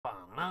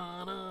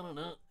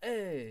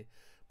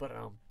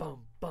Ba-dum, bum,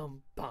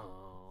 bum,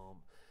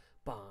 bum.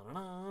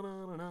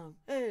 Ba-na-na-na-na-na.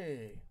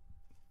 Hey.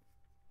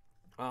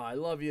 I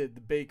love you,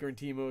 the Baker and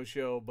Timo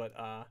show, but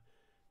I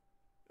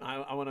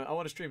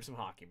wanna stream some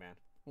hockey, man.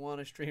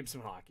 Wanna stream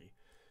some hockey.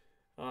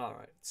 All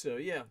right, so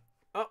yeah.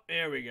 Oh,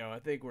 there we go. I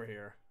think we're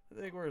here.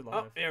 I think we're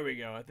live. Oh, there we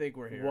go. I think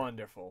we're here.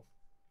 Wonderful.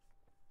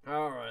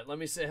 All right, let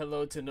me say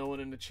hello to no one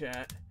in the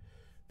chat.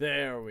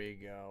 There we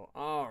go.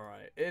 All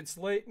right, it's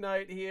late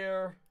night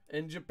here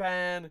in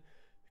Japan.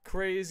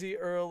 Crazy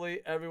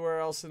early everywhere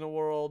else in the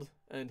world,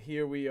 and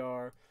here we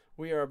are.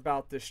 We are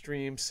about to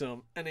stream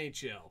some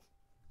NHL.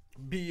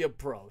 Be a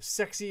pro.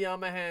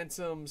 Sexyama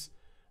Handsomes.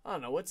 I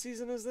don't know. What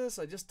season is this?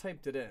 I just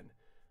typed it in.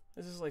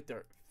 This is like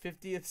their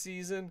 50th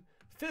season.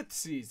 5th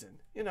season.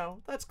 You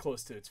know, that's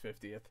close to its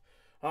 50th.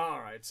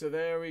 Alright, so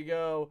there we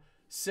go.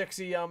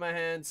 Sexyama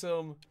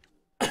Handsome.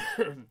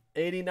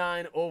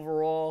 89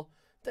 overall.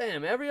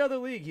 Damn, every other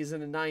league he's in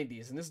the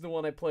 90s, and this is the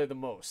one I play the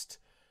most.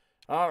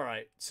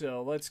 Alright,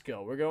 so let's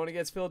go. We're going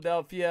against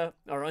Philadelphia.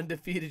 Our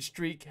undefeated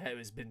streak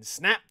has been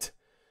snapped.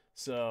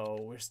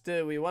 So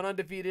we went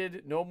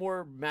undefeated. No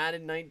more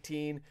Madden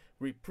 19.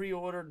 We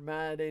pre-ordered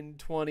Madden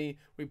 20.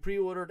 We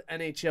pre-ordered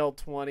NHL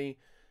 20.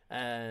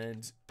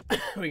 And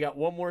we got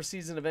one more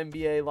season of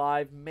NBA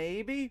Live,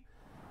 maybe.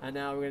 And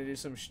now we're going to do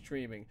some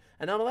streaming.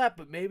 And not only that,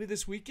 but maybe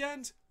this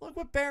weekend, look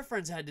what Bear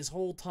Friend's had this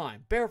whole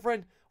time. Bear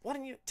Friend, why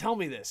don't you tell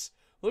me this?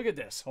 Look at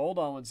this. Hold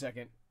on one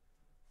second.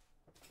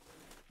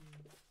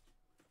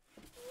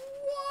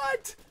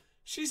 What?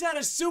 She's had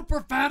a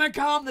Super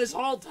Famicom this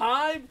whole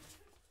time?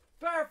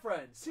 Bear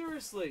Friend,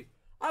 seriously.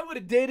 I would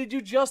have dated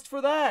you just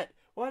for that.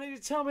 Why didn't you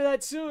tell me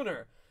that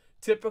sooner?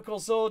 Typical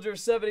Soldier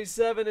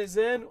 77 is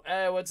in.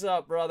 Hey, what's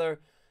up,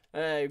 brother?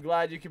 Hey,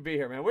 glad you could be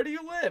here, man. Where do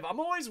you live? I'm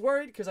always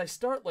worried because I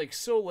start like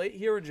so late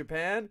here in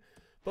Japan.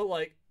 But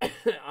like,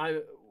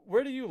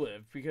 where do you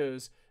live?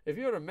 Because if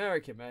you're an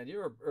American, man,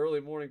 you're an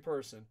early morning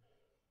person.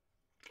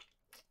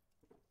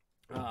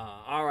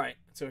 All right,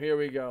 so here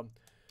we go.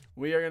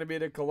 We are going to be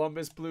the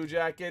Columbus Blue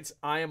Jackets.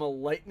 I am a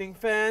Lightning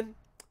fan.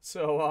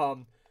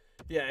 So,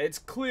 yeah, it's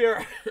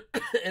clear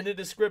in the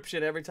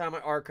description every time I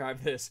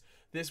archive this.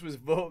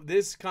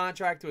 This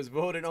contract was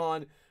voted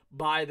on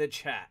by the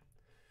chat.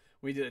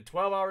 We did a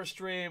 12-hour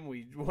stream.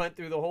 We went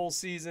through the whole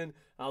season.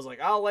 I was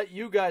like, I'll let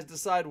you guys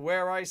decide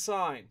where I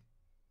sign.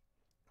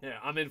 Yeah,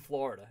 I'm in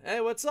Florida.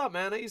 Hey, what's up,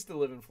 man? I used to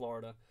live in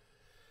Florida.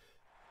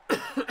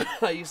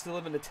 I used to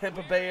live in the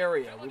Tampa Bay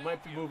area. We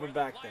might be moving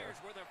back there.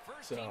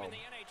 So,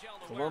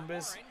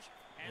 Columbus,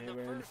 and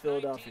we're in the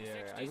Philadelphia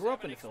area. I grew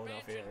up in the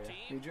Philadelphia area,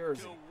 New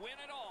Jersey.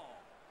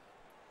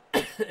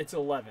 It's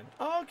 11.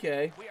 Oh,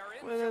 okay.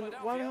 Well, then,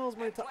 why the hell is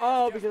my time?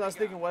 Oh, because I was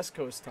thinking West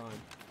Coast time.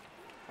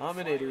 I'm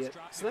an idiot.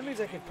 So that means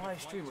I could probably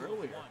stream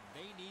earlier.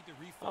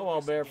 Oh,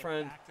 well, Bear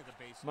Friend.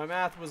 My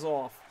math was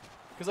off.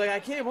 Because, like, I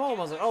came home,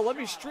 I was like, oh, let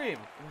me stream.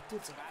 And it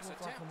did, 4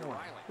 o'clock in the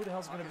morning. Who the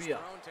hell's going to be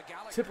up?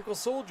 Typical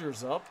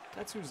Soldier's up.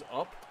 That's who's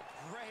up.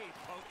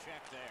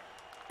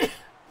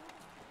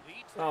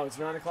 Oh, it's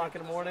 9 o'clock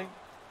in the morning?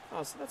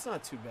 Oh, so that's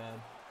not too bad.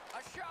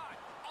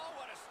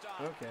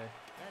 Okay.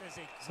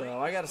 So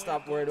I got to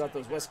stop worried about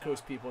those West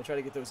Coast people and try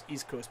to get those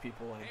East Coast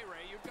people in.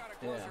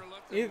 Yeah.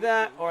 Either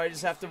that or I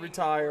just have to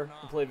retire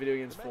and play video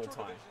games full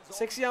time.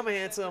 Sexyama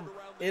Handsome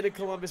in the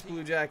Columbus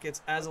Blue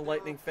Jackets as a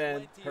Lightning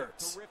fan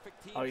hurts.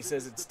 Oh, he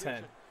says it's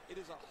 10.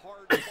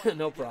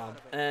 No problem.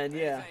 And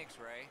yeah.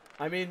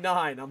 I mean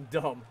 9. I'm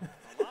dumb.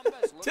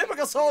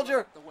 Typical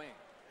Soldier.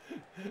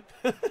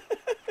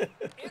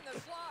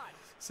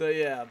 So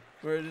yeah,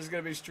 we're just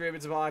going to be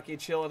streaming some hockey,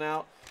 chilling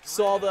out.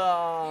 Saw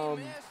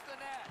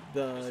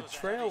the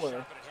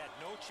trailer,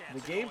 the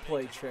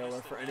gameplay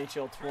trailer for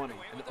NHL 20,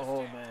 and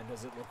oh man,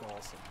 does it look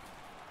awesome.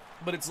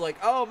 But it's like,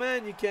 oh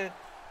man, you can't,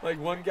 like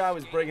one guy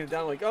was breaking it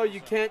down like, oh, you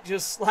can't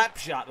just slap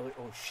shot. I'm like,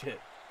 oh shit,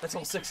 that's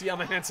all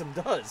Sexyama Handsome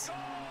does.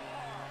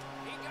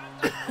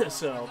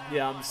 So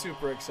yeah, I'm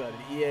super excited.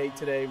 EA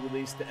today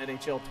released the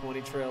NHL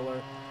 20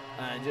 trailer,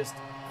 and just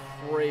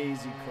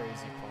crazy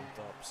pumped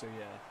up. So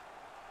yeah.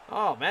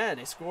 Oh man,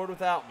 they scored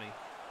without me.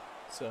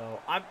 So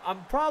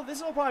I'm probably,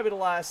 this will probably be the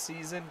last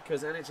season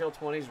because NHL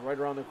 20 is right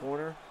around the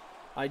corner.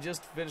 I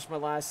just finished my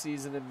last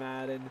season in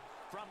Madden.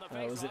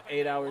 It was an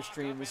 8-hour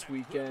stream this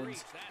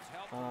weekend.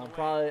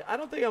 Probably, I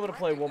don't think I'm gonna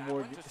play one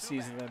more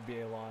season of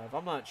NBA Live.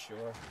 I'm not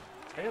sure.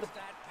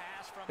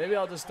 Maybe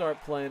I'll just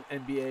start playing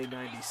NBA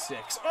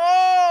 96.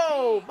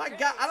 Oh my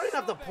God! I don't even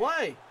have to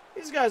play.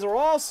 These guys are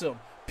awesome.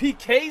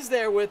 PK's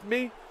there with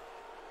me.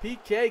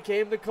 PK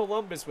came to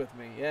Columbus with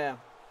me. Yeah,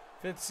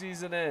 5th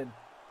season in.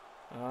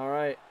 All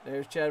right,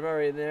 there's Chad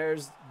Murray, and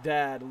there's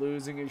Dad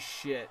losing his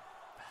shit.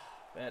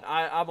 Man,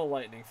 I'm a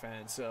Lightning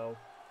fan, so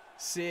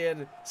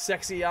seeing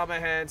Sexyama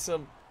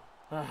Handsome,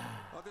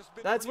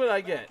 that's what I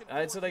get.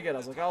 That's what I get. I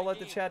was like, I'll let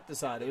the chat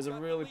decide. It was a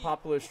really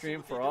popular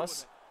stream for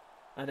us,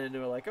 and then they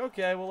were like,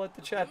 okay, we'll let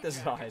the chat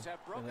decide.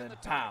 And then,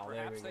 pow,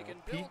 there we go.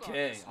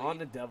 PK on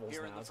the Devils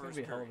now. It's going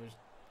to be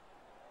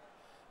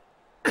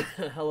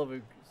a hell of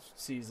a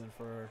season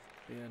for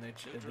the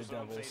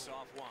Devils. So,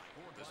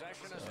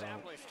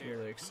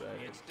 really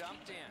excited.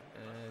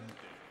 And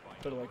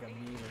put like a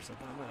meme or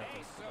something. I might have to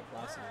put my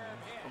glasses on.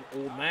 I'm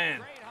an old man.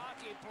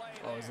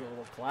 Oh, is it a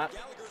little clap?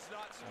 Right,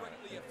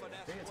 yeah,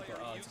 I think it's a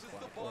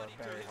clap or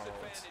a Barry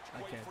Horowitz.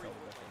 I can't tell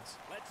the difference.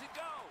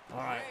 All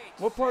right,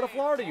 what part of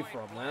Florida are you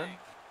from, man?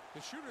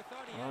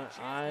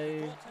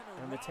 I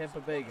am a Tampa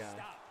Bay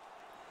guy.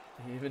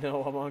 Even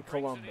though I'm on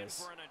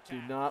Columbus,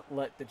 do not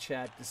let the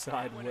chat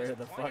decide where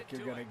the fuck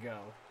you're gonna go.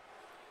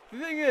 The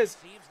thing is,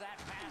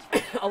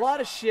 a lot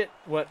of shit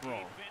went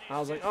wrong. I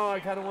was like, oh, I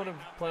kind of want to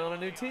play on a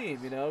new team,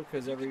 you know,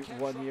 because every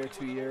 1 year,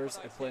 2 years,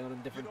 I play on a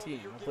different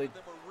team.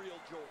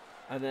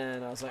 And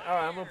then I was like, all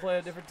right, I'm going to play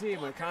a different team.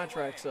 My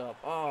contract's up.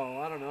 Oh,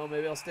 I don't know.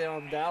 Maybe I'll stay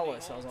on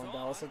Dallas. I was on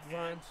Dallas at the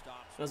time.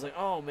 I was like,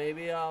 oh,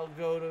 maybe I'll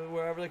go to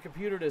wherever the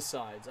computer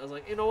decides. I was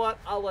like, you know what?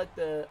 I'll let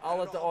the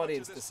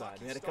audience decide.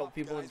 We had a couple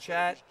people in the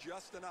chat,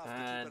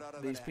 and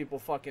these people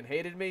fucking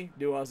hated me.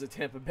 Knew I was a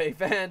Tampa Bay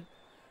fan.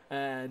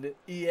 And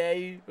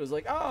EA was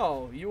like,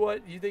 oh,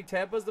 you think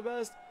Tampa's the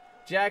best?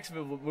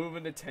 Jacksonville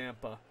moving to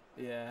Tampa.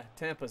 Yeah,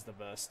 Tampa's the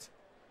best.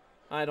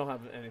 I don't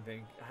have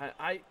anything.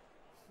 I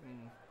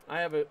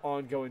have an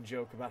ongoing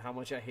joke about how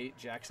much I hate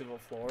Jacksonville,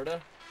 Florida.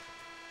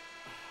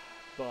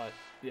 But,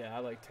 yeah, I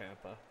like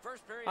Tampa.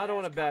 I don't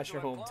want to bash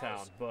your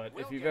hometown, but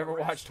if you've ever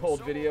watched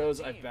old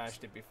videos, I've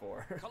bashed it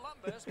before.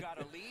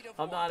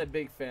 I'm not a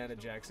big fan of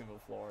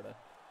Jacksonville, Florida.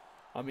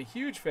 I'm a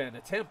huge fan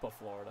of Tampa,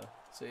 Florida.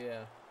 So,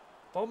 yeah.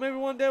 Well, maybe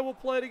one day we'll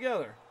play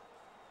together.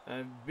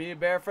 And me and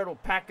Bearfred will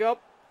pack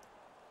up.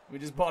 We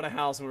just bought a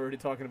house and we're already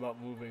talking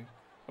about moving.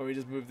 Or we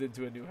just moved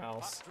into a new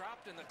house.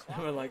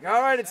 And we're like,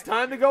 alright, it's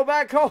time to go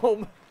back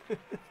home.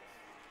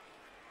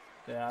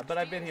 Yeah, but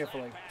I've been here for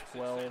like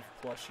 12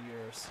 plus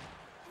years.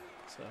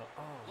 So,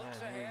 oh man,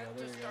 here we go,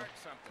 there we go.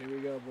 Here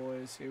we go,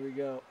 boys, here we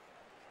go.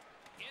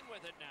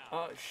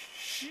 Oh,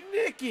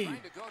 Schnicky!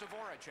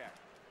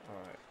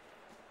 Alright.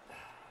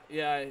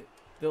 Yeah,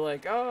 they're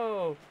like,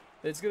 oh,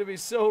 it's going to be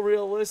so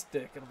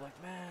realistic. And I'm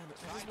like, man,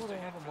 I just want to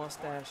have a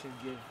mustache and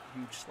give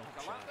huge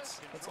slap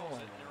shots. That's all I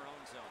want.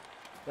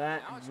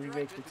 That and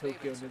remake the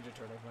Tokyo Ninja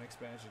Turtles, my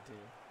expansion team.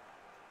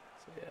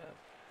 So, yeah.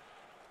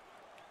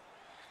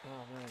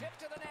 Oh, man.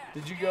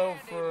 Did you go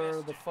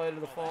for the Fight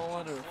of the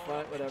Fallen or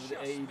Fight, whatever, the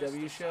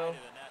AEW show?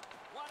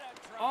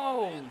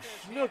 Oh,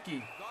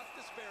 Snooki.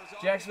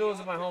 Jacksonville was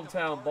in my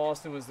hometown.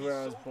 Boston was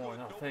where I was born.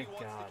 Oh, thank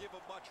God.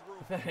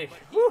 Thank.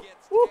 Woo,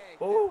 woo,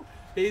 woo.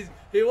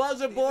 He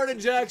wasn't born in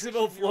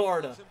Jacksonville,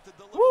 Florida.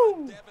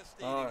 Woo.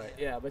 All right,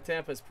 yeah, but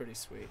Tampa's pretty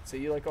sweet. So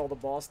you like all the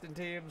Boston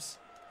teams?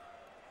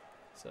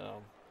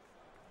 So,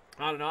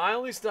 I don't know. I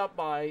only stopped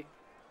by,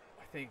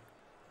 I think,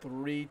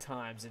 3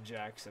 times in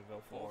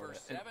Jacksonville, Florida,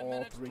 and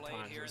all 3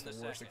 times was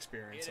the worst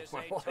experience of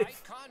my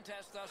life.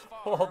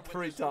 All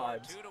 3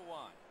 times.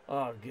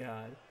 Oh,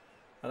 God.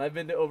 And I've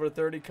been to over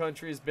 30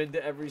 countries, been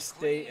to every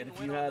state, and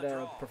if you had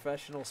a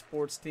professional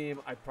sports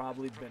team, I'd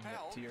probably been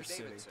to your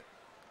city.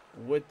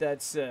 With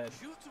that said,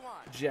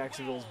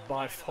 Jacksonville's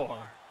by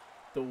far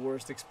the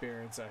worst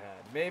experience I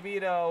had. Maybe, you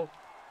know,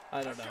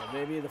 I don't know,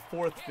 maybe the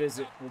 4th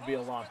visit will be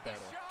a lot better.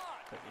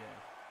 But, yeah.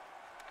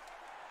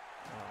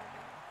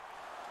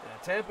 Yeah,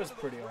 Tampa's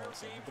pretty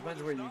awesome. It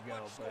depends where you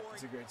go, but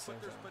it's a great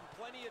center.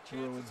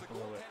 Bruins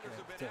blew it.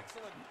 Yeah.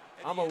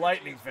 I'm a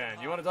Lightning fan.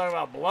 You want to talk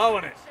about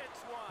blowing it?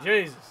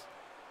 Jesus.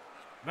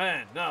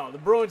 Man, no, the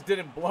Bruins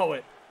didn't blow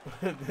it.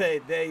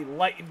 they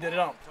lightened it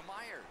up.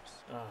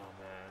 Oh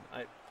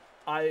man,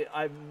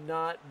 I've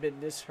not been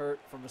this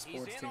hurt from a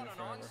sports team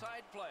forever.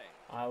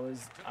 I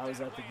was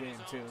at the game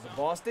too. The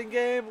Boston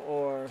game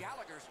or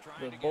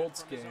the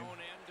Bolts game.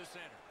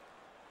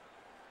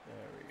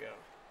 There we go.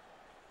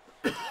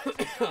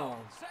 Oh.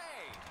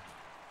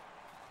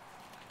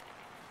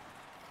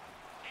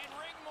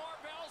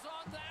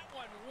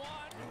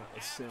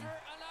 Sim.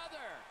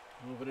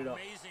 Moving it up.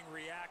 Amazing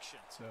reaction.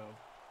 So,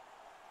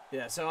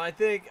 yeah. So I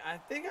think I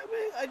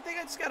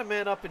just gotta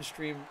man up and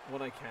stream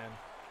when I can.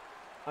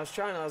 I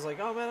was like,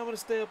 oh man, I'm gonna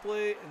stay up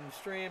late and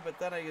stream, but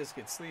then I just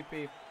get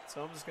sleepy.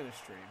 So I'm just gonna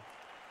stream.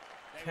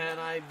 Can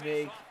I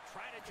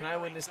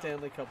win the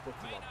Stanley Cup with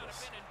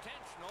Columbus?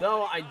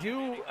 Though I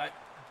do.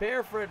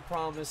 Bearfred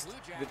promised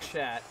the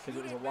chat, because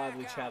it was a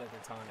lively chat at the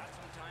time,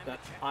 that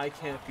I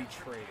can't be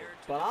traded.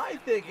 But I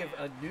think if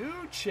a new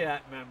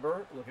chat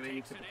member, looking at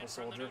you, typical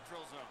soldier,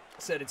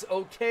 said it's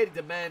okay to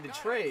demand a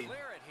trade,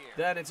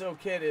 then it's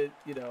okay to,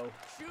 you know,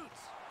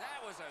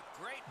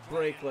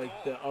 break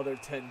like the other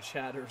 10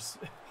 chatters'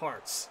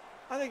 hearts.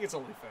 I think it's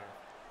only fair.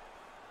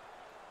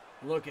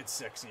 Look at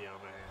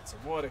Sexyama Handsome.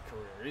 What a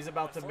career. He's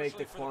about to make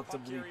the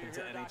quantum leap into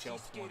NHL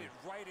 20.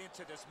 Right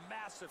into this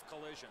massive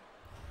collision.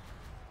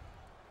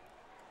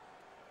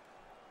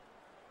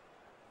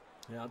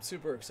 Yeah, I'm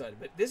super excited.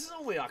 But this is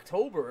only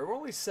October. We're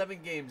only 7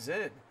 games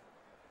in.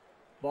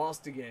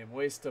 Boston game.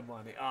 Waste of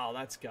money. Oh,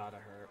 that's gotta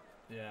hurt.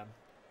 Yeah.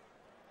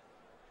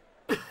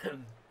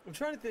 I'm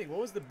trying to think. What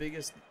was the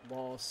biggest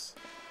loss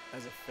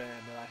as a fan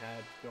that I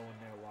had going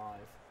there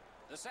live?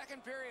 The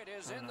second period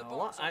is in the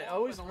books. I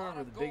always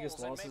remember the biggest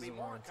losses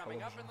were on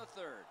television.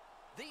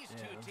 These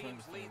two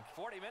teams lead.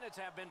 40 minutes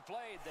have been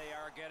played. They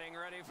are getting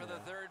ready for the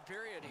third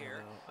period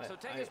here. So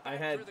take us back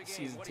through the game.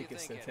 Season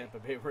tickets to Tampa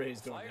Bay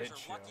Rays during that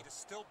show.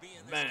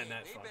 Man,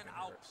 that fucking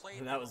hurt.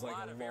 And that was like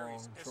a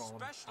long,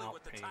 drawn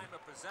out pain.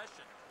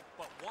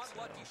 But one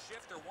lucky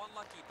shift or one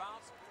lucky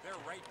bounce, they're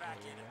right back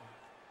in it.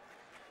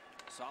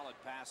 Solid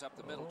pass up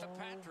the middle to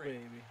Patrick.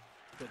 Baby.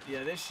 But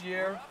yeah, this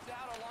year,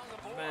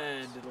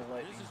 man, did the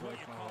Lightning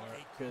break my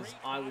heart, because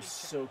I was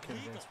so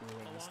convinced we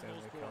were in the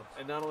Stanley Cup.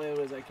 And not only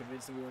was I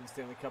convinced that we were in the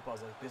Stanley Cup, I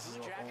was like, this is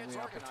the only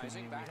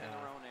opportunity we have.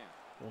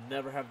 We'll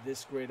never have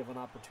this great of an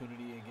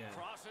opportunity again.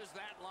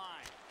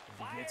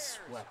 And to get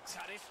swept.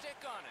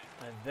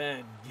 And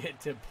then get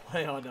to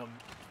play on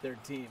their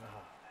team.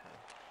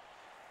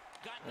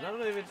 And I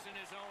don't even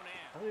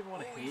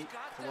want to hate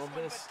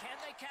Columbus.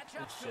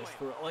 It's just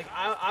for, like,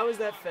 I was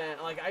that fan.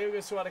 Like, I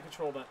get so out of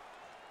control, but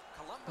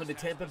when the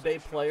Tampa Bay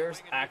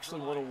players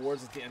actually won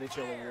awards at the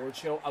NHL Awards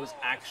show, I was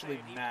actually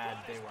mad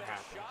they were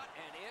happy.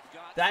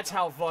 That's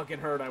how fucking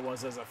hurt I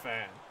was as a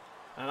fan.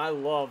 And I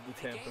love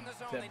the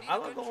I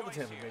love all the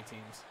Tampa Bay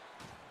teams.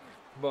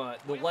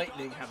 But the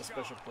Lightning have a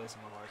special place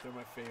in my heart. They're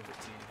my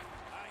favorite team.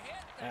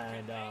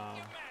 And,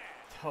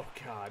 oh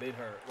God, it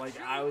hurt.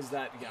 Like, I was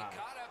that guy.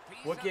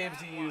 What games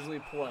do you usually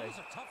play?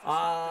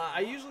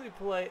 I usually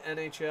play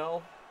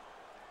NHL.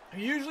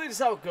 Usually that's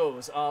how it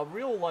goes.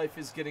 Real life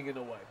is getting in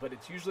the way, but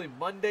it's usually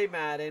Monday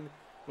Madden,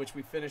 which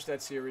we finished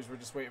that series. We're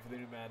just waiting for the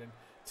new Madden.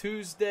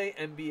 Tuesday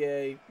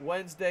NBA,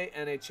 Wednesday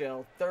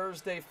NHL,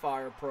 Thursday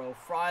Fire Pro,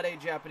 Friday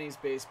Japanese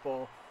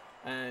baseball,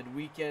 and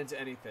weekends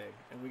anything.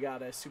 And we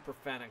got a Super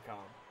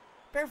Famicom.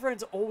 Bear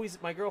Friend's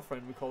always, my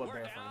girlfriend, we call her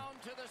Bear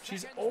Friend.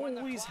 She's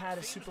always had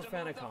a Super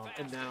Famicom,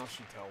 and now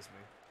she tells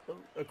me.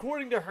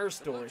 According to her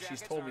story,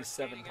 she's told me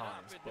 7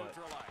 times, but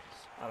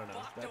I don't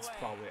know. That's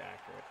probably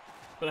accurate.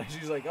 But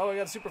she's like, oh, I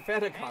got a Super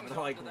Famicom, and I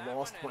like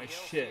lost my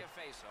shit.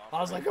 I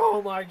was like,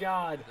 oh my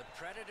God.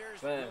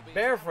 But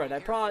Bear Friend, I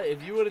probably,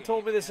 if you would have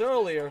told me this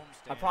earlier,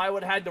 I probably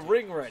would have had the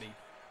ring ready.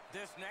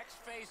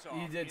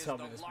 You did tell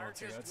me this month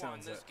too. That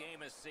sounds it.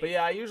 But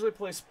yeah, I usually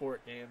play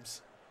sport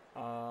games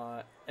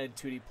and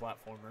 2D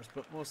platformers,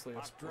 but mostly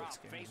it's sports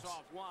games. So,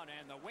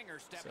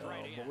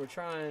 but we're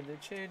trying to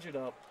change it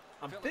up.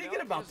 I'm thinking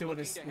about doing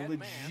a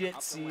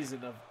legit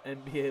season of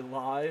NBA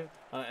Live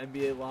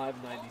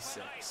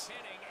 96.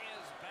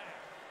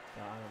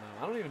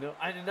 I don't even know.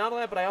 Not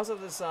only that, but I also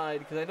have to decide,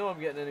 because I know I'm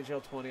getting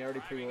NHL 20 already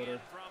pre-ordered,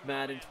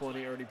 Madden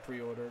 20 already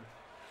pre-ordered.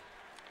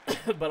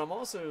 But I'm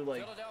also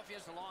like,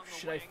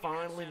 should I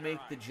finally make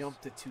the jump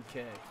to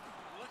 2K?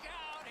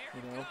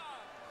 You know?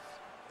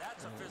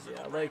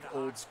 Yeah, I like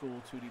old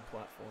school 2D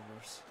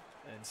platformers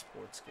and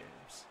sports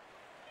games.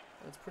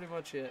 That's pretty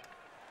much it.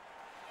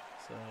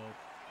 So.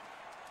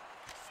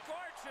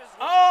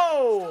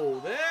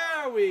 Oh,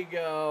 there we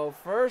go.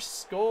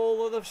 First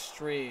goal of the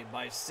stream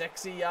by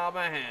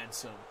Sexyama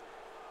Handsome.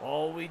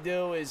 All we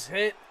do is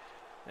hit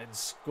and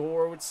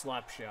score with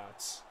slap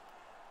shots.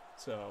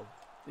 So,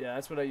 yeah,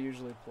 that's what I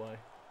usually play.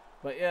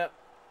 But, yeah.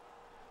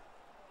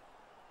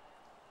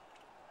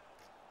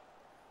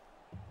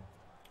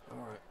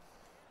 Alright.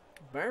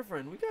 Bear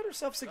Friend, we got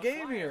ourselves a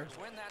game here.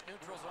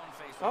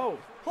 Oh,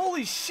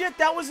 holy shit,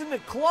 that was in the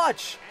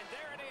clutch.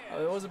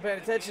 I wasn't paying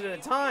attention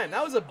at the time.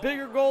 That was a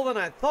bigger goal than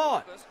I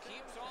thought.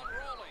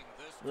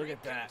 Look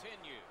at that.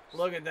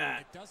 Look at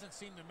that.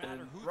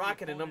 And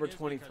Rocket at number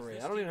 23.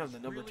 I don't even have the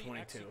number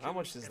 22. How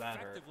much does that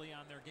hurt?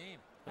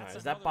 All right,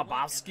 is that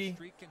Bobovsky?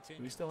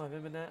 Do we still have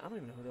him in that? I don't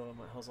even know who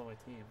the hell's on my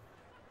team.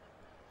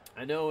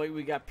 I know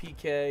we got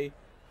PK.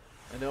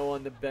 I know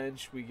on the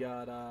bench we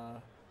got,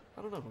 I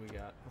don't know who we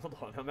got. Hold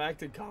on, I'm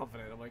acting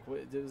confident. I'm like,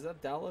 wait, is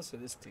that Dallas or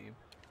this team?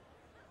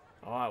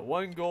 All right,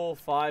 1 goal,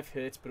 5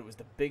 hits, but it was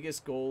the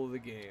biggest goal of the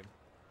game.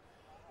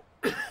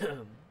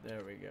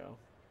 There we go.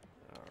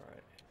 All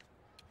right.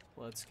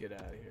 Let's get out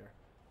of here.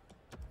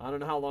 I don't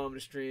know how long I'm going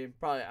to stream.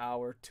 Probably an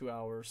hour, 2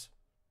 hours.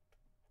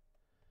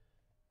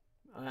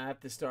 I have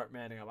to start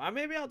manning up.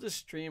 Maybe I'll just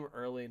stream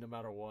early no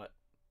matter what.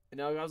 You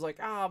know, I was like,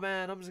 oh,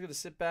 man, I'm just going to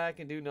sit back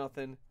and do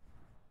nothing.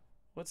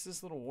 What's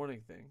this little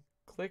warning thing?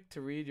 Click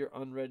to read your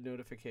unread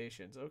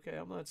notifications. Okay,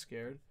 I'm not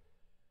scared.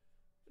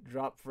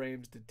 Drop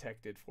frames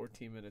detected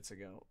 14 minutes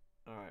ago.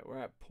 Alright, we're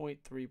at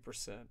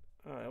 0.3%.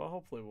 Alright, well,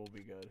 hopefully we'll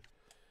be good.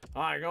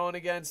 Alright, going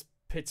against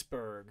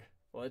Pittsburgh.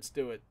 Let's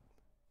do it.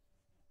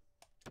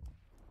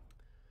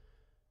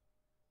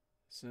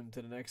 Sim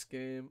to the next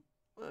game.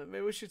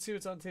 Maybe we should see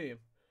what's on team.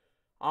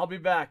 I'll be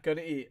back. Gonna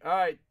eat.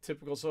 Alright,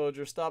 typical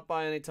soldier. Stop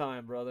by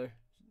anytime, brother.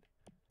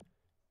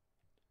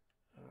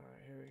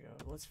 Alright, here we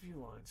go. Let's view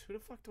lines. Who the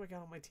fuck do I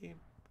got on my team?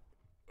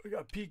 We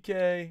got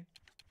PK.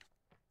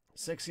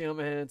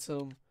 Sexyama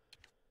Handsome.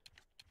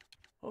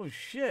 Oh,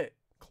 shit.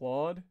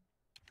 Claude.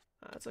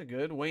 That's a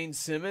good. Wayne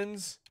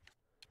Simmons.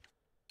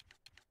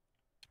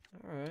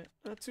 Alright.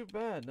 Not too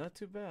bad. Not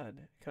too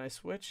bad. Can I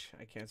switch?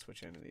 I can't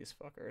switch any of these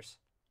fuckers.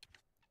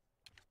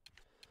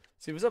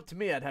 See, if it was up to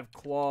me, I'd have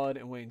Claude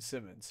and Wayne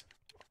Simmons.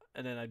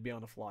 And then I'd be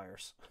on the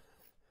Flyers.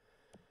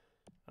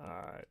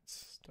 Alright.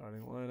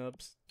 Starting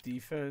lineups.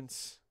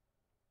 Defense.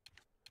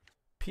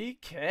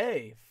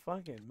 PK.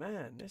 Fucking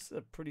man. This is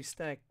a pretty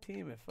stacked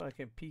team if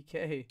fucking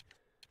PK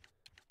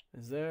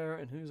is there.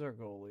 And who's our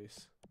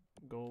goalies?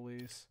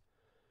 Goalies.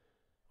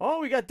 Oh,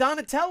 we got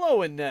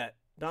Donatello in net.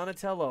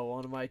 Donatello,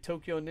 one of my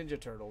Tokyo Ninja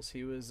Turtles.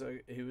 He was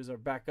our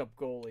backup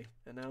goalie,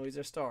 and now he's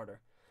our starter.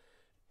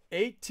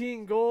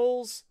 18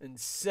 goals in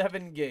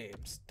 7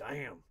 games.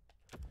 Damn.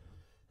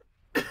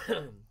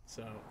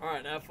 So, all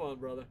right, have fun,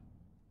 brother.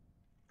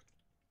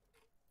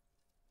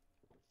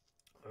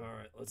 All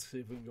right, let's see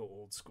if we can go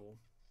old school.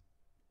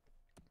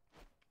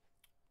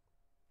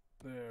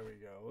 There we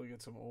go. We'll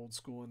get some old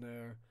school in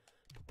there.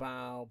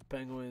 Pow,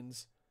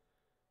 Penguins.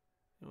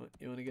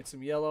 You want to get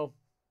some yellow?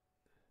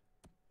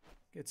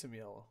 Get some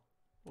yellow.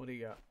 What do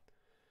you got?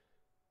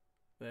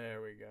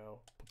 There we go.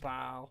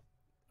 Pow.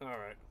 All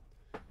right.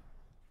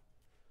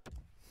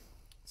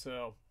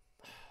 So,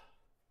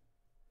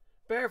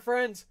 Bear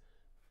friends,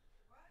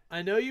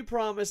 I know you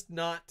promised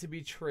not to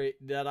be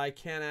that I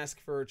can't ask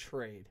for a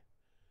trade.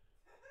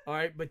 All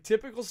right, but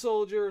typical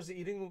soldiers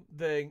eating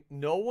thing.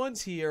 No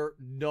one's here.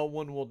 No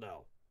one will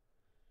know.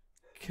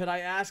 Could I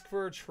ask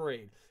for a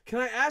trade? Can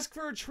I ask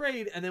for a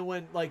trade and then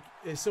when, like,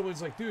 if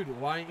someone's like, dude,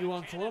 why aren't you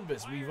on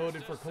Columbus? We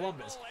voted for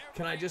Columbus.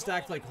 Can I just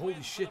act like,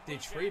 holy shit, they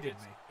traded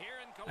me?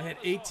 I had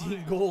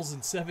 18 goals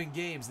in 7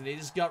 games and they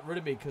just got rid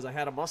of me because I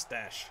had a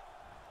mustache.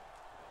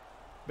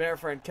 Bear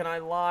friend, can I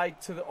lie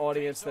to the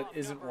audience that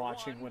isn't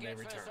watching when they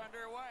return?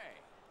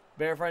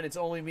 Bear friend, it's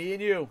only me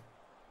and you.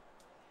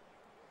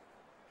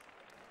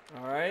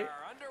 All right?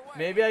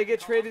 Maybe I get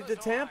traded to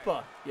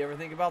Tampa. You ever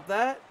think about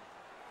that?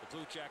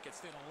 Blue Jackets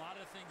did a lot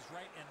of things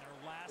right in their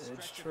last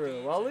It's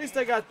true. Well, at least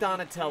I got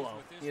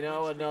Donatello. You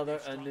know, a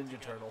Ninja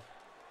Turtle.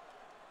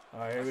 All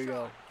right, here we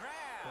go.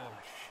 Oh,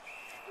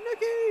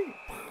 Nicky!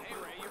 Hey,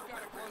 Ray, you've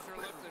got a closer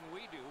look than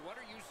we do. What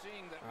are you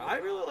seeing that I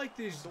really like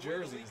these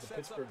jerseys, the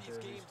Pittsburgh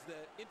jerseys. Games, the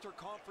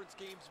interconference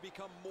games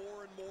become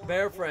more and more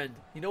Bear friend,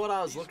 you know what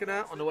I was looking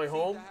at on the way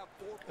home?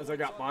 As I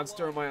got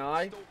Monster in my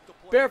eye.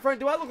 Bear friend,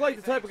 do I look like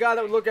the type of guy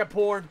that would look at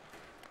porn?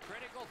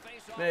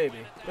 Maybe.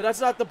 But that's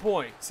not the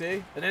point,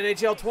 see? An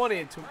NHL 20,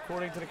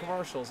 according to the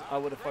commercials, I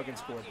would have fucking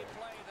scored there.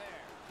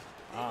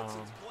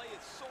 Oh,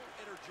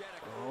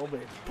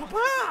 baby.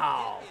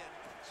 Pow!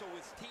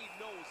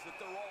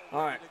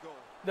 All right.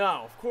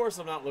 No, of course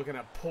I'm not looking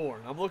at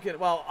porn. I'm looking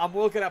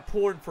at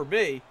porn for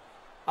me.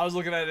 I was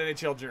looking at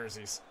NHL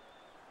jerseys.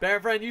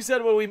 Bear friend, you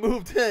said when we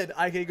moved in,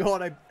 I could go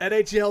on an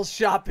NHL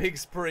shopping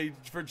spree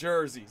for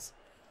jerseys.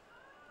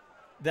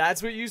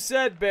 That's what you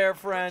said, Bear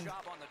friend.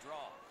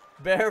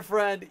 Bear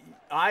friend,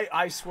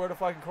 I swear to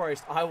fucking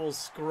Christ, I will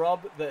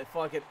scrub the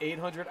fucking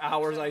 800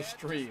 hours I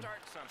stream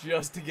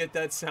just to get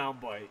that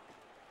soundbite.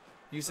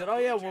 You said, oh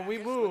yeah, when we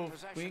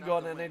move, we can go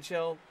on an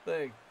NHL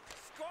thing.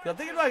 I'm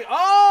thinking like,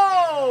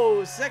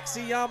 oh,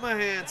 Sexyama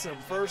handsome,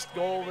 first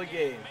goal of the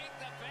game.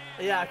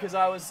 Yeah, because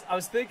I was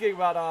thinking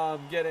about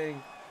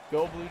getting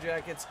go Blue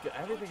Jackets.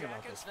 Everything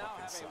about this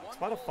fucking sucks.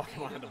 Why the fuck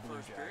am I on the Blue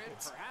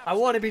Jackets? I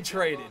want to be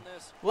traded.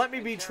 Let me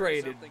be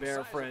traded,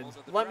 Bear friend.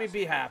 Let me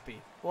be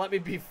happy. Let me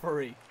be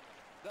free.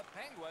 The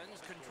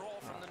Penguins control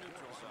from the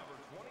neutral zone.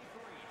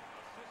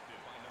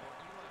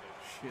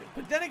 Shit.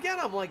 But then again,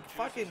 I'm like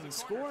fucking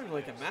scoring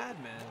like a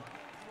madman.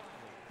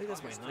 I think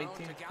that's my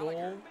 19th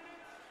goal.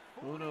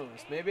 Who knows?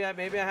 Maybe I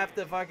have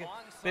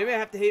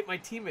to hate my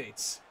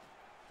teammates.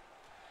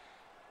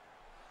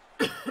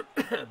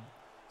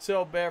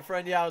 So, Bear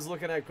friend, yeah, I was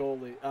looking at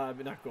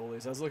not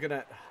goalies. I was looking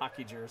at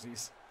hockey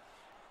jerseys.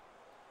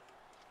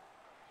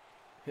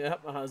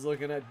 Yep, I was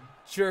looking at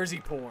jersey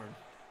porn.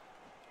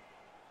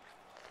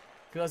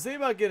 Because I was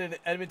thinking about getting an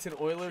Edmonton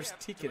Oilers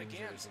Tikkanen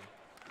jersey.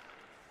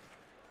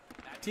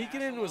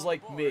 Tikkanen was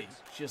like me,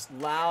 just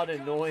loud,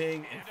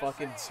 annoying, and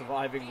fucking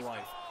surviving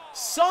life.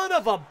 Son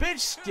of a bitch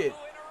skid!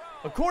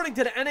 According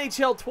to the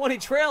NHL 20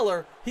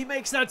 trailer, he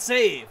makes that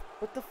save.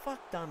 What the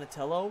fuck,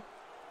 Donatello?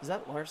 Is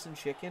that Larson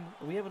Chicken?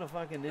 Are we having a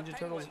fucking Ninja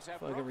Turtles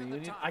fucking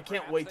reunion? I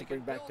can't wait to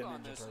bring back the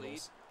Ninja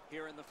Turtles.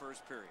 Here in the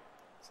first period.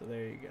 So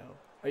there you go.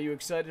 Are you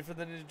excited for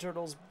the Ninja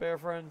Turtles, Bear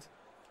friend?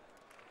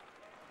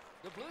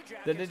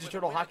 The Ninja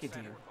Turtle hockey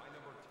team. Do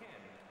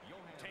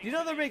you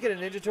know they're making a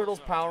Ninja Turtles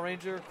Power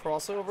Ranger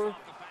crossover?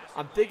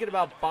 I'm thinking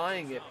about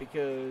buying it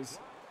because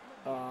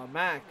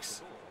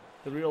Max,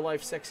 the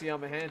real-life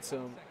Sexyama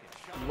handsome,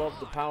 loved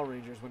the Power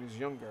Rangers when he was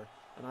younger,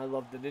 and I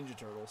loved the Ninja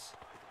Turtles.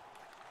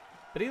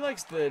 But he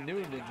likes the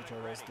new Ninja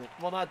Turtles.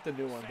 Well, not the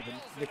new one, but the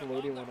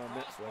Nickelodeon one on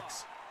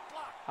Netflix.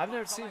 I've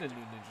never seen the new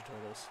Ninja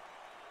Turtles.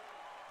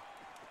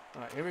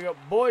 All right, here we go.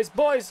 Boys,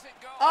 boys.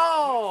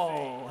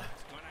 Oh!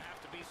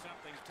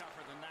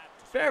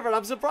 Favorite,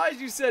 I'm surprised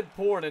you said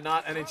porn and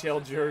not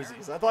NHL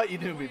jerseys. I thought you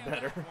knew me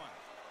better.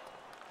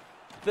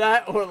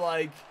 That or,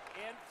 like,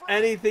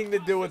 anything to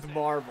do with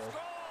Marvel.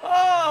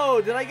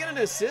 Oh, did I get an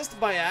assist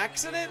by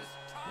accident?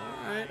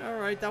 All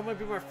right. That might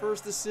be my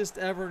first assist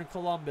ever in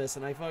Columbus,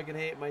 and I fucking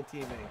hate my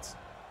teammates.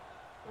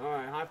 All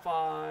right, high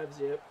fives,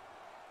 yep.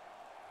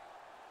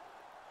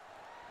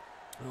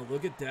 Oh,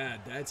 look at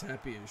Dad. Dad's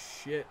happy as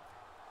shit.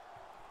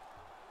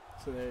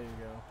 So there you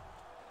go.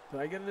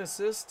 Did I get an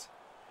assist?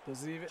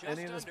 Does it even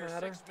any of this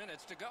matter? 6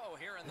 minutes to go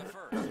here in the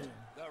first.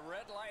 The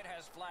red light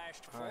has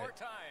flashed 4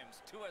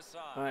 times to a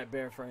side. All right,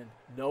 Bear Friend.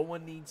 No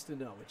one needs to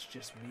know. It's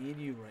just me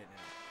and you right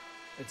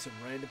now. It's some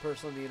random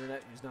person on the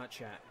internet who's not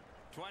chatting.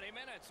 20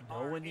 minutes.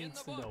 No one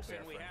needs to know, Bear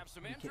and we Friend. have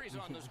some entries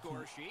on the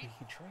score sheet.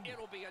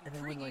 It'll be and then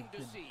intriguing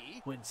to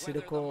see when whether the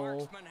Cynical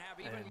marksmen have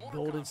even and more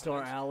Golden Star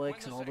confidence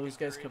Alex when and all the those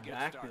second guys come period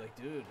back, gets be like,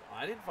 dude,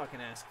 I didn't fucking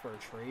ask for a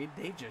trade.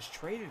 They just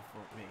traded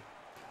for me.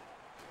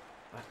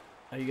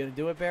 Are you gonna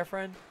do it, Bear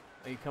Friend?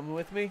 Are you coming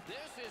with me?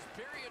 This is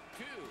period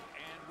 2,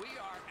 and we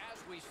are,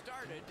 as we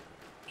started,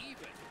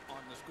 even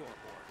on the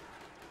scoreboard.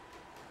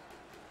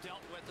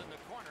 Dealt with in the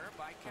corner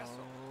by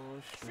Kessel. Oh,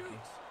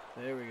 shoots.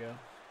 There we go.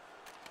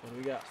 What do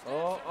we got?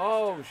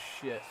 Oh,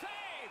 shit.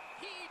 Save!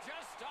 He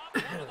just stopped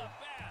one of the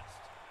best.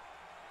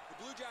 The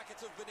Blue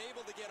Jackets have been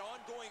able to get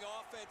ongoing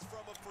offense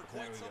from him for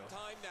quite some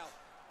time now.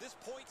 This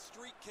point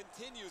streak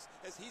continues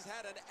as he's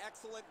had an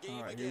excellent game again.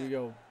 All right, again. here we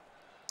go.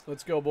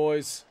 Let's go,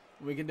 boys.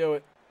 We can do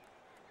it.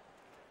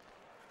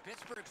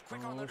 Pittsburgh's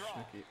quick on the draw.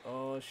 Schnicky.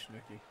 Oh,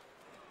 Schnicky.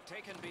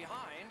 Taken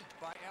behind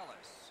by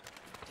Ellis.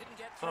 Didn't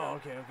get through. Oh,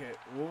 okay.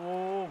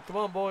 Whoa, come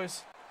on,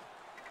 boys.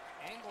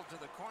 Angled to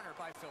the corner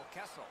by Phil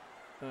Kessel.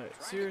 All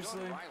right,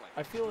 seriously,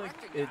 I feel like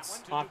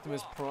it's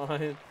Optimus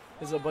Prime.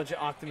 There's a bunch of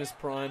Optimus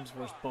Primes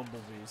versus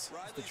Bumblebees.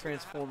 It's the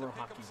Transformer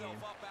hockey game.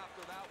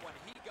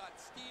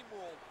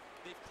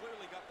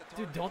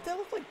 Dude, don't they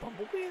look like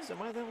Bumblebees?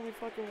 Am I the only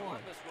fucking one?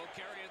 Will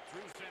carry it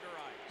through center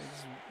ice. They're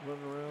just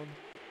running around.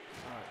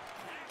 All right.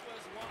 That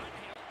was one.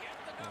 He'll get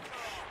the number.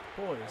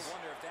 Boys,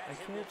 I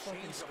can't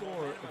fucking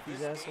score if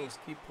these assholes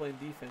keep playing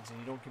defense and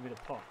you don't give me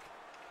the puck.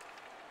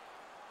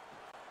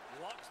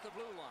 Walks the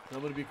blue line. And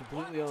I'm going to be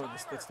completely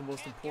honest. That's the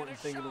most important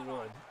thing in the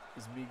world,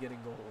 is me getting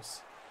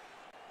goals.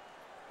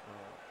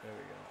 There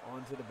we go.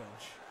 On to the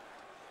bench.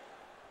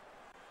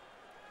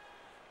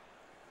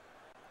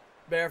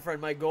 Bear Friend,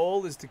 my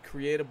goal is to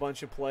create a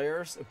bunch of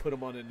players and put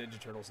them on the Ninja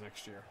Turtles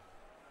next year.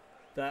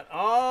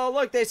 Oh,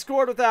 look, they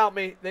scored without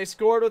me. They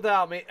scored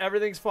without me.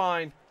 Everything's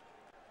fine.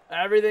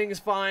 Everything's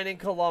fine in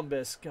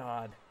Columbus.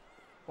 God.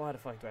 Why the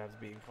fuck do I have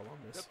to be in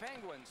Columbus? The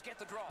Penguins get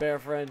the draw. Bear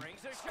Friend,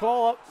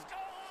 call up.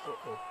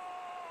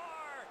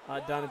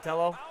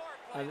 Donatello.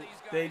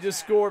 They just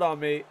scored on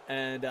me,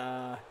 and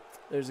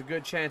there's a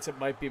good chance it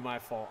might be my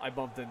fault. I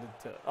bumped into.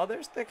 Oh,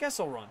 there's the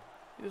Kessel run.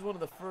 He was one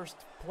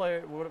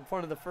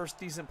of the first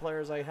decent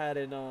players I had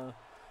in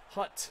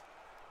Hut.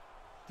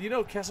 Do you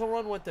know Kessel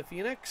Run went to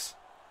Phoenix?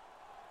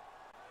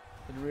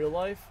 In real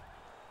life?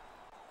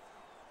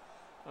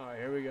 Alright,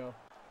 here we go.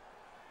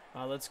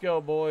 Let's go,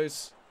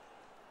 boys.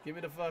 Give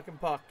me the fucking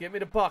puck. Give me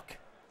the puck.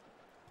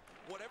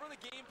 Whatever the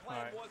game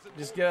plan was,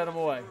 just get out of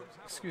my way.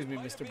 Excuse me,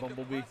 Mr.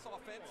 Bumblebee.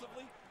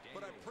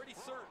 But I'm pretty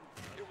certain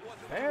it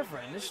wasn't. Bear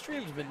Friend, this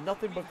stream's been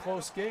nothing but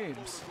close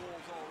games.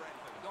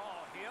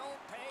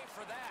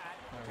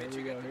 Here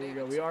we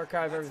go. We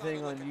archive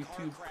everything on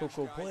YouTube,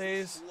 Koco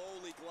Plays.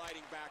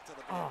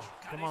 Oh,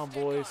 come on,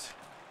 boys.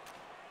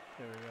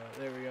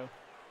 There we go.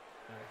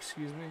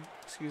 Excuse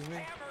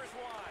me.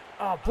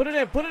 Oh, put it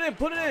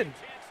in.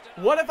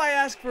 What if I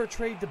ask for a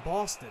trade to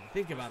Boston?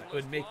 Think about it. It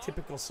would make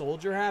typical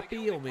soldier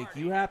happy. It'll make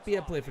you happy.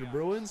 I play for the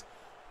Bruins.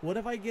 What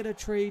if I get a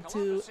trade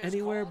to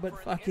anywhere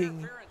but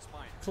fucking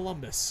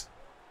Columbus?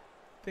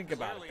 Think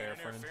about it, Bear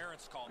Friend.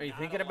 Are you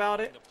thinking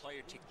about it?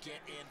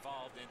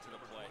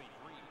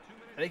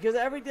 Because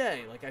every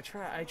day, like I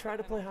try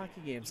to play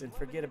hockey games and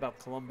forget about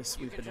Columbus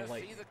sweeping the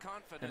Lightning.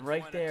 And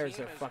right there is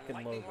their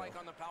fucking logo.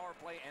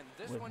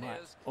 With my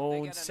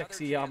own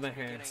Sexyama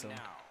handsome.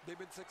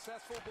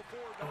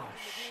 Oh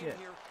shit.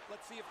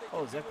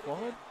 Oh, is that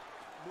Claude?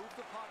 Move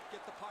the puck,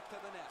 get the puck to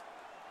the net.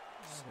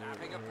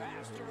 Snapping a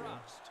pass to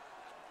Rust.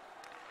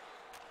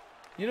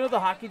 You know the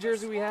hockey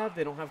jersey we have?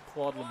 They don't have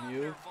Claude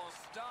Lemieux.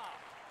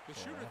 The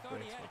shooter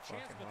thought he had a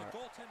chance, but the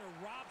goaltender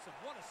robs him.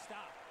 What a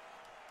stop.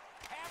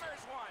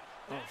 Hammers one.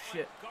 Oh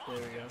shit. There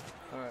we go.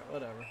 Alright,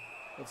 whatever.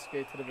 Let's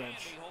skate to the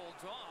bench. He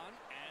holds on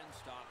and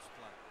stops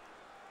play.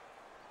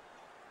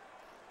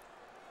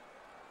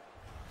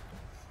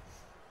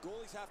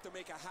 Goalies have to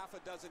make a half a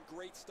dozen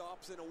great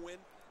stops in a win.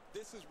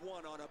 This is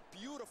one on a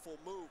beautiful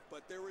move,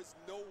 but there is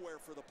nowhere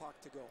for the puck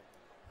to go.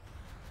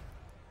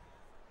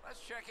 Let's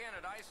check in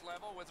at ice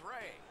level with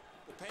Ray.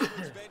 The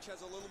Penguins bench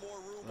has a little more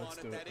room on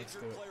it. That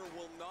injured player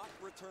will not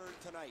return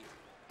tonight.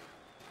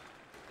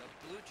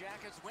 The Blue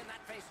Jackets win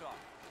that faceoff.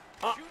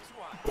 Shoots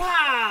one.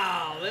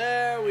 Wow!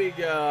 There we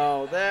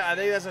go. I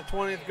think that's a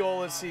 20th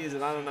goal this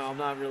season. I don't know. I'm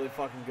not really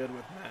fucking good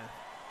with math.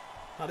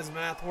 How does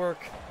math work?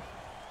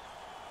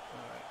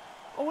 Alright.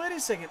 Oh, wait a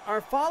second.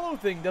 Our follow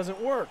thing doesn't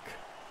work.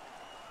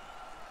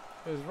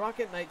 Because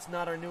Rocket Knight's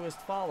not our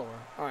newest follower.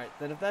 Alright,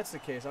 then if that's the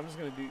case, I'm just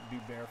going to do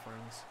Bear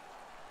Friends.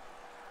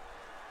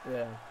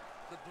 Yeah.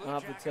 I'll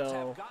have to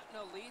tell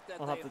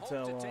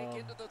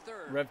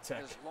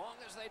RevTech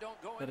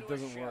that it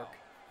doesn't work.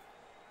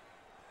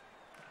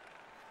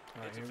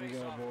 Alright, here we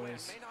go,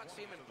 boys. May not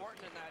seem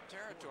important in that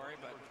territory,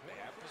 but they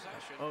have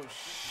possession. Oh,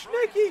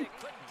 Schnicky!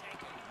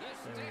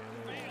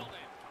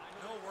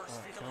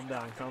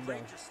 Alright, calm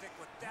down.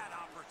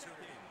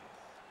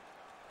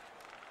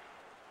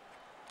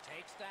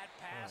 Takes that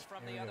pass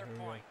from here the we go, other here we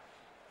go. point.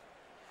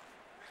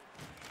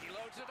 He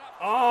loads it up.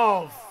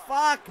 Oh,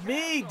 fuck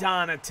me,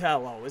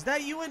 Donatello. Is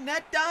that you in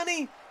net,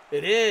 Donnie?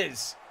 It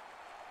is.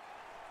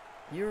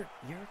 You're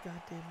a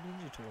goddamn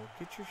Ninja Turtle.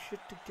 Get your shit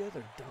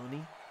together,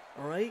 Donnie.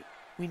 All right?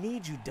 We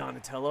need you,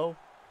 Donatello.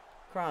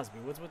 Crosby,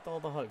 what's with all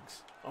the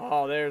hugs?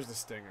 Oh, there's the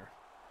stinger.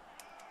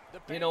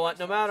 You know what?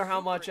 No matter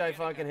how much I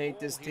fucking hate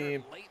this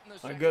team,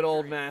 a good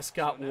old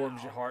mascot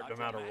warms your heart no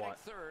matter what.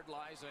 Third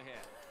lies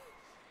ahead.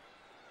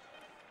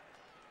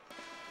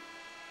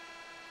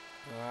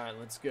 All right,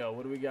 let's go.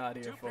 What do we got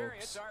here, Two folks?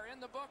 periods are in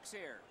the books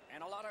here,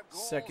 and a lot of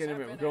goals Second, have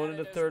we're been going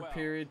into added as third well.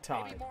 period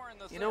Maybe tied. more in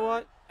the You know third.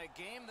 what? A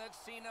game that's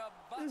seen a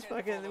This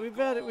bucket fucking, full of we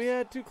goals.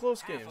 had two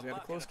close Half games. a We had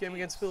a close bucket game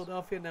against apiece.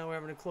 Philadelphia. Now we're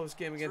having a close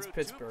game against Through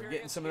Pittsburgh. two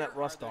Getting some of periods that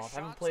rust here are the off. I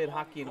haven't shots played on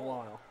hockey in a goal.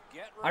 while.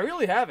 Get I ready.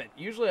 really haven't.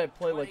 Usually I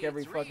play like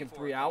every 23 fucking for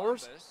 3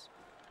 hours. Columbus.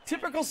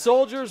 Typical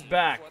Soldier's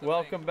back. for the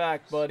Welcome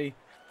back, buddy.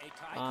 A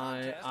tie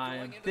I contest am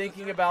going into the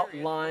thinking third about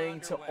period. lying We're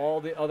to underway.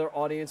 all the other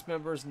audience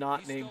members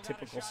not named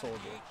Typical Soldier.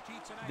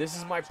 This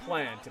is my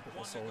plan,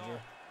 Typical Soldier.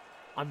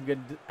 I'm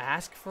going to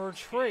ask for a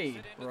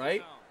trade,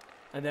 right?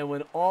 And then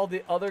when all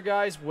the other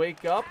guys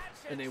wake up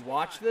and they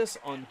watch this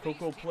on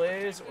Koco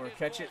Plays or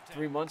catch it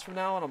 3 months from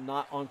now and I'm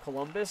not on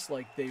Columbus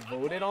like they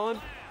voted on,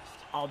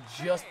 I'll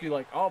just be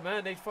like, oh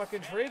man, they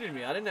fucking traded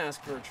me. I didn't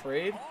ask for a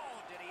trade. Oh,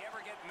 did he ever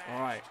get matched? All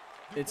right.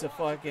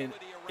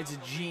 It's a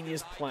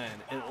genius plan.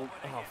 Oh,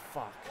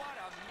 fuck. What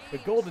a The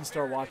mean Golden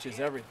Star spirit watches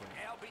again. everything.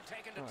 I'll be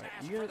taken to All right,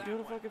 task you for wanna that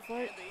fucking one.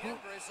 fight? And the Huh? end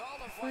result of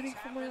I'm what's fighting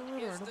for my happened honor,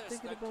 is and I'm this,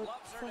 thinking the about gloves are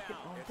fucking.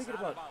 down. I'm It's thinking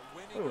not about. about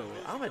winning Wait, or wait, wait.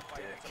 losing I'm a the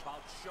fight. It's dick.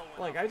 about showing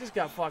Like up I just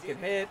got in fucking a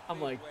hit. I'm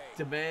big like way.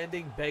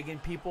 demanding, begging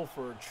people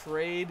for a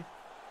trade.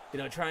 You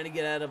know, trying to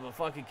get out of a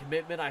fucking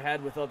commitment I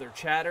had with other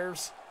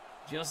chatters.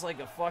 Just like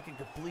a fucking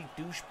complete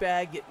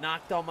douchebag, get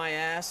knocked on my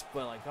ass.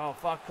 But like, oh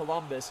fuck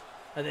Columbus.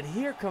 And then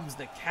here comes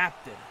the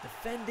captain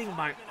defending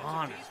my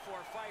honor. These four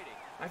fighting.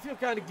 I feel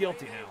kind of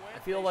guilty now. I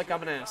feel like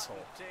I'm an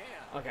asshole.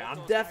 Okay,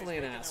 I'm definitely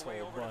an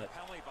asshole, but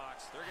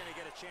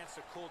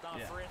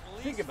yeah.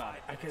 Think about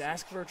it. I could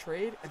ask for a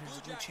trade, and there's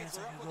a good chance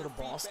I can go to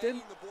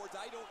Boston.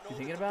 You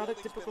thinking about it,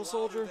 Typical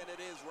Soldier? All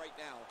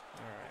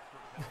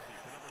right.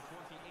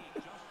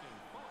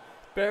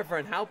 Bear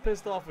friend, how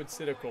pissed off would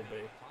Cynical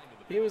be?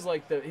 He was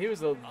like the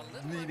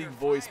leading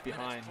voice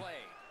behind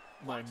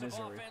my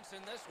misery.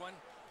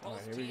 All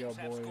right, here we go,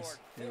 boys.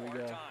 Here we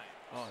go.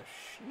 Oh,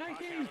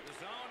 shnikey.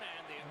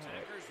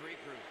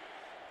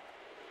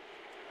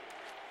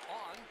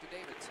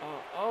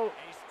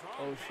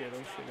 Oh shit.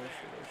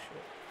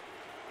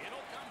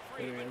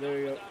 There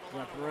we go.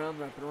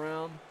 Wrapping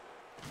around.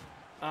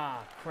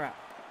 Ah, crap.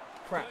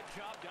 There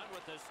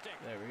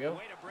we go.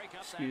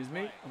 Excuse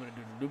me. I'm going to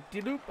do the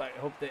loop-de-loop. I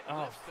hope they...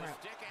 Oh, crap.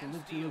 The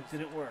loop-de-loop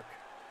didn't work.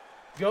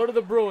 Go to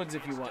the Bruins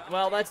if you want.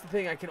 Well, that's the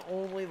thing. I can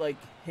only, like,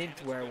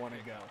 hint where I want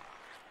to go.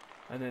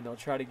 And then they'll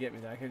try to get me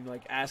there. I can,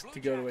 like, ask to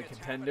go to a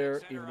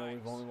contender, even though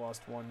we've only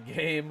lost one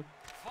game.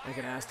 I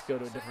can ask to go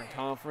to a different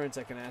conference.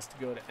 I can ask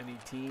to go to any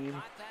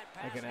team.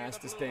 I can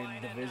ask to stay in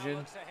the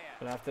division.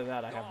 But after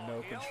that, I have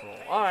no control.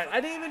 All right, I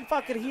didn't even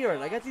fucking hear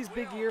it. I got these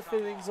big ear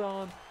fittings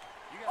on.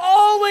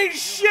 Holy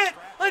shit!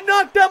 I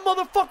knocked that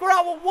motherfucker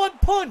out with one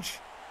punch!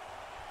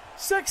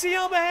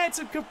 Sexyama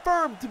Handsome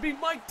confirmed to be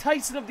Mike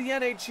Tyson of the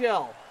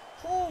NHL.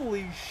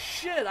 Holy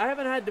shit, I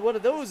haven't had one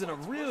of those in a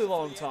really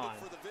long time.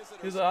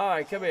 He was like, all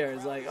right, come here.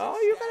 He's like, oh,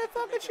 you gotta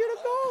fucking shoot a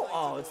goal.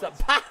 Oh, it's the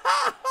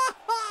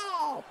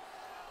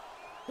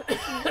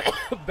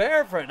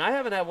Bear friend. I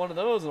haven't had one of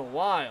those in a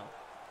while.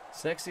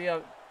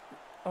 Sexyama.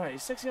 All right,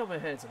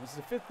 Sexyama Handsome. It's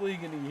the 5th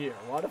league in a year.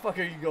 Why the fuck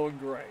are you going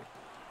gray?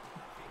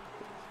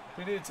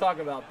 We need to talk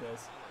about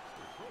this.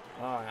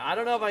 All right, I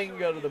don't know if I can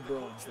go to the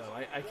Bruins though.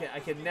 I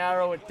can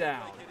narrow it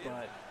down,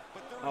 but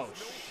oh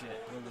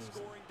shit, we're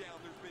losing.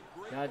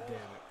 God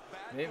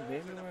damn it.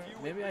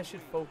 Maybe I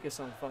should focus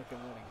on fucking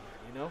winning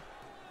here, you know?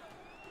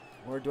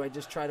 Or do I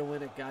just try to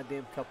win a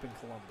goddamn cup in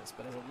Columbus?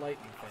 But as a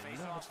Lightning fan, you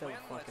know how much that would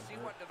fucking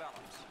hurt.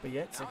 But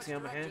yet,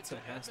 Sexyama Handsome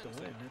has to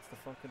win. That's the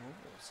fucking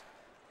rules.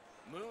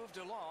 Moved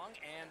along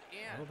and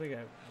in. I don't think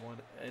I won.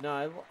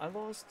 No, I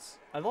lost.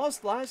 I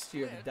lost last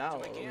year to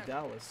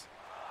Dallas.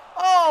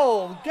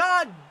 Oh,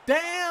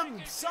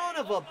 goddamn son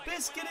of a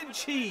biscuit and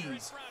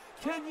cheese!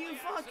 Can you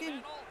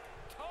fucking?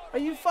 Are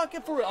you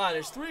fucking for real?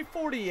 There's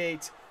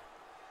 348.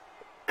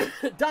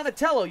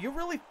 Donatello, you're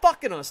really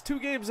fucking us 2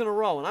 games in a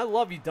row, and I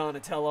love you,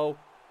 Donatello.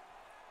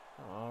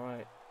 All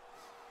right.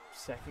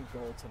 Second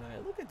goal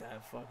tonight. Look at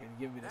that fucking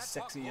give me the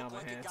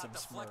Sexyama Handsome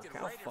smirk.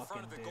 How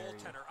fucking dare you.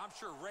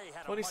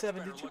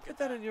 27, did you put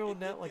that in your own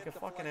net like a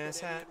fucking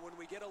asshat?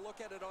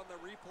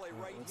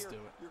 Right, let's do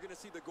it.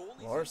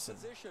 Larson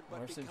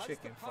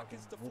Chicken fucking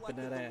whooping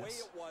that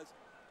ass.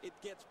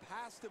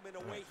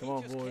 Right, come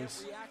on,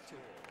 boys.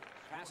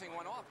 Passing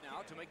one off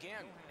now to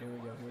McGinn. Here we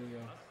go.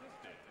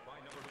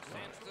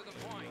 Sends to the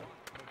point. Oh,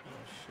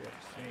 shit.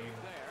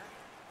 There.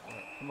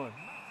 Right, come on.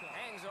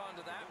 Hangs on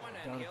to that one,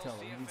 and he'll Donatello,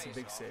 see we a need some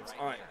big face-off saves. right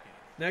All right. there.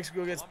 Next we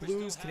go against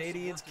Blues,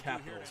 Canadians,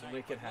 Capitals. We'll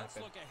make it happen. Let's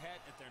look ahead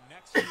at their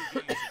next few games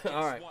against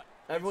All right. what?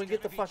 Everyone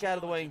get the fuck out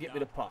of the way and get me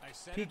the puck.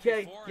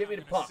 PK, get me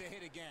the puck. Say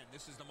it again.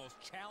 This is the most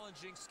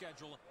challenging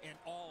schedule in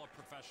all of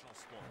professional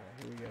sport.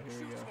 All right,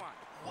 here we go.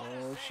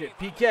 Oh, shit.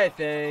 PK,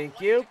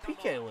 thank you.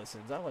 PK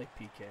listens. I like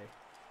PK.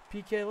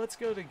 PK, let's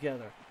go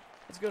together.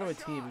 Let's go to a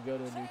team and go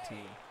to a new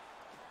team.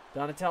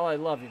 Donatello, I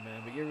love you,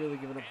 man, but you're really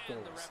giving up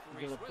goals.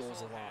 You're giving up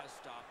goals a lot.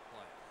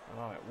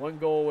 All right, 1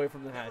 goal away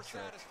from the hat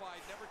trick.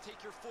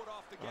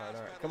 All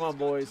right. Come on,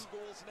 boys.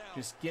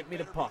 Just get me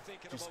the puck.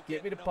 Just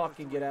get me the puck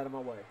and get out of my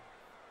way.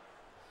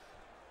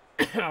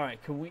 All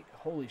right, can we...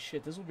 Holy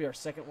shit, this will be our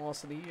 2nd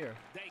loss of the year.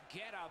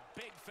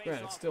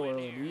 Granted, it's still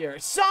early in the year.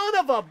 Son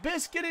of a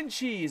biscuit and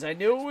cheese. I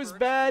knew it was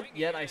bad,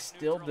 yet I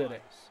still did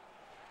it.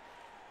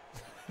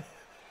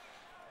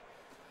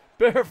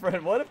 Bear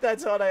friend, what if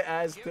that's what I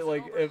asked to,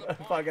 like, if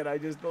fucking I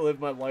just live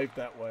my life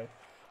that way?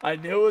 I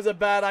knew it was a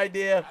bad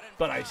idea,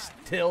 but I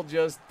still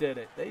just did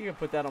it. Then you can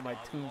put that on my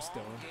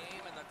tombstone.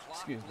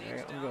 Excuse me,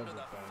 I'm going to the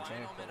bench. I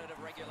ain't playing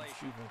defense.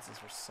 Defenses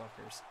for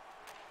suckers.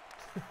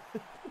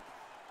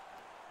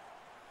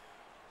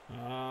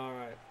 All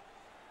right.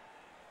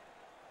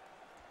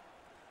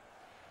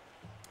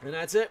 And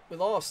that's it. We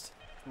lost.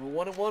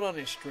 We're 1-1 on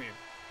this stream.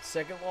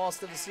 2nd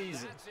loss of the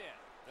season.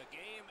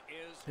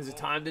 Is it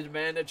time to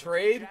demand a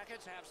trade?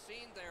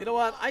 You know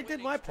what? I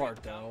did my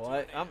part,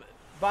 though.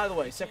 By the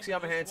way,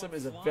 Sexyama Handsome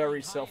is a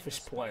very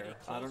selfish player.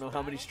 I don't know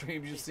how many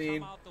streams you've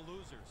seen.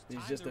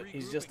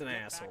 He's just an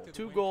asshole.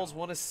 2 goals,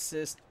 1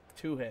 assist,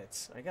 2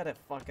 hits. I got a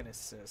fucking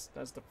assist.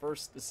 That's the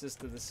first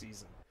assist of the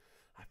season.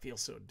 I feel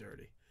so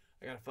dirty.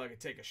 I gotta fucking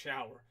take a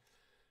shower.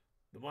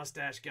 The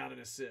mustache got an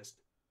assist.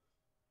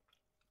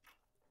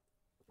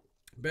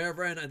 Bear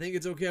friend, I think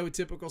it's okay with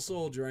Typical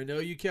Soldier. I know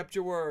you kept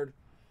your word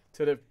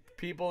to the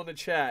people in the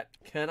chat.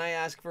 Can I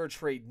ask for a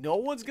trade? No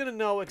one's gonna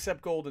know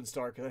except Golden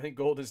Star, because I think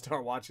Golden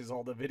Star watches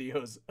all the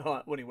videos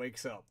when he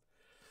wakes up.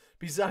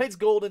 Besides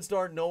Golden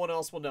Star, no one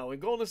else will know.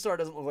 And Golden Star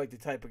doesn't look like the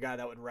type of guy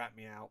that would rat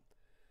me out.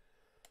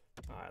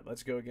 All right,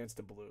 let's go against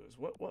the Blues.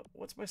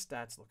 What's my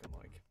stats looking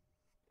like?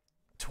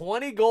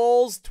 20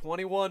 goals,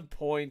 21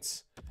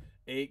 points,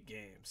 8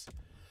 games.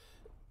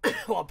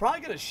 Well, I'm probably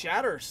going to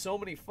shatter so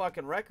many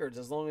fucking records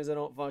as long as I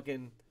don't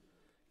fucking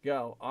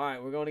go. All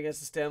right, we're going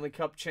against the Stanley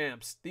Cup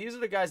champs. These are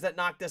the guys that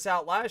knocked us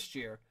out last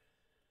year.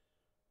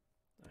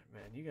 All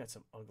right, man, you got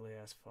some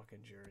ugly-ass fucking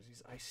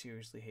jerseys. I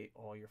seriously hate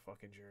all your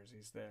fucking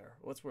jerseys there.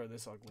 Let's wear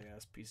this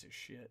ugly-ass piece of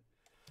shit.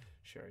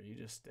 Sure, you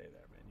just stay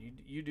there, man.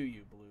 You do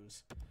you,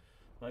 Blues.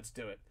 Let's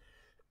do it.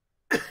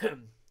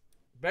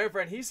 Bear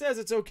friend, he says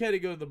it's okay to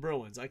go to the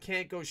Bruins. I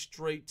can't go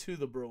straight to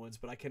the Bruins,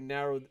 but I can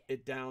narrow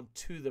it down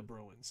to the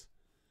Bruins.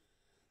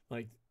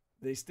 Like,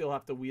 they still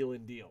have to wheel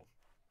and deal.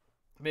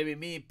 Maybe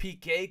me and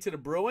PK to the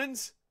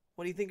Bruins?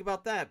 What do you think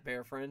about that,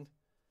 Bear friend?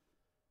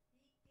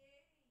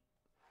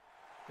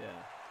 Yeah.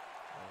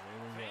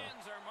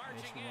 Fans are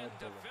marching in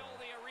to fill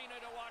the arena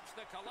to watch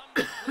the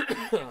Columbus Blue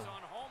Jackets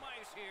on home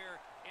ice here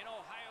in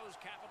Ohio's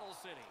capital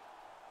city.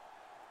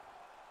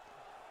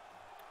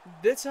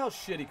 That's how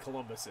shitty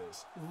Columbus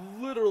is.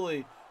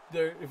 Literally,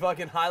 their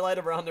fucking highlight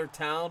around their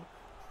town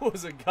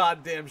was a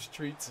goddamn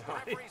street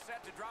sign.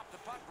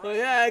 Well,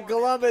 yeah,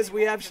 Columbus,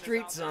 we have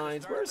street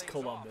signs. Where's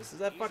Columbus? Is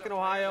that fucking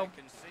Ohio?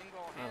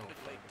 I don't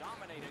think.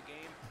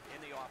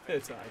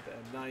 It's not.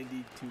 I'm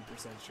 92%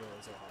 sure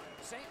it's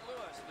Ohio.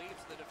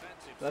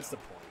 That's the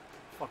point.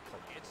 Fuck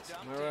Columbus.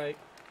 Am I right?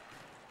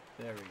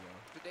 There we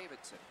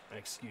go.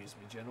 Excuse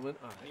me, gentlemen.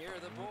 All right, near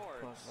the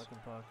boards. Fucking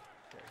puck.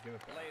 Here, give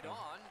it back. Laid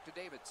on to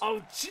Davidson.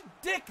 Oh,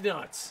 dick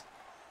nuts!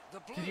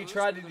 Did you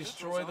try to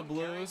destroy the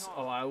Blues?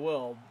 Oh, I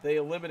will. They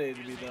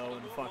eliminated me, though,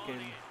 in fucking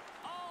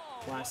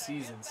last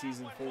season,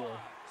 season 4.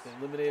 They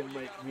eliminated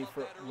me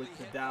with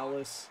the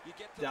Dallas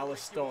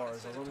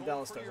Stars. I was on the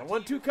Dallas Stars. I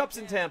won 2 cups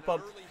in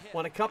Tampa,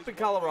 won a cup in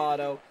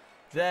Colorado.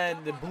 Then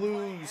the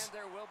Blues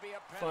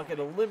fucking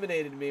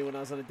eliminated me when I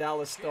was on the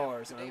Dallas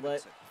Stars, and I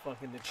let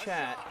fucking the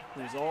chat,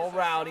 who was all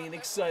rowdy and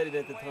excited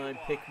at the time,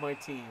 pick my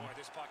team.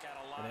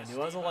 And I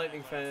knew I was a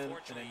Lightning fan,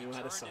 and I knew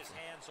how to suffer.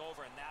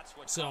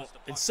 So,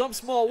 in some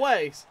small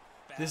ways,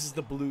 this is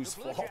the Blues'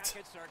 fault.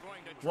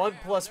 1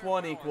 +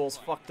 1 equals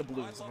fuck the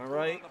Blues. Am I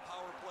right?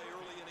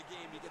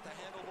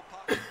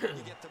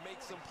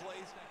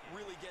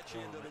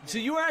 So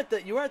you were at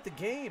the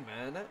game,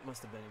 man. That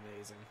must have been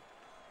amazing.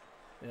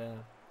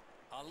 Yeah.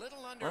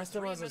 Last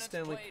time I was at a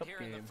Stanley Cup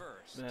game,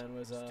 man,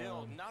 was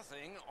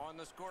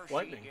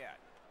Lightning.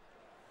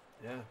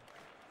 Yeah.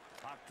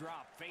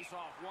 Drop, face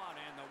off one,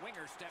 and the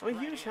winger stepped I'm a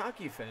huge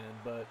hockey fan,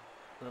 but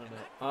I don't know.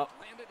 Oh,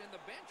 landed in the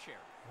bench here.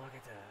 Look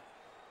at that.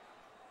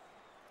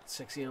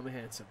 Sexyama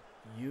Handsome,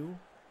 you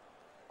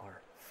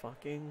are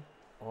fucking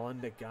on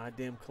the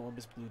goddamn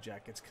Columbus Blue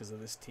Jackets because of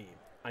this team.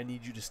 I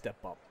need you to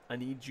step up. I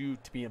need you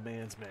to be a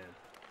man's man.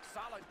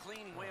 Solid,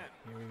 clean win.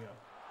 Here we go.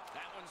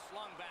 That one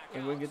slung back.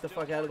 And we'll get the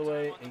fuck out of the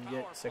way and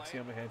get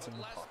Sexyama Handsome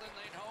the puck.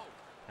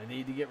 I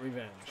need to get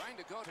revenge. Trying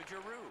to go to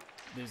Giroux.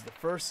 This is the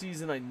first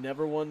season I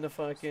never won the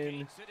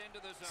fucking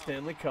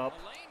Stanley Cup,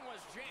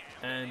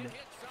 and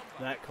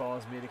that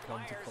caused me to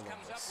come to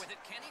Columbus.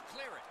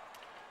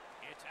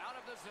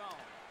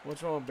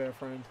 What's wrong, Bear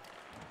friend?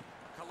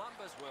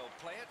 Columbus will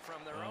play it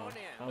from their own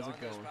end how's on it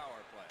this going?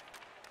 power play.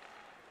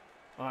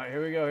 All right,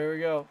 here we go. Here we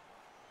go.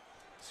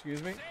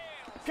 Excuse me.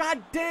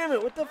 God damn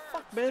it! What the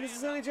fuck, man? This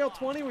is NHL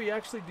 20 where you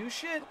actually do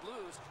shit. The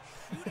Blues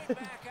shoot it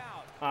back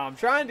out. I'm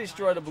trying to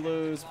destroy the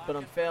Blues, but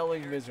I'm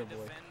failing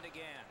miserably.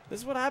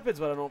 This is what happens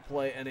when I don't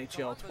play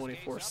NHL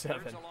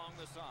 24/7.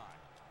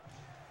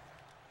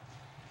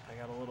 I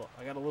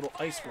got a little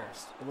ice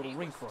rust, a little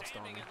rink rust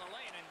on me. All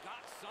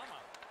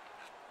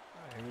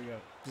right, here we go.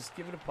 Just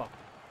give me the puck.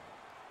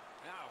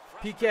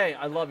 PK,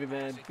 I love you,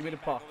 man. Give me the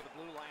puck.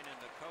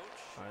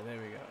 All right, there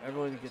we go.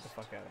 Everyone get the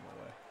fuck out of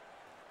my way.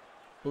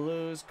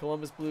 Blues,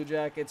 Columbus Blue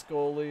Jackets,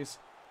 goalies.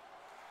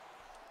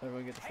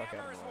 Everyone get the fuck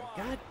out of my way.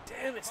 God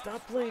damn it,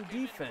 stop playing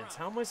defense.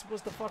 How am I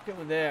supposed to fucking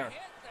win there?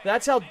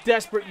 That's how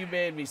desperate you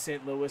made me,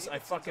 St. Louis. I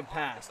fucking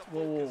passed.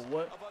 Whoa, whoa,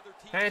 what?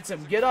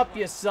 Handsome, get up,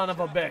 you son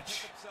of a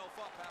bitch.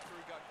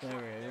 There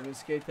we go. You want me to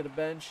skate to the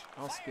bench?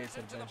 I'll skate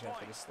to the bench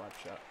after this slap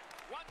shot.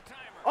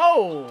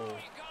 Oh!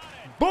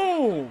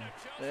 Boom!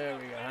 There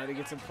we go. Had to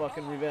get some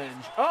fucking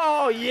revenge.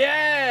 Oh,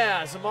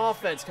 yeah! Some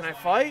offense. Can I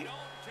fight?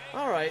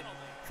 All right.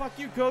 Fuck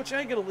you, coach. I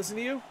ain't gonna listen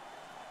to you.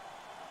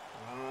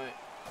 All right.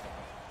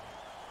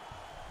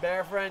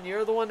 Bear friend,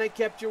 you're the one that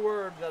kept your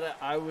word that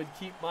I would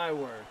keep my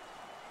word.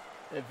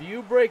 If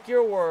you break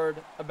your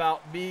word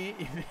about me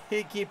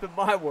keeping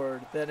my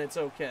word, then it's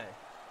okay.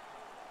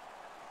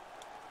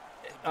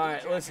 All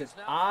right, listen.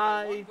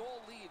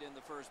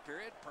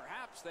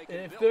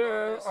 If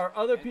there are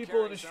other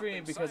people in the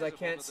stream because I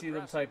can't see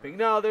them typing.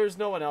 No, there's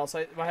no one else.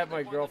 I have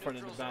my girlfriend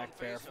in the back,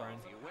 Bear friend.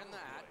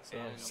 So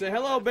say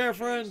hello, Bear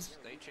friends.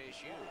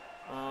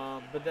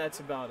 But that's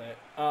about it.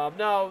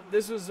 No,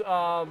 this was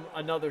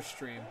another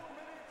stream.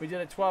 We did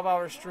a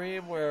 12-hour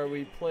stream where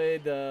we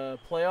played the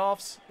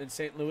playoffs, and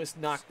St. Louis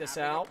knocked us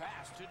out,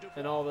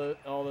 and all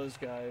those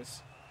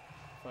guys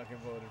fucking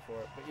voted for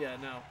it. But yeah,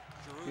 no,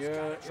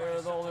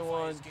 you're the only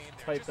one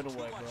typing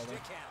away, brother.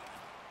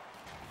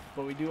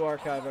 But we do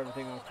archive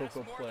everything on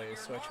Koco Plays,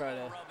 so I try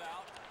to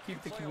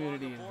keep the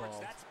community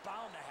involved.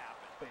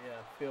 But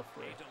yeah, feel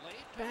free.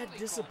 Bad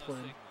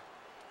discipline.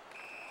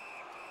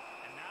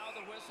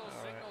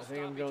 All right, I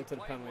think I'm going to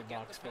the penalty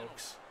box,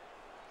 folks.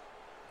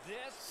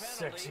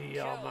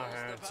 Sexyama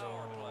handsome.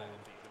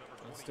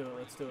 Let's do it,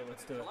 let's do it,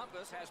 let's do it.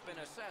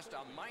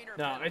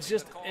 No, it's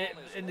just,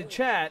 in the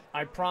chat,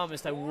 I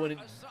promised I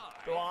wouldn't.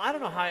 Well, I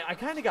don't know how, I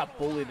kind of got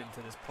bullied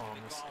into this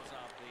promise.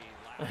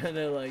 And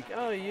they're like,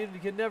 oh, you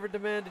can never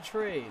demand a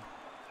trade.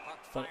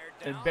 But,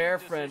 and Bear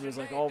Friend was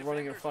like all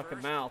running her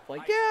fucking mouth,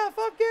 like, yeah,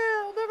 fuck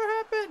yeah, it'll never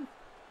happen.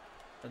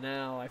 And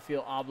now I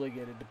feel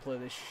obligated to play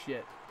this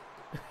shit.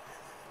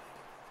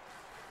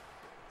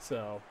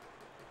 So,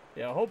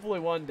 yeah, hopefully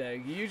one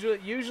day.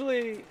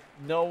 Usually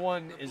no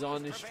one is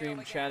on this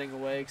stream chatting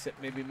away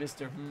except maybe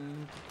Mr.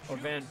 Or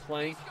Van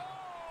Plank.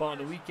 But on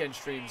the weekend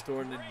streams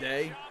during the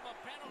day,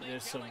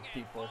 there's some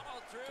people.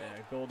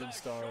 Yeah, Golden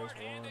Stars,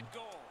 one.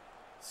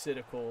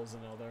 Sidicals,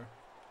 another.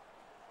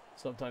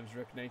 Sometimes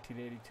Rick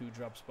 1982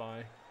 drops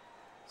by.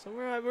 So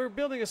we're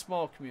building a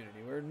small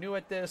community. We're new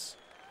at this,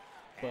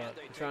 but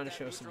we're trying to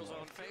show some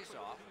love.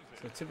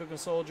 So typical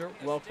soldier,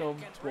 welcome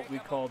to what we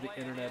call the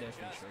internet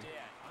infantry.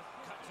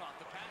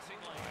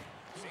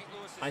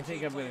 I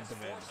think I'm going to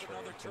demand a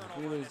trade because if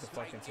we lose the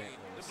fucking St.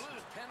 Louis.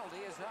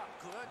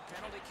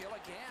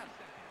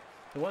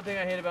 The one thing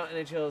I hate about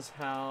NHL is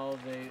how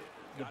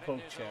the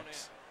poke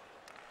checks.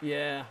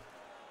 Yeah,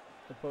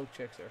 the poke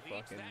checks are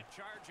fucking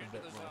a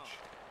bit much.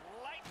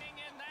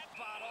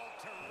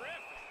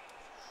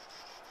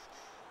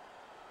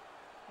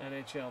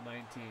 NHL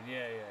 19,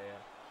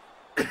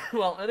 yeah.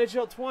 Well,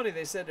 NHL 20,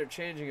 they said they're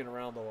changing it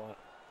around a lot.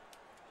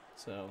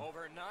 So,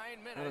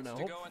 I don't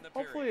know.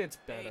 Hopefully it's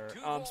better.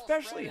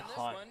 Especially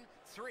hot.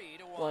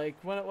 Like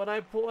when I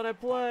play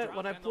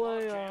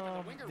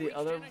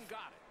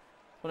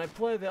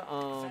the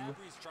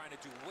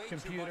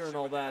computer and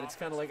all that, it's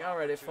kind of like, all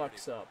right, it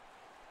fucks up.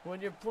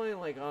 When you're playing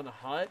like on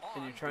hut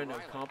and you're trying to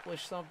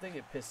accomplish something,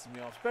 it pisses me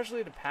off.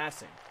 Especially the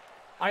passing.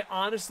 I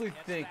honestly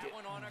think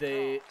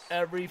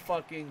every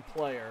fucking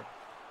player,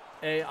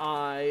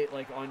 AI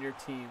like on your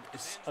team,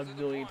 is a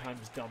million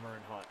times dumber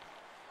in hut.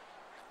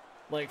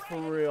 Like,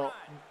 for real,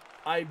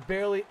 I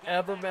barely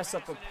ever mess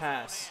up a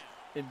pass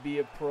in Be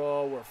a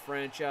Pro or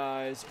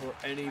Franchise or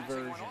any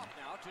version.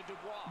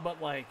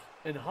 But, like,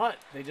 in Hut,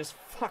 they just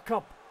fuck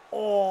up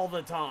all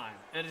the time.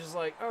 And it's just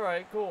like, all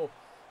right, cool.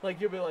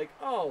 Like, you'll be like,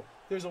 oh,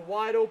 there's a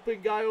wide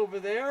open guy over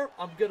there.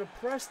 I'm going to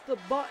press the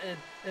button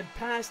and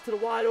pass to the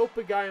wide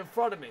open guy in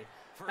front of me.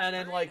 And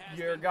then, like,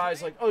 your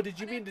guy's like, oh, did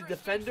you mean the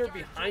defender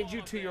behind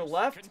you to your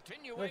left?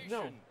 Like,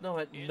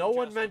 no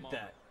one meant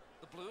that.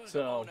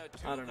 So,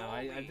 I don't know.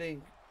 I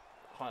think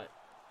Hut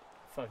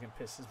fucking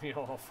pisses me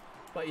off.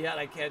 But yet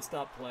I can't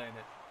stop playing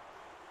it.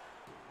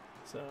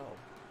 So,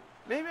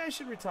 maybe I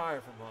should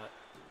retire from Hut.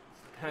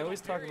 I always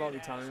talk about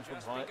retiring from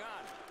Hut.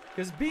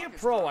 Because Be a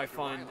Pro I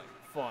find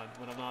fun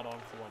when I'm not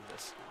on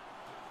Columbus.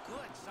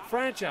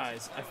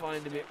 Franchise I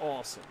find to be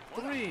awesome.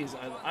 Threes,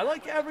 I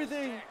like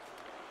everything.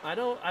 I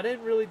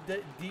didn't really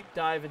deep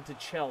dive into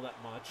Chell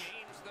that much.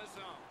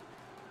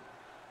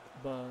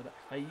 But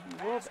I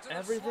love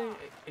everything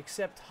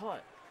except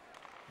Hut.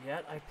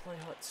 Yet I play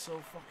Hut so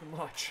fucking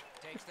much.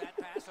 Takes that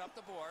pass up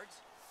the boards.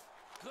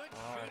 Good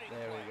All right, shooting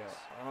there we go. place.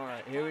 All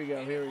right, here we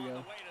go. Here we On go. the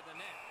way to the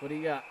net. What do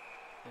you got?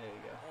 There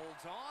you go.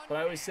 Holds on. But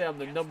I always say I'm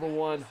the Gets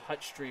 #1 that.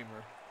 Hut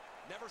streamer.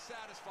 Never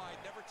satisfied,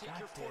 never take God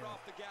your foot damn.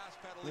 off the gas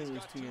pedal. Look at He's those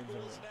got 2 2 games in a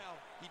goals row. now.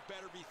 He'd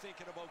better be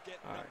thinking about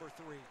getting All right. number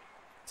 3.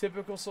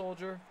 Typical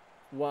soldier,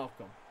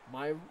 welcome.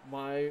 My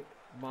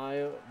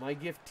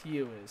gift to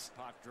you is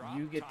Puck drop,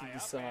 you get to tie up,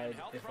 decide and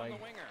help if from I the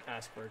winger.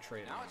 ask for a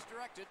trade. Now or it's not.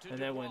 directed to And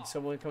then when Dubois.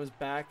 someone comes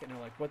back and they're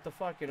like, "What the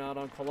fuck? You're not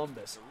on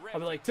Columbus." Terrific I'll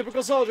be like,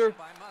 "Typical soldier."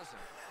 by Muzzin.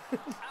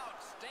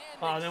 Outstanding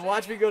Oh, and then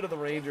watch me save. go to the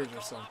Rangers or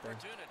Difficult something.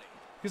 opportunity.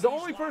 Because the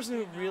only person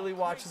who really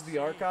watches the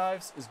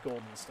archives is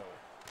Golden Star.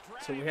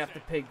 So we have to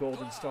pay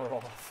Golden Star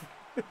off.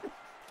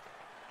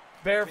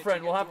 Bear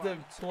Friend, we'll have to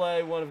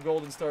play one of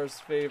Golden Star's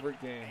favorite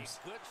games.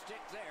 A good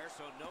stick there,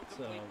 so no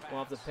So complete we'll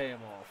have to pass. pay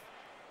him off.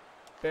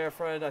 Bear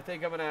Friend, I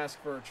think I'm going to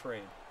ask for a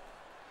trade.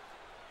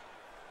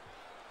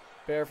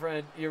 Bear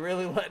Friend, you're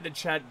really letting the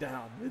chat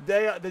down.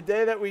 The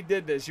day that we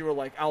did this, you were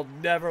like, I'll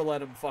never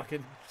let him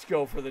fucking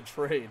go for the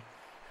trade.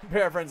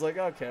 Bear Friend's like,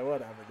 okay,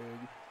 whatever,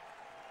 dude.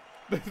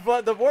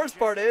 But the worst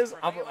part is,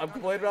 I'm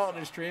complaining about it on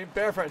the stream.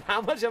 Bear Friend,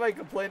 how much have I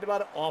complained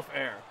about it off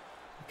air?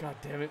 God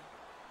damn it.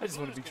 I just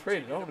want to be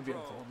traded. I don't want to be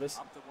on Columbus.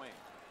 Up the wing.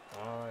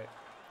 All right.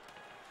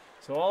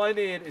 So all I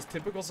need is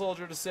typical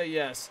soldier to say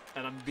yes,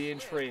 and I'm being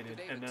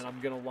traded, and then I'm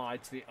going to lie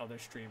to the other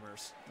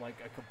streamers like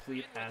a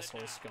complete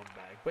asshole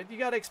scumbag. But you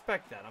got to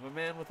expect that. I'm a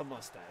man with a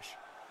mustache.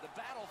 The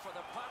battle for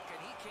the puck,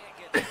 and he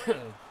can't get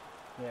through.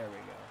 There we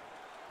go.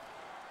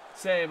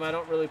 Same, I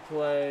don't really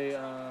play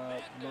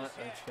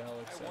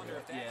NHL,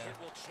 etc. Yeah.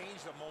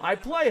 I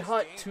play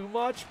Hut too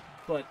much,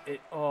 but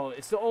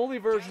it's the only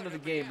version of the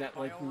game that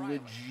like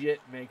legit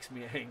makes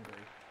me angry.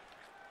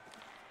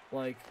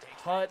 Like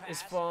Hut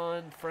is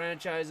fun,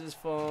 franchise is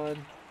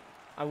fun.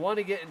 I want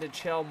to get into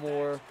Chell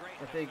more.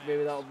 I think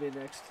maybe that will be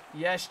next.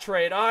 Yes,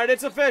 trade. All right,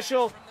 it's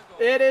official.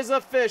 It is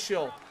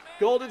official.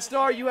 Golden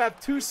Star, you have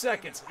 2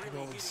 seconds. I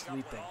know he's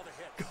sleeping.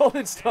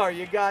 Golden Star,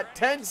 you got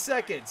 10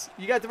 seconds.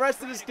 You got the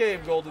rest of this game,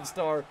 Golden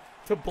Star,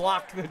 to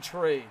block the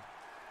trade.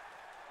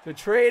 The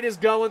trade is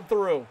going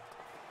through.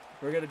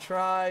 We're going to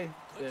try.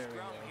 There we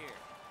go.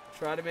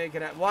 Try to make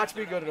it happen. Watch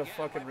me go to the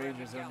fucking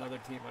Rangers. They're another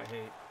team I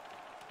hate.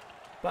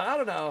 But I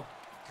don't know.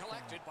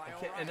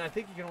 And I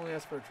think you can only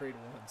ask for a trade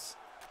once.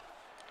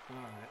 All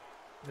right.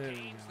 There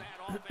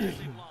we go.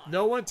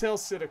 No one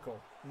tells Cynical.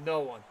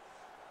 No one.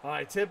 All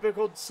right,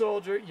 typical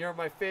soldier. You're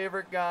my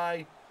favorite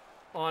guy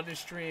on the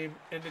stream,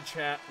 in the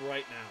chat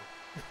right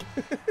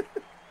now.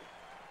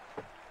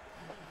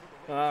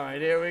 All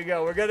right, here we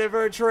go. We're going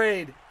for a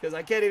trade because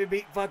I can't even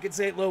beat fucking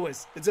St.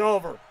 Louis. It's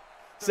over.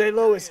 St.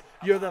 Louis,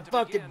 you're the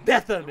fucking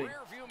death of me.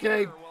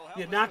 Okay?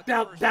 You knocked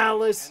out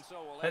Dallas.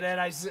 And then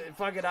I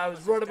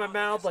was running my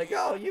mouth like,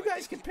 oh, you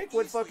guys can pick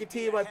what fucking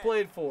team I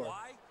played for.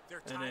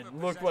 And then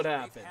look what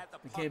happened.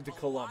 We came to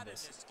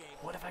Columbus.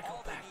 What if I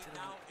go back to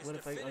that? What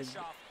if I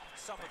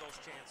some of those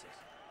chances?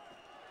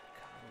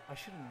 I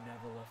should have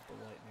never left the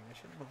Lightning.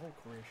 My whole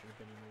career should have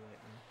been in the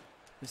Lightning.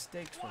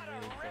 Mistakes were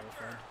made,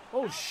 girlfriend.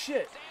 Oh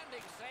shit!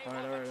 All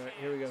right.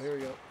 Here we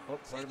go. Oh,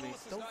 pardon me.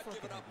 Don't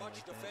fucking hit me like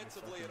that, you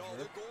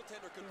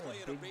fucking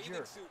jerk. You're a big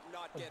jerk.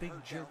 A big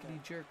jerkity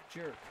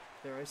jerk.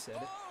 There, I said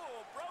it.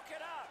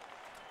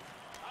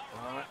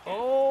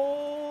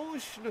 Oh,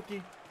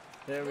 Schnooky.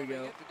 There we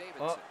go.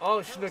 Oh,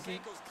 Schnooky.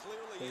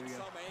 There we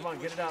go. Come on,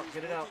 get it out.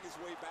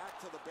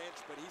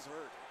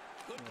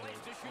 Good place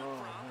to shoot from.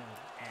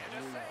 And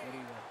a save. What do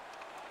you got?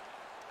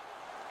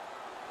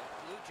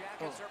 The Blue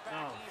Jackets are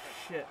back even.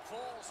 Shit.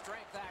 Full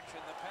strength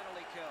action, the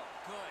penalty kill.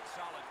 Good,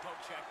 solid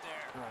poke check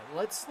there. All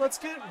right, let's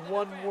get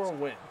one more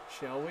win,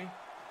 shall we?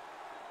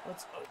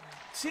 Let's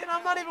see. And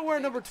I'm not even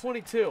wearing number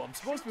 22. I'm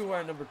supposed to be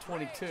wearing number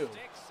 22. Stick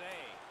save.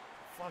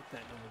 Fuck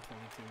that number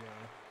 22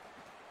 guy.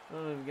 I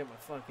don't even get my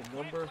fucking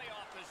number.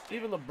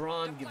 Even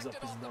LeBron gives up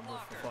his number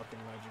for fucking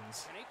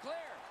legends. And he clear.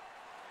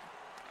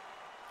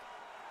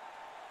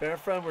 Bear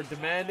Friend, we're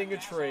demanding a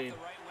trade.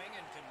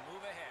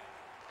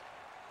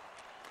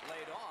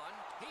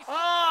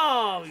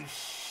 Oh,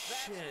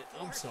 shit.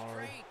 I'm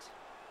sorry.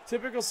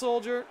 Typical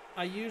soldier,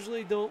 I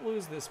usually don't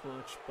lose this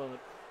much, but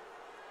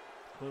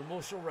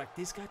emotional wreck.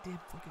 These goddamn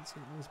fucking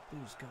St. Louis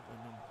Blues got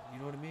my number. You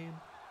know what I mean?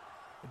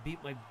 I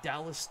beat my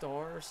Dallas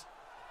Stars.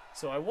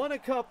 So I won a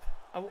cup.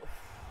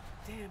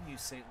 Damn you,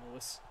 St.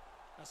 Louis.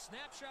 A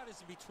snapshot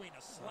is in between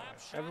a slap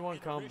shot Everyone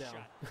and calm a wrist down.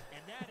 shot.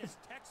 And that is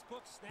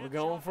textbook We're snapshot.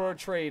 going for a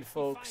trade, He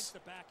folks. finds the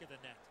back of the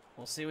net.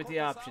 We'll see what the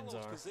options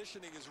are.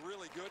 Positioning is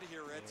really good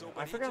here, Enzo, I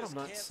but he forgot just I'm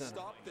not can't center.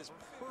 stop this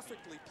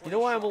perfectly You know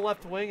why I'm a placed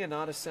left wing and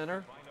not a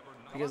center?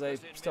 Because I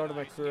started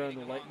my career on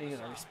the Lightning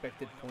and I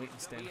respected point and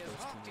stand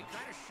first too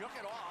much.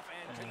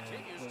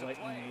 And the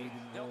Lightning needed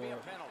more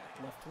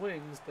left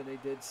wings than they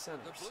did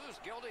centers.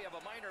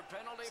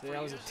 See,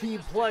 I was a team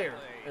player,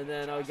 and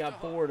then I got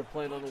bored of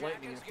playing on the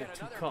Lightning after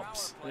 2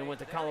 cups. And I went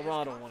to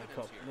Colorado and won a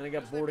cup. And then I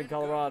got bored in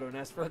Colorado and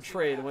asked for a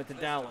trade and went to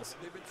Dallas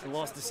and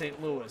lost to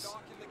St. Louis.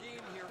 shot in the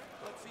game here.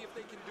 Let's see if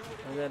they can do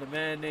And then a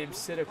man named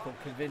Siddiqui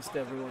convinced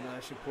everyone I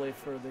should play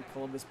for the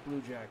Columbus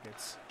Blue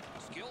Jackets.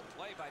 Skilled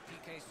play by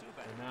PK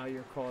Subban. And now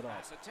you're caught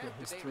up. The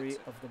history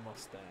of the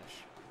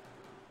mustache.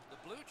 The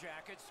Blue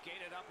Jackets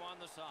skated up on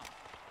the side.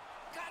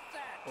 Got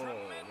that! Oh,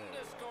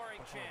 Tremendous scoring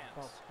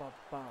chance.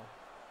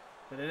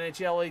 In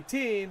NHL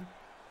 18,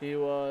 he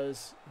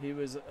was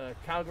a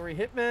Calgary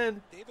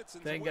Hitman,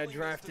 then got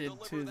drafted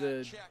to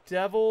the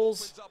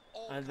Devils,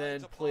 and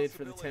then played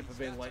for the Tampa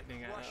Bay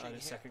Lightning on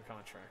his second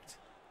contract.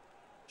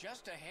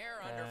 Just a hair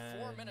under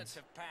 4 minutes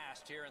have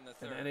passed here in the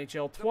third. In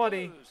NHL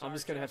 20, I'm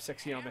just going to have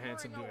Sexyama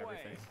Handsome do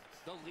everything.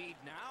 The lead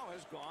now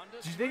has gone to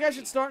Do you think I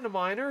should 3. start in the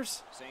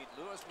minors? St.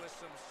 Louis with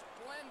some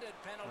splendid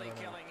penalty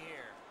killing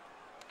here.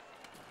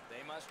 They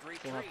must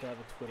retreat We'll have to have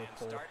a Twitter and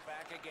poll. start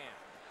back again.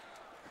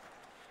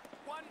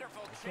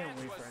 Wonderful can't chance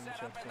wait was for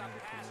set NHL up and the 20 to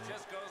pass come out.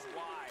 just goes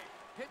wide.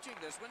 Pitching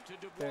this one to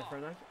Fair Dubois.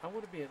 friend, I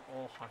want to be an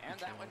all hockey And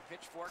that channel. one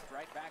pitchforked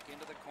right back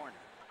into the corner.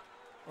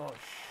 Oh,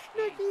 He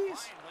shnickies!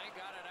 finally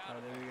got it out Oh,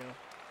 of there it. we go.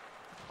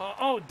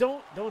 Oh,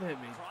 don't hit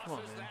me. Come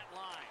on, Crosses man. that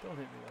line. Don't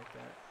hit me like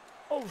that.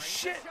 Oh, Brings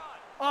shit! the shot.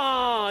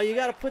 Oh, you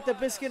got to put the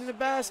biscuit in the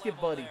basket,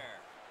 Level buddy. there.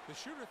 The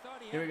shooter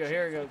thought he Here we had go, a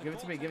here we chance, go. but Give the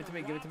it to me, give it to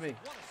me, give it to me.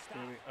 goaltender robbed.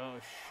 Here we, oh,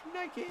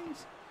 shnikes!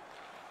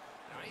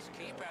 Nice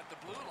keep at the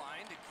blue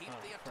line to keep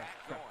the crap, attack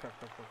crap, going. crap,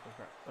 crap, crap, crap,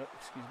 crap. Oh,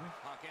 excuse me.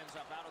 Puck ends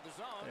up out of the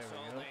zone, There we so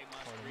go. they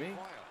must Pardon me.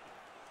 recoil.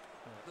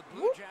 The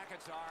Blue Whoop.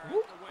 Jackets are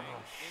Whoop. at the wing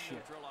Oh, in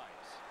shit. neutral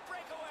ice.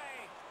 Breakaway!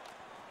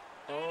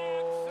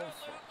 Oh,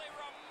 Absolutely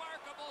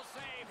remarkable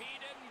save. He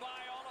didn't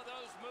buy all of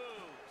those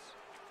moves.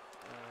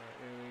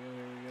 here we go,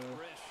 here we go.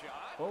 Wrist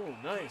shot. Oh,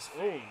 nice,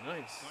 oh,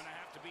 nice. Gonna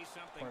have to be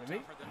something Pardon me?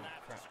 tougher than Oh,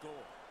 that crap. to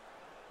score.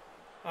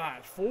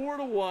 Alright,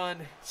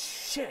 4-1.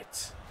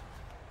 Shit.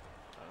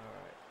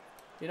 Alright.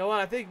 You know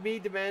what? I think me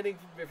demanding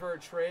for a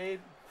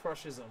trade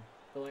crushes them.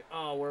 They're like,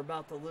 oh, we're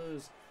about to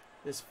lose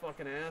this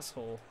fucking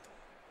asshole.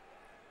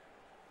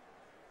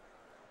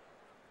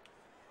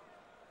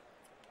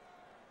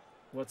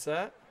 What's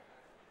that?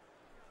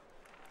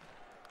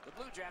 The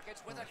Blue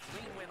Jackets with a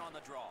clean win on the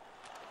draw.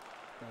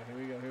 Alright, here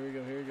we go, here we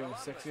go, here we go.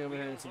 Columbus Sexyama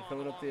wheels Handsome on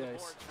coming up along the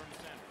ice. boards from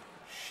center.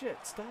 Shit,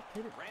 stop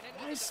hitting. Ran into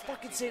Why the is defense.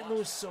 fucking He St. lost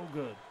Louis it. so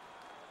good?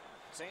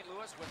 St.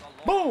 Louis with a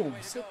long Boom! way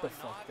to Sit go the and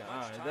fuck not down. much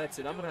Alright, time that's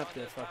to it. I'm do gonna it have on to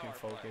this fucking power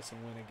play. focus and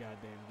win a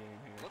goddamn game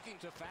here. Looking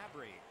to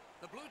Fabry.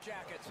 The Blue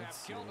Jackets have Let's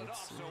see, killed it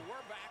let's off, see. so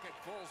we're back at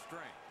full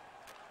strength.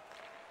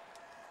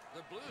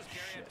 The Blues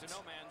carry it to Shit.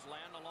 no man's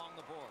land along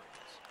the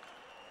boards.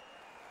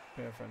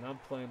 Fair friend, I'm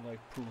playing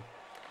like poo.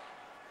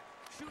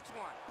 Shoots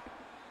one.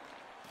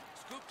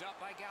 Scooped up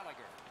by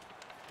Gallagher.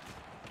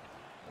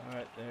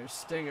 Alright, there's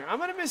Stinger. I'm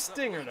gonna miss The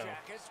Stinger Blue though.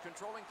 Jackets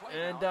controlling play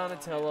And now.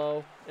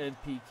 Donatello and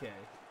PK.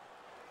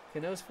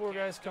 Can those four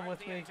guys come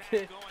with me?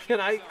 Can Can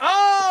I?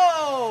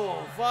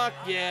 Oh! Fuck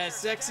yeah.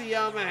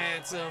 Sexyama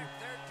Handsome.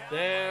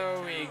 There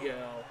we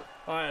go.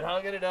 Alright,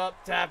 hugging it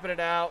up, tapping it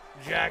out.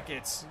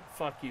 Jackets.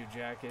 Fuck you,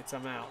 Jackets.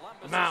 I'm out.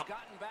 Columbus I'm has out.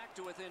 gotten back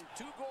to within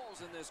 2 goals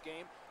in this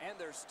game, and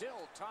there's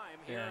still time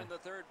here Yeah. in the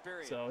third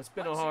period. So it's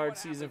been Let's a see hard what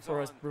season happens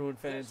for us on Bruin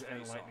this fans and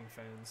face-off. Lightning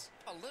fans.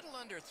 A little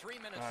under 3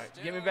 minutes All right,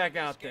 still get me in back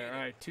this out there. game. All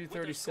right, With the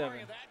 2:37.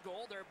 scoring of that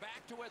goal, they're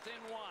back to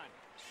within 1.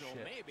 So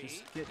Shit, maybe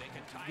just get, they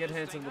can tie get this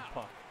Handsome thing the up.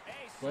 puck.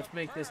 A Let's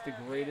make this the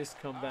superb greatest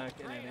hit. comeback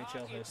A in great NHL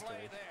hockey history.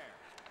 play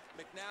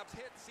there. McNabb's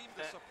hit seemed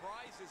to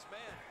surprise his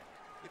men.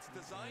 It's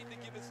designed to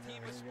give his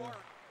team a spark.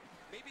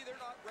 Maybe they're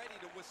not ready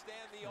to withstand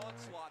the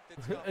onslaught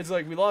that's coming. It's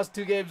like we lost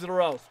 2 games in a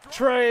row.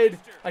 Trade.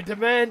 I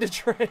demand a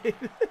trade.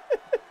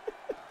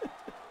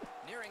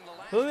 Nearing the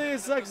last The thing minute that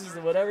of sucks the is third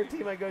that whatever period.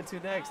 team I go to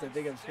next, I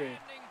think I'm screwed.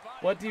 Outstanding body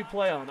What do you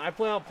play on? contact. I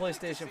play on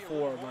PlayStation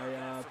 4.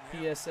 My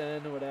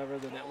PSN or whatever,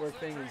 the network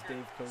thing is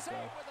Dave Koco. Save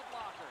with a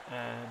blocker.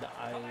 And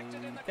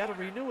I gotta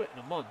renew it in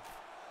a month.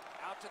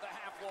 Out to the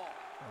half wall.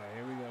 Alright,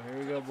 here we go. Here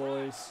we go,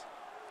 boys.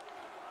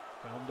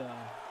 Calm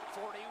down.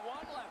 41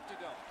 left to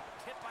go.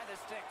 Hit by the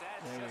stick.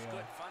 That's There we just go.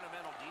 good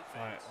fundamental defense.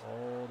 Alright,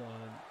 hold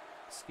on.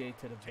 Skate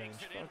to the bench.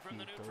 Takes it in Fuck from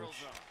you, the neutral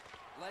Bush. zone.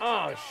 Lets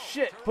Oh, it go.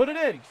 shit. Put it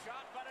in. Terrific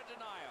shot, but a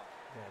denial.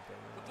 God damn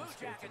it, The I'll Blue skate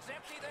to Jackets the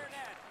empty bench. their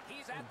net.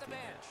 He's at the Empty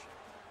net. bench.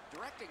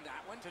 Directing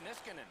that one to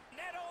Niskanen.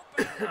 Net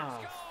open.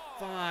 Oh,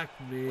 Score! fuck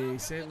me. Welcome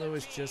St. to the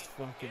Louis team. just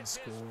fucking It's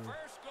his scored.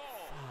 first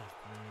goal. Fuck,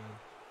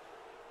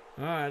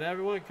 man. Alright,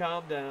 everyone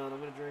calm down. I'm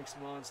gonna drink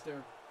some Monster.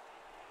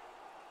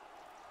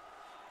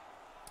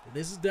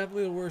 This is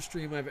definitely the worst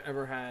stream I've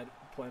ever had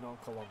playing on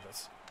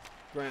Columbus.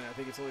 Granted, I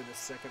think it's only the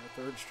second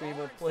or third stream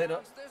I've played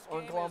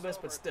on Columbus,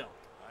 but still.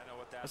 I know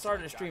what I that's started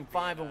to like. stream Got beat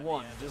 5 and on 1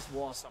 the and end. just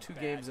lost Some 2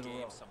 bad games in a row.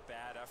 games, some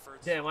bad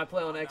efforts. Damn, I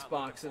play on I'm not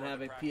Xbox looking and have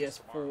forward a to practice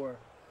tomorrow. PS4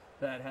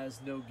 that has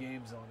no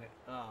games on it.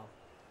 Oh.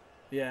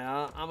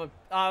 Yeah,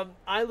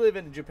 I live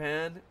in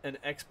Japan and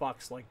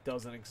Xbox like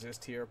doesn't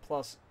exist here.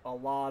 Plus a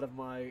lot of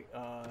my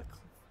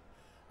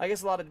I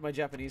guess a lot of my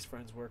Japanese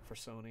friends work for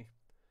Sony.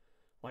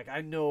 Like I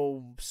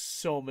know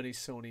so many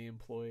Sony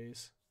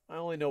employees. I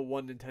only know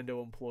one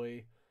Nintendo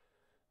employee.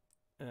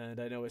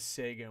 And I know a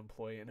Sega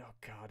employee, and oh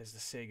god, is the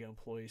Sega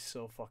employee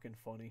so fucking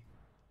funny.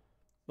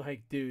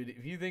 Like, dude,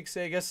 if you think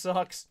Sega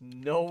sucks,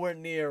 nowhere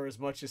near as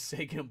much as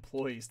Sega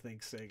employees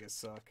think Sega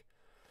suck.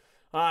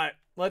 Alright,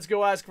 Let's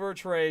go ask for a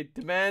trade.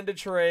 Demand a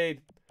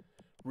trade.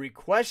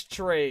 Request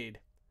trade.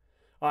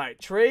 All right.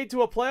 Trade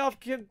to a playoff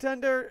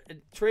contender.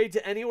 Trade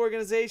to any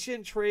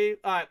organization. Trade.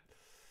 All right.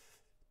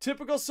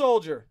 Typical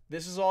soldier.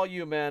 This is all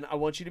you, man. I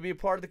want you to be a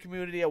part of the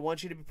community. I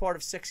want you to be part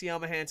of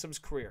Sexyama Handsome's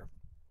career.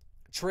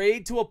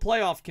 Trade to a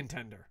playoff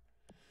contender.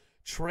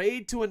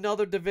 Trade to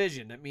another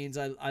division. That means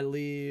I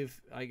leave,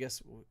 I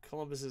guess,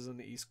 Columbus is on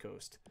the East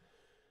Coast.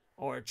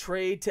 Or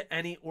trade to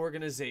any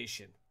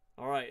organization.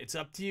 All right, it's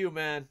up to you,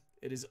 man.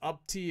 It is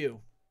up to you.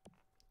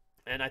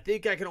 And I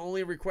think I can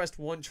only request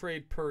one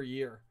trade per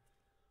year.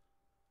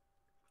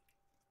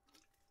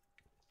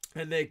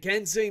 And they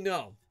can say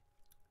no.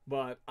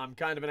 But I'm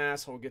kind of an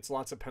asshole. Gets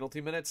lots of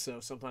penalty minutes, so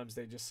sometimes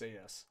they just say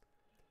yes.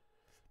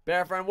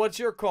 Bear friend, what's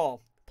your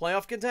call?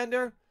 Playoff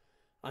contender?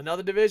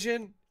 Another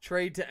division?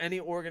 Trade to any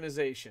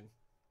organization.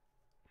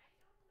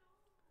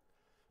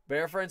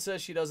 Bear friend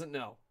says she doesn't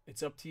know.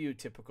 It's up to you,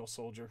 typical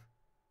soldier.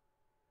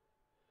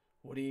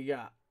 What do you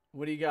got?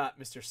 What do you got,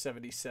 Mr.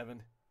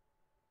 77?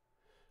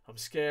 I'm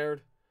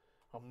scared.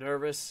 I'm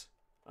nervous.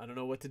 I don't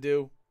know what to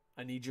do.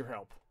 I need your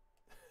help.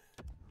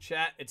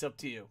 Chat, it's up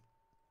to you.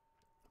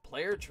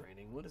 Player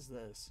training? What is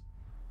this?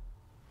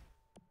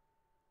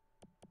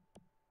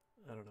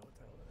 I don't know what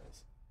the hell it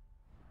is.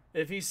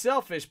 If he's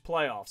selfish,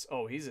 playoffs.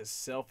 Oh, he's as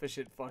selfish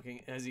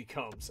as he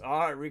comes.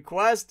 All right,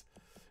 request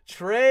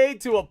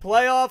trade to a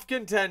playoff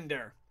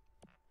contender.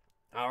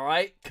 All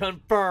right,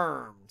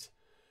 confirmed.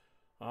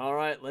 All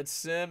right, let's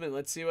sim and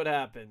let's see what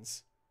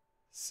happens.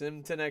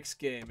 Sim to next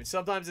game. And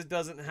sometimes it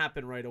doesn't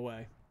happen right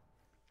away.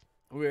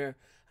 We're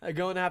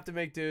going to have to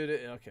make dude.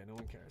 Okay, no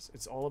one cares.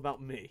 It's all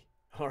about me.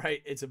 All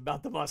right, it's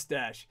about the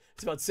mustache.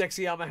 It's about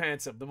Sexyama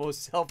Handsome, the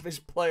most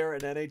selfish player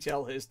in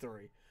NHL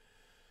history.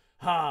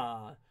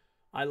 Ha!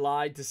 I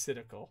lied to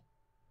Cynical.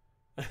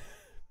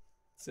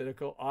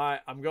 Cynical. All right,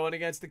 I'm going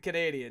against the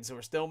Canadians, so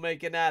we're still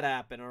making that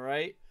happen, all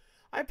right?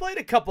 I played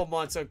a couple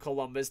months on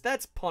Columbus.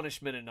 That's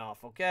punishment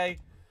enough, okay?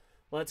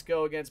 Let's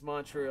go against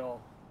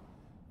Montreal.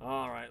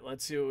 All right,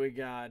 let's see what we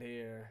got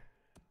here.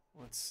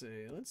 Let's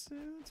see. Let's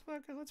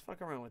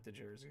fuck around with the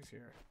jerseys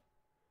here.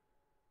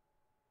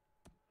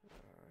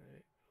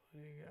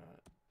 What do you got?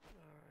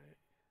 Alright.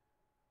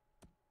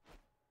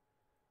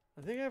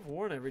 I think I've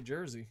worn every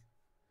jersey.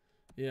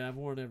 Yeah, I've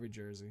worn every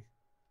jersey.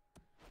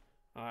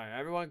 Alright,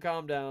 everyone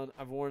calm down.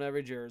 I've worn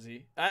every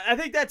jersey. I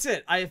think that's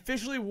it. I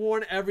officially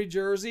worn every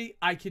jersey.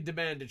 I can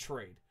demand a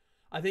trade.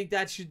 I think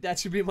that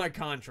should be my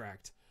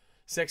contract.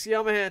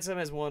 Sexyama Handsome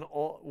has worn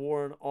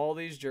all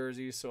these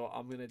jerseys, so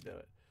I'm going to do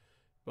it.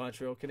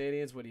 Montreal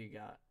Canadiens, what do you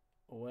got?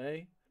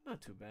 Away?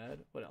 Not too bad.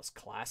 What else?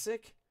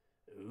 Classic?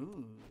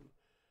 Ooh.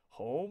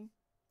 Home?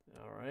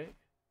 All right.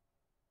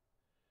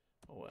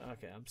 Oh,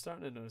 okay, I'm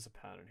starting to notice a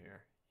pattern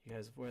here. You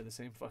guys wear the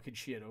same fucking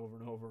shit over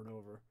and over and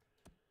over.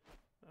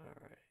 All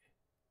right.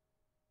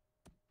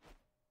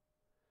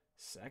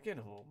 Second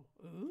home.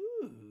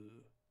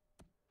 Ooh.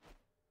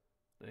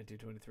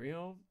 1923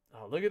 home.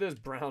 Oh, look at those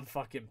brown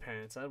fucking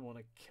pants. I'd want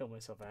to kill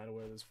myself. I had to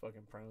wear those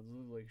fucking browns. They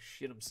look like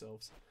shit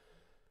themselves.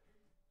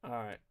 All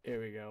right,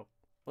 here we go.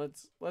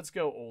 Let's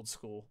go old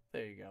school.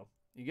 There you go.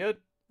 You good?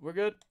 We're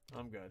good?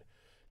 I'm good.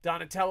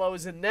 Donatello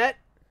is in net.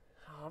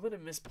 Oh, I'm gonna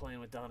miss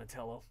playing with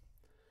Donatello.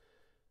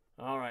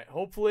 All right.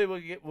 Hopefully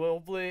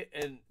hopefully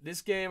in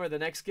this game or the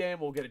next game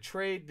we'll get a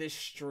trade this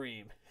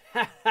stream.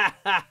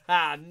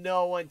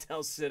 No one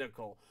tells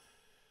Cynical.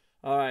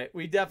 All right.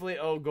 We definitely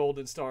owe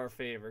Golden Star a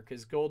favor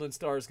because Golden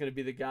Star is gonna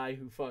be the guy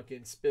who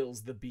fucking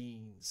spills the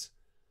beans.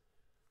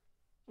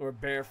 Or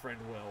Bear Friend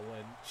will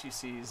when she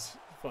sees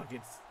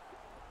fucking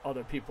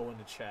other people in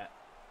the chat.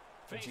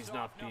 When she's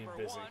not being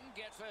busy.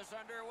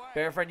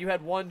 Bear Friend, you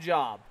had one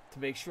job to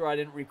make sure I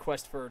didn't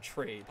request for a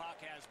trade.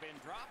 Puck has been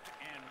dropped,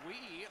 and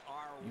we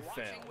are you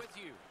watching failed. with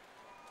you.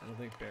 I don't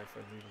think Bear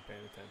Friend's even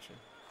paying attention.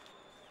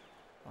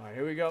 All right,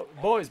 here we go.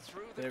 Boys,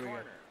 there we go. All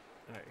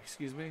right,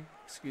 excuse me.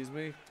 Excuse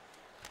me.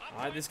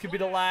 All right, this could be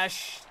the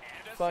last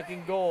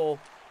fucking goal.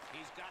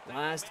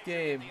 Last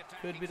game.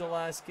 Could be the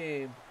last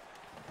game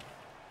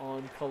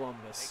on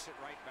Columbus.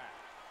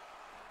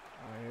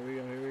 All right, here we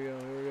go, here we go,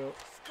 here we go.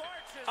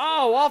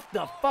 Oh, off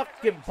the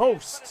fucking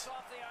post.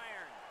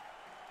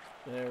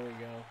 There we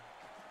go.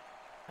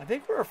 I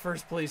think we're a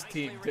first place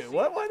team, too.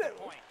 What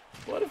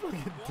a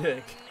fucking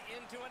dick.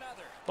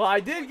 Well, I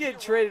did get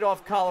traded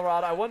off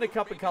Colorado. I won the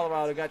cup in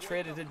Colorado, got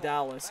traded to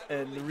Dallas.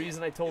 And the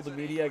reason I told the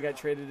media I got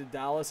traded to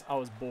Dallas, I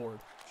was bored.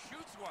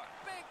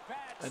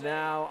 And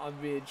now I'm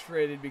being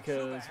traded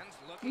because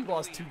we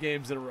lost 2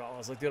 games in a row. I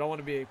was like, dude, I want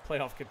to be a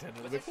playoff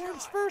contender. They're like, we're in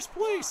first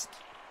place.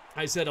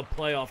 I said a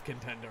playoff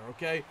contender,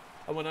 okay?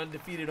 I went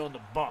undefeated on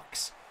the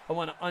Bucks.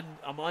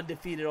 I'm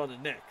undefeated on the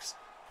Knicks.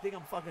 I think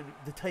I'm fucking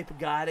the type of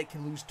guy that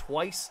can lose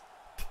twice?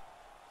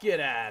 Get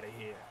out of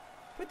here.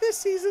 But this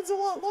season's a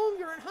lot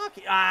longer in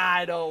hockey.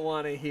 I don't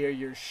want to hear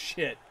your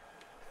shit.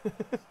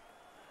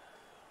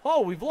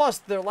 Oh, we've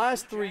lost their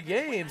last 3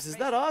 games. Is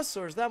that us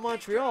or is that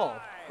Montreal?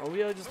 Are we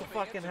just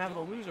fucking having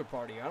a loser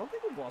party? I don't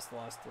think we've lost the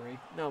last 3.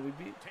 No, we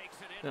beat...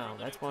 No,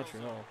 that's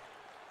Montreal.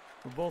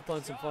 We're both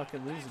on some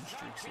fucking losing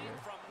streaks here.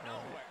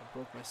 nowhere. I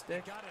broke my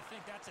stick. Gotta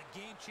think that's a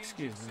Excuse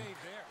game-changing me. save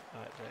there.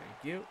 All right,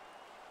 thank you.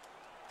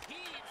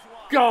 Heaves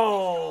one.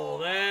 Goal!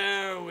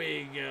 There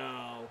we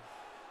go.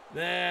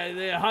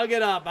 There, hug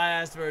it up. I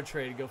asked for a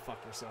trade. Go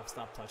fuck yourself.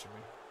 Stop touching me.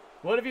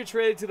 What if you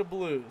traded to the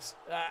Blues?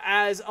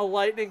 As a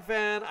Lightning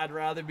fan, I'd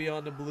rather be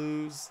on the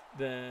Blues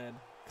than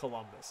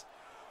Columbus.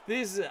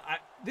 These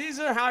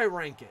are how I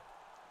rank it.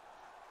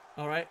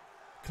 All right,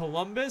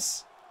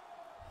 Columbus,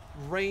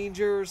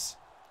 Rangers,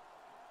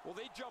 Well,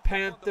 they jumped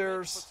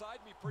Panthers, up on the bench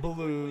beside me pretty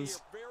Blues,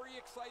 quickly. They're very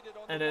excited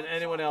on and the then one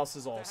anyone side else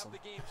is to have awesome. the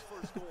game's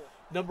first goal.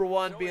 Number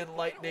one So being it played a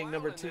Lightning, while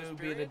number in this two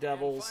being the period,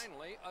 Devils, and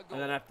finally a and goal.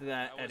 then after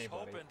that, I was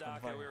anybody. hoping, Doc, I'm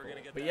that fine we were with gonna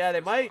it. get But that yeah, they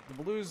first might.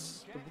 The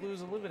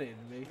Blues eliminated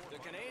me. The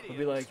Canadians I'll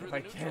be like, through if the I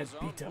neutral can't zone,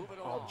 beat them, move it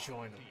I'll along.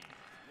 join them.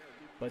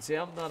 But see,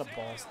 I'm not a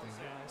Boston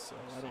guy, so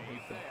I don't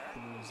hate the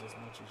Blues as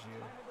much as you.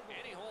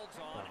 And he holds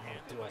on, But and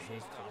do the I whistle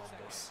hate stops the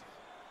Columbus?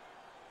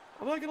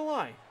 I'm not gonna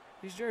lie.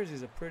 These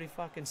jerseys are pretty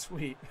fucking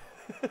sweet.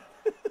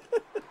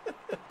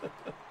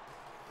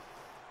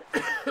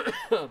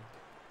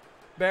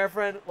 Bear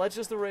friend, let's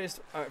just erase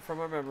from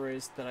our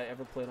memories that I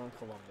ever played on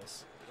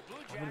Columbus. Blue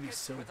I'm gonna be Jackets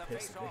so with a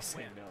pissed if they face-off say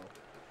win. no.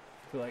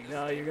 They're like,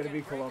 no, you're gonna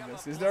be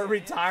Columbus. Is there a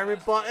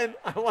retirement button?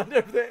 I wonder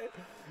if they,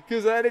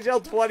 because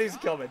NHL 20's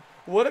coming.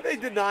 What if they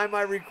deny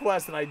my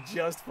request and I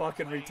just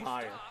fucking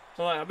retire?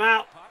 I'm like, I'm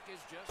out. Puck is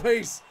just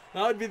Peace.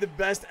 That would be the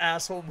best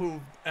asshole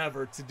move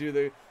ever to do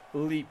the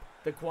leap,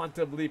 the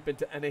quantum leap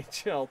into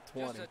NHL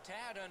 20. just a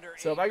tad under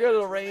So if 8 I go to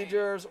the minutes remaining.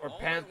 Rangers or Only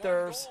one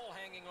Panthers, goal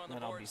hanging on the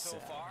then I'll board be so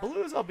sad. far.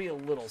 Blues, I'll be a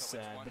little So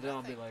it's sad, 1-0. but then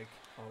I'll be like,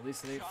 oh, at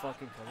least it ain't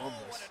fucking Oh,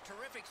 Columbus. what a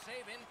terrific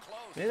save in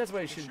close. Maybe that's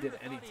why you shouldn't Shooter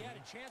did any thought he team. had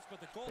a chance, but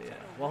the But goaltender yeah.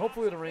 Well, robbed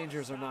hopefully the him. What a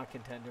Rangers are stop. not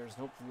contenders.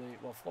 Hopefully,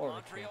 well,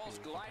 Florida can't Montreal's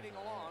be a gliding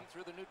contender, along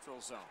through the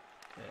neutral zone.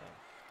 Yeah.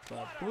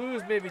 But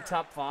Blues maybe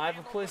top 5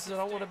 of places I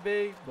don't want to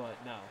be, but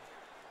no.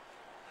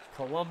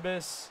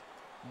 Columbus,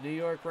 New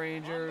York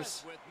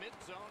Rangers, Columbus with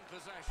mid-zone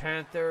possession.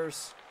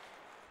 Panthers,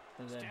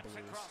 and then Steps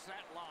Blues. across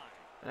that line.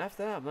 And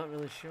after that, I'm not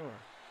really sure.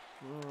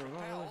 Well,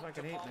 I don't really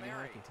fucking hate many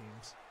Palmieri. hockey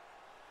teams.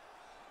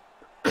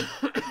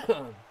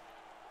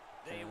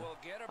 They will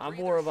get a I'm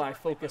breather more of a I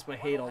shortly, focus but my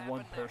hate what'll on one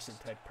happen person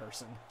next? type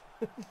person.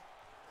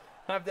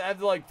 I have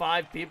to like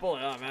 5 people.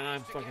 Oh man,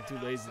 I'm fucking too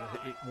lazy to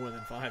hate more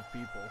than 5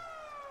 people.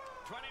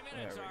 20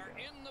 minutes There we are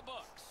go. in the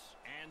books,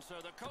 and so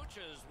the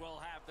coaches will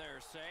have their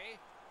say.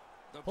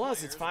 The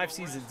Plus, it's players 5 will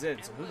seasons rest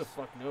in, so and who the listen.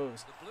 fuck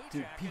knows? The Blue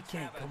Dude, Jackets PK,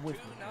 have a come with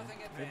me, 2-0 man. Ready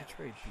to advantage.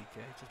 trade PK.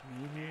 Just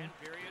me and you. And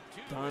period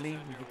 2 is Donnie,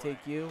 we can underway.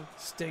 take you.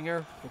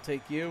 Stinger, we'll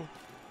take you.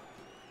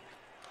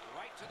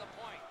 Right to the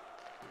point.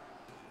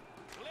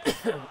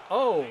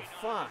 Oh, May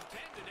not fuck. have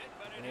intended it,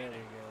 but it There hit we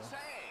him. go.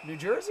 Save. New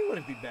Jersey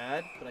wouldn't be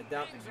bad, but I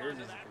doubt New Hangs on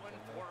Jersey's to a that one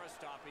contender. for a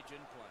stoppage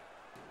in play.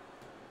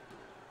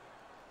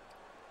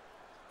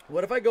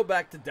 What if I go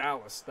back to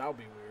Dallas? That would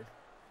be weird.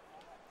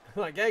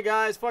 Like, hey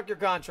guys, fuck your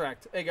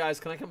contract. Hey guys,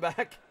 can I come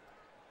back?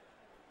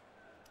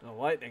 The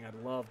Lightning, I'd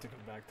love to come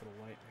back to the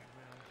Lightning,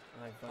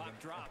 man. I Puck fucking,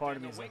 dropped, part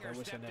of and me the is like, I winger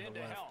wish I stepped never in to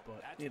left, help.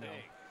 but That's you know,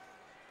 big.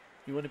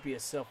 you wouldn't be a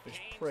selfish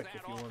Gains prick that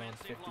if you went on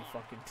offensive 50 line.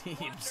 fucking teams.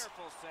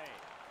 Wonderful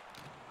save.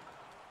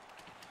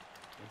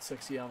 And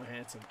Sexyama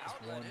Handsome is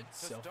Outlet one it to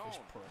selfish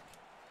Stone.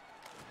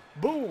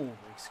 prick. Boom!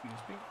 Excuse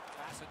me.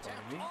 Pass attempt.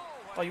 Pardon me.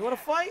 what Oh, a you want to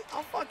catch. fight?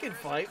 I'll fucking There's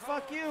a fight.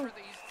 Fuck code you. for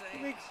these Come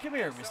here, things. come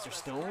here, So Mr. the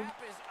Stone.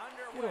 scrap is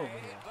Get over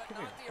underway, here. but Come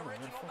here. not the Come on,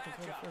 original fucking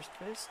play matchup. first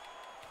fist.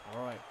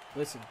 All right,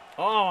 listen.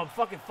 Oh, I'm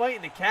fucking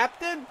fighting the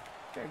captain?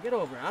 Okay, get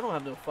over here. I don't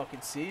have no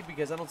fucking C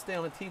because I don't stay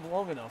on the team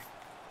long enough,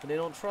 and they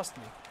don't trust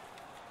me.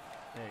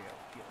 There you go.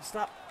 Yeah,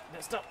 stop. No,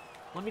 stop.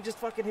 Let me just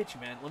fucking hit you,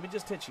 man. Let me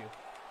just hit you.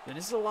 And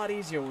this is a lot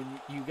easier when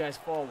you guys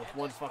fall with And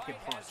one this fucking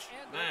fight punch. has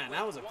ended Man,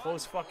 that was a with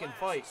close one fucking last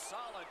fight.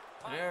 solid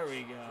punch. There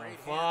we go. Great hands,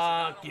 Fuck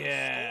not only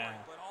yeah.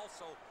 scoring, but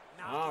also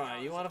knocking All out right,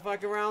 you his want to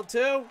fucking round 2?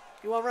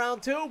 You want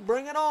round 2?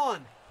 Bring it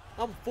on.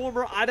 I'm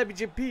former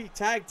IWGP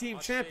Tag Team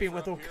Much Champion safer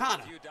with up here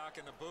Okada. you, Doc,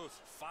 in the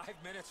booth. 5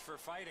 minutes for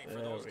fighting for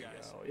There those we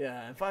guys. go.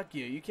 Yeah, and fuck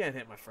you. You can't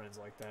hit my friends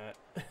like that.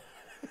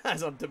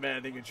 As I'm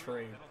demanding a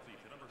trade.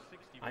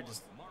 I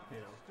just, you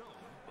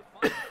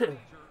know.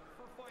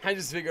 I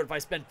just figured if I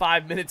spend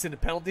 5 minutes in the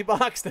penalty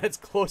box, that's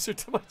closer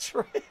to my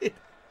trade.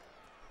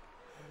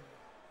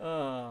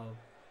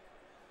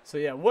 So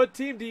yeah, what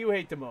team do you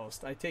hate the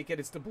most? I take it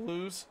it's the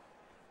Blues.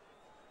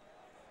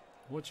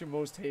 What's your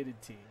most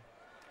hated team?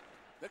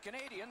 The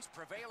Canadians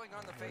prevailing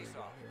on the Here we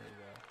go, faceoff. here we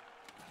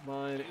go.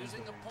 Mine is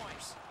Using the the Rangers.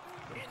 points.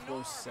 But a Enormous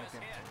close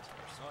second hit.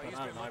 place. Oh, But he's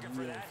I been don't know, I looking for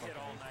really that hit fucking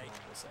all hate night.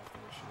 Columbus after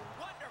this year.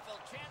 Wonderful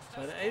chance to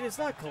But score. it's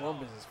not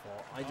Columbus's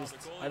fault. I just,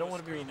 the goalie I don't was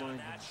want to be screened on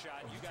reminded that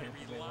shot. of You the gotta Tampa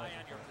Bay rely on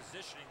Lightning. your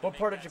positioning to What make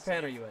part of that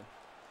Japan save. are you in?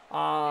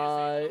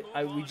 able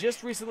to move We on just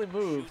in. recently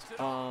moved. Shoots it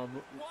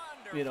on.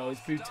 You know,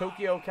 it's Wonderful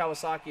Tokyo, stop.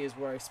 Kawasaki is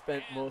where I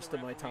spent And most the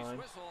of my referee's time.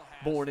 whistle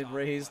has Born and stopped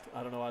raised. play.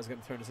 I don't know. I was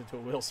going to turn this into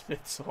a Will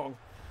Smith song.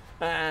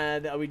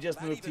 And we just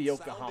That moved to even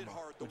sounded Yokohama,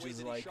 hard, the which way is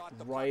that he like shot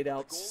the puck, right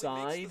but the goalie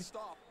makes the outside.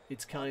 stop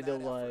It's on kind that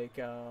of effort. like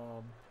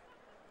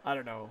I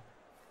don't know.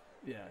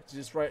 Yeah, it's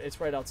just right. It's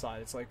right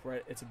outside. It's like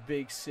right. It's a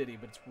big city,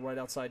 but it's right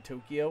outside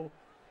Tokyo,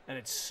 and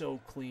it's so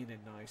clean and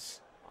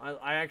nice.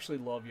 I actually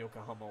love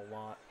Yokohama a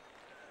lot.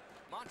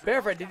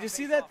 Bearfriend, did you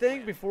see that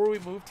thing before we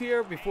moved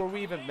here? Before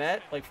we even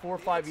met, like 4 or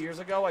 5 years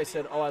ago, I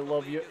said, "Oh, I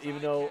love you,"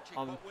 even though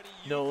I'm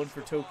known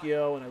for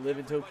Tokyo and I live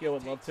in Tokyo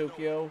and love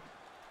Tokyo.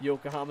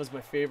 Yokohama's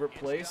my favorite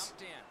place.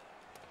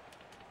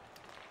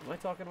 Am I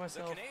talking to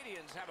myself? I think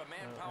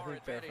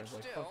Bearfriend's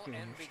like, "Fuck you,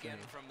 you're streaming."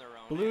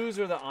 Blues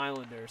or the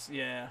Islanders?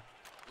 Yeah.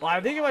 Well,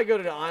 I think if I go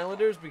to the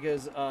Islanders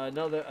because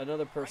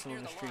another person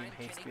on the stream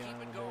hates the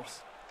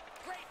Islanders.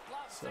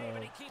 So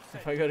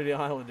if I go to the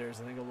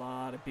Islanders, I think a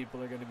lot of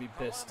people are going to be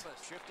pissed.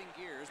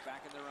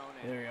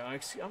 There you go.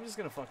 I'm just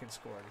going to fucking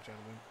score it,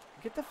 gentlemen.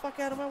 Get the fuck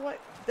out of my way.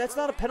 That's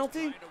not a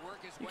penalty.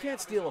 You can't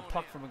steal a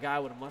puck from a guy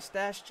with a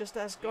mustache. Just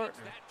ask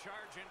Gartner.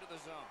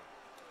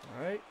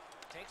 All right.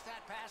 Takes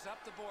that pass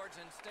up the boards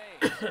and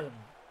stays.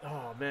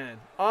 Oh, man.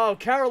 Oh,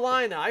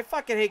 Carolina. I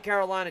fucking hate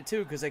Carolina,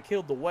 too, because they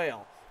killed the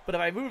whale. But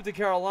if I move to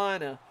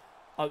Carolina,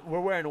 we're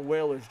wearing a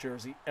Whalers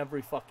jersey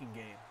every fucking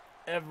game.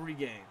 Every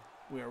game.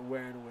 We are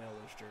wearing a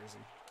Whalers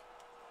jersey.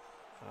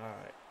 All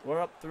right, we're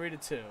up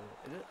 3-2.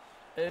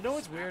 I know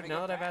it's weird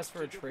now that I've asked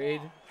for a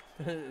trade.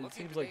 It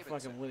seems like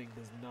fucking winning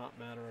does not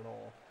matter at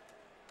all.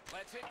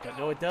 But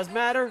no, it does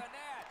matter. A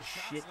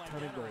shit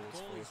ton of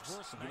goals, folks.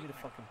 So give me the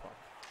fucking puck.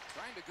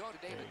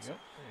 There you go.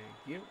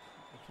 Thank you.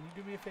 Can you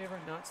do me a favor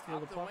and not steal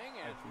the puck?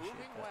 I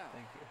appreciate that.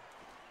 Thank you.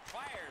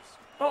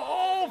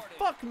 Oh,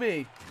 fuck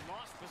me.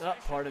 Oh,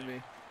 pardon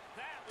me.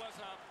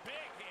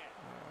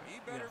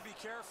 Better be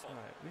careful. All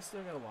right, we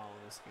still got a while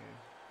in this game.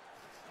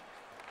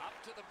 Up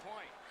to the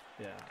point.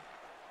 Yeah.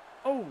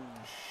 Oh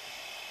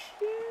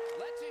shit.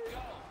 Lets it go.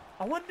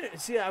 I wonder.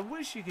 See, I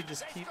wish you could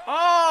just keep.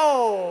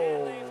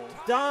 Oh,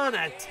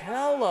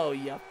 Donatello,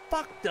 you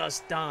fucked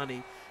us,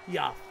 Donnie.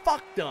 You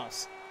fucked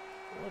us.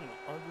 What an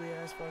ugly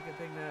ass fucking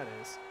thing that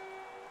is.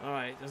 All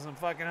right, there's some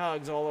fucking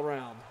hugs all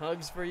around.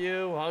 Hugs for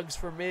you, hugs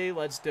for me.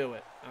 Let's do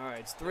it. All right,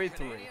 it's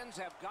 3-3.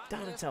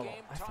 Donatello,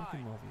 I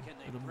fucking love you,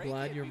 and I'm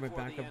glad you're my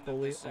backup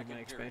goalie on my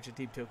expansion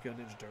team, Tokyo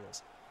Ninja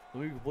Turtles.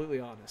 Let me be completely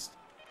honest.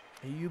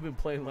 You've been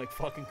playing like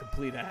fucking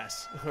complete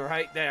ass. All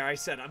right, there. I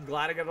said I'm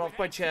glad I got it off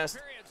my chest.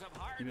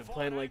 You've been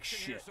playing like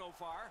shit. All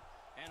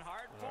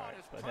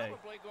right, but hey,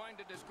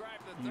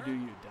 you do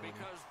you, Donnie.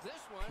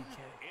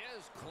 PK.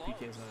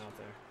 PK's not out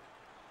there.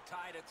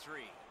 Tied at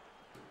 3.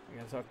 I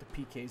gotta talk to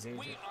PK's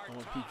agent. I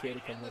want PK to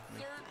come with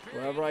me.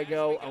 Wherever I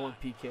go, I want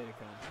PK to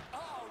come.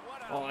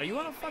 Oh, you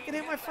wanna fucking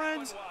hit my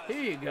friends?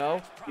 Here you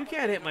go. You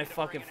can't hit my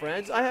fucking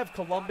friends. I have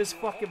Columbus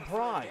fucking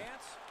pride.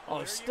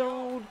 Oh,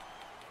 Stone.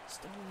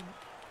 Stone.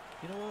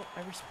 You know what?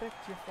 I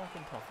respect your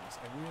fucking toughness.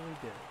 I really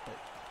do. But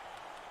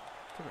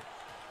come here.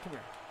 Come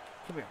here.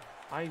 Come here.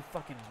 I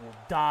fucking will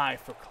die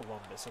for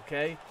Columbus,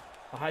 okay?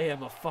 I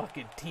am a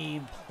fucking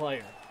team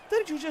player.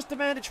 Didn't you just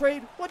demand a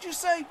trade? What'd you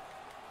say?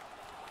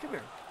 Come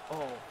here.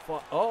 Oh,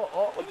 fuck.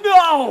 Oh,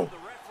 no!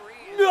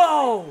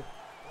 No!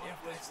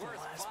 That's the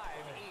last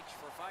play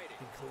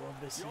in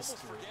Columbus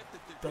history.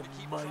 The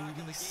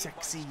mighty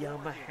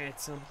Sexyama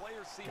handsome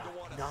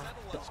got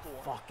knocked the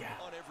fuck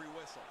out.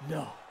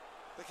 No.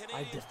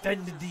 I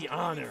defended the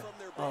honor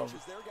of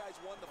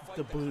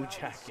the Blue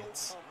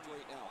Jackets.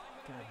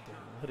 God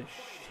damn, what a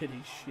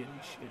shitty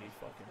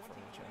fucking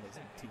franchise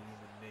and team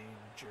and name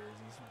and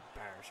jerseys.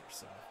 Embarrass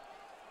yourself.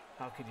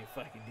 How could you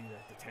fucking do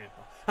that to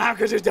Tampa? How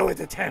could you do it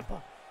to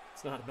Tampa?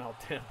 It's not about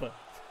Tampa.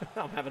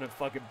 I'm having a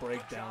fucking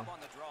breakdown.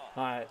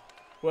 Alright.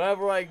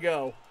 Wherever I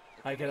go,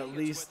 I can at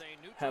least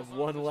have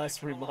one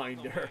less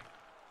reminder.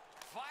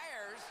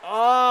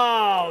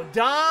 Oh,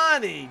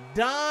 Donnie.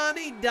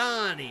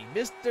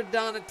 Mr.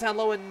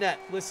 Donatello and net.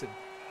 Listen.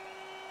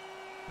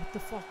 What the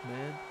fuck,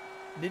 man?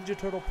 Ninja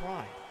Turtle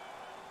Pride.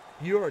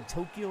 You're a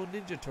Tokyo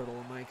Ninja Turtle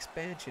in my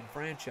expansion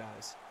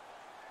franchise.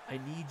 I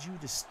need you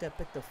to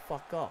step it the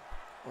fuck up.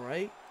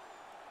 Alright?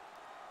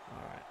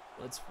 Alright.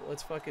 Let's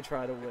fucking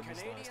try to win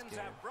this last game.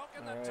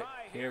 Alright,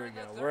 here we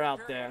go. We're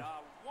out there.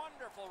 A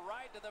wonderful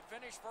ride to the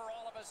finish for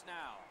all of us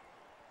now.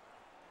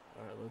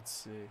 Alright, let's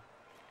see.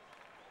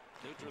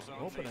 I'm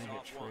hoping I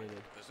get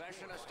traded.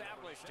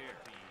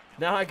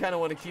 Now I kind of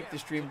want to keep the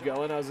stream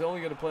going. I was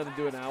only going to plan to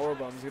do an hour,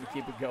 but I'm just going to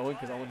keep it going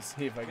because I want to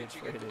see if I get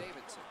traded. There we go.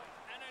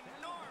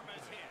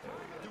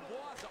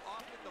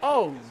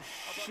 Oh,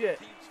 shit.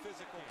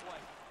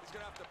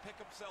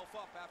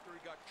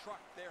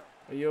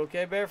 Are you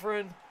okay, bear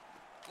friend?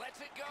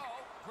 Lets it go.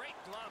 Great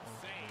glove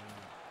save.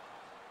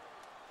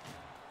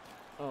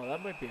 Oh,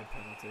 that might be a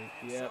penalty.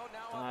 Yep.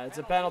 It's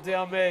a penalty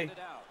on me.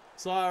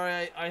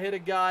 Sorry, I hit a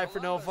guy for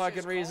no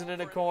fucking reason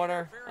in a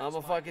corner. I'm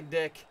a fucking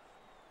dick.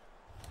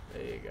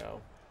 There you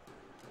go.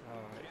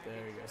 Alright,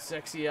 there you go.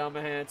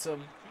 Sexyama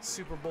handsome.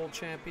 Super Bowl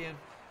champion.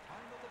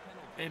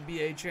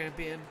 NBA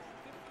champion.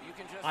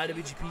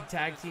 IWGP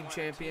Tag Team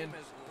champion.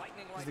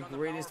 He's the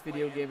greatest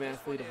video game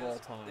athlete of all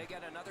time.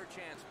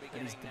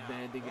 And he's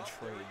demanding a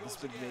trade. This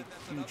would make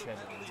huge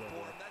headlines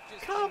over it.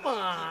 Come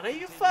on, are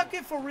you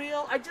fucking for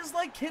real? I just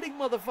like hitting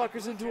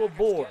motherfuckers into a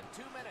board.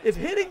 If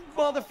hitting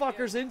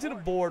motherfuckers into the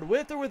board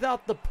with or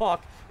without the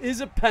puck is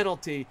a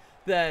penalty,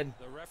 then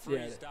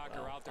yeah,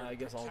 I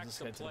guess I'll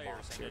just head to the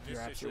box here.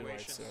 You're absolutely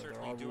right, sir.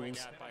 There are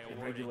rules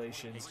and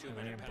regulations, and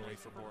I am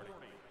breaking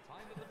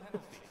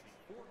them.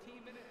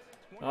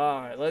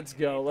 All right, let's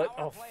go.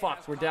 Oh,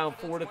 fuck. We're down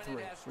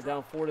 4-3. We're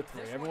down 4-3.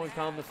 Everyone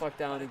calm the fuck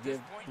down and give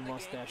the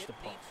mustache the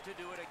puck.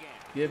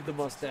 Give the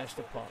mustache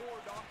the puck.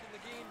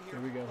 Here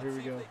we go. Here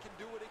we go.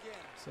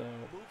 So,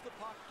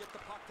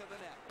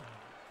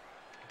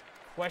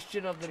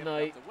 question of the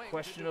night,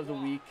 question of the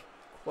week,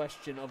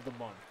 question of the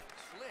month.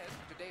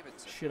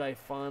 Should I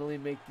finally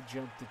make the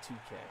jump to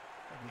 2K?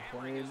 I've been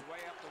playing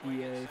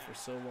EA for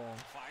so long.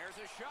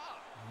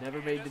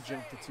 Never made the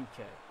jump to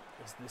 2K.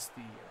 Is this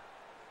the year?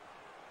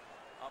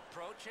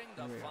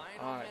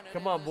 All right,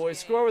 come on, boys.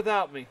 Score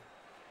without me.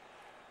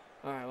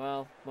 All right,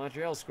 well,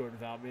 Montreal scored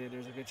without me, and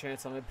there's a good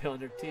chance I might be on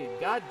their team.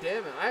 God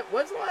damn it.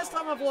 When's the last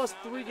time I've lost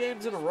 3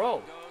 games in a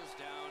row?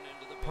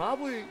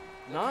 Probably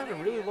not in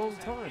a really long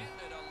time.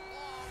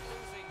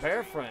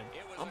 Bear friend,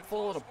 I'm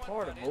falling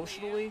apart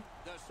emotionally.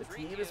 The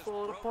team is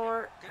falling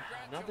apart.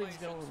 Nothing's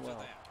going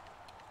well.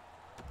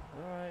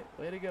 All right,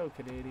 way to go,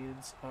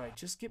 Canadians. All right,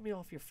 just get me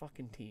off your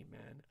fucking team,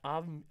 man.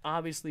 I'm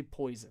obviously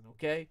poison,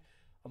 okay?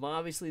 I'm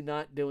obviously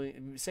not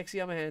doing...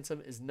 Sexyama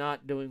Handsome is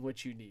not doing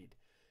what you need.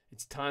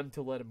 It's time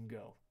to let him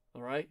go,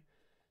 all right?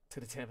 To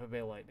the Tampa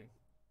Bay Lightning.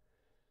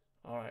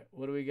 All right,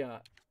 what do we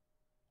got?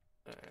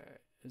 All right,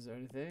 is there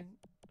anything?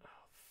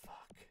 Oh,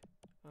 fuck.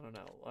 I don't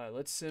know. All right,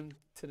 let's sim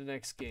to the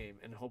next game,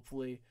 and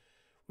hopefully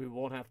we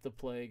won't have to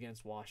play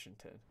against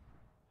Washington.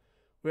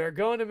 We are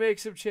going to make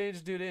some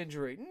changes due to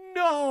injury.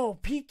 No!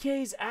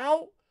 PK's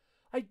out?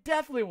 I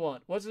definitely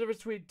want. What's the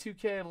difference between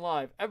 2K and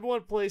Live?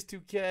 Everyone plays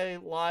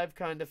 2K. Live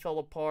kind of fell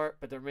apart,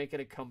 but they're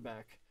making a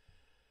comeback.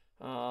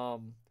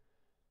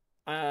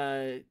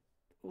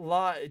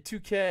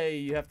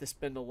 2K, you have to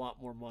spend a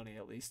lot more money,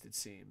 at least it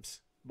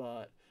seems.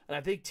 And I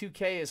think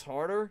 2K is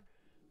harder,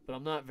 but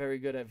I'm not very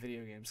good at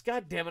video games.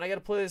 God damn it, I got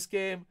to play this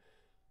game.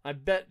 I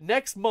bet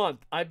next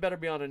month I better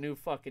be on a new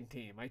fucking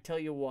team. I tell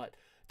you what.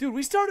 Dude,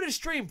 we started a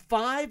stream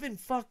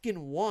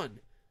 5-1.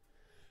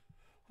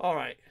 All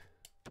right.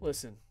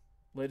 Listen,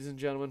 ladies and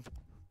gentlemen,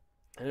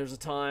 there's a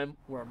time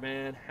where a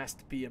man has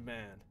to be a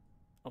man.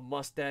 A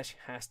mustache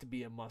has to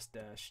be a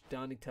mustache.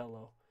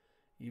 Donatello,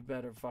 you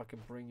better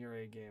fucking bring your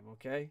A game,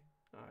 okay?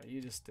 All right,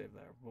 you just stay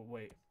there. But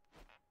wait.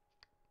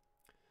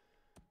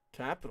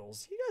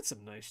 Capitals, you got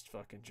some nice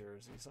fucking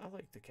jerseys. I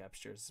like the Caps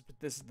jerseys, but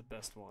this is the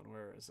best one.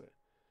 Where is it?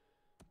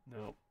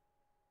 Nope.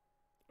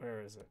 Where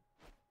is it?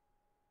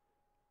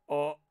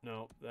 Oh,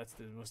 no. That's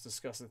the most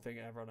disgusting thing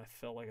ever, and I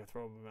felt like I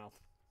threw it in my mouth.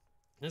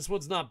 This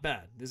one's not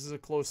bad. This is a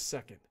close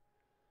second.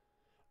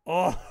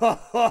 Oh,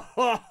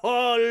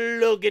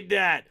 look at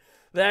that.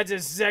 That's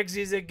as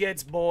sexy as it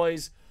gets,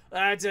 boys.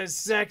 That's as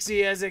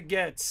sexy as it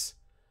gets.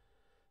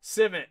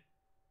 Sim it.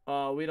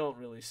 We don't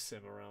really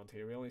sim around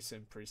here. We only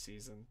sim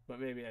preseason, but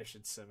maybe I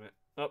should sim it.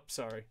 Oh,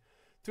 sorry.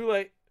 Too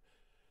late.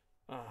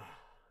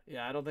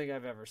 Yeah, I don't think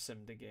I've ever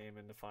simmed a game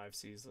in the 5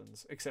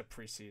 seasons, except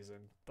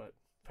preseason, but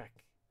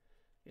heck,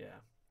 yeah.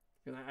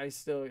 I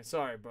still,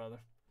 sorry, brother.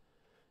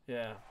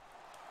 Yeah.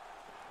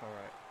 All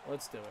right,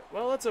 let's do it.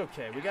 Well, it's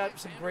okay. We got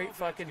some great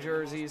fucking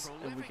jerseys,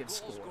 and we can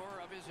score.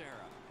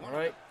 All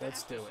right,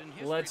 let's do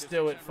it. Let's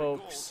do it,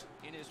 folks.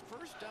 In his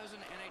first dozen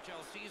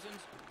NHL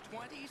seasons,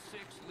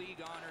 26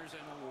 league honors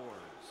and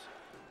awards.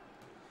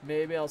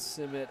 Maybe I'll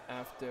sim it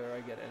after I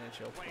get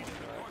NHL 20. I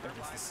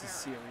guess this is the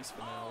series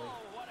finale.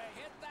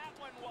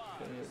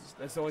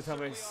 That's the only time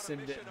I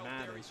simmed it and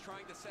mattered.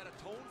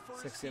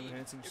 Sexyama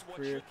Hanson's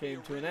career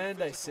came to an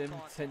end. I simmed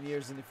 10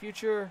 years in the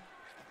future.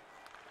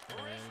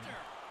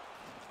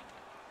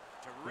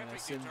 And I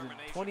simmed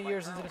 20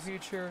 years into the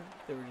future.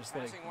 They were just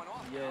like,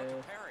 yeah,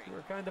 you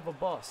were kind of a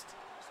bust.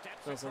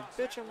 And I was like,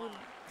 bitch, I won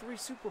 3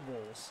 Super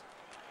Bowls.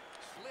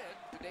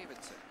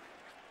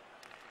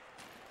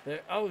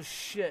 There, oh,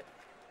 shit.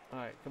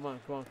 Alright, come on.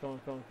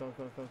 Don't get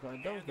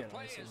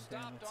on this thing,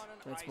 damn it.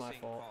 That's my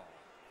fault.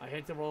 I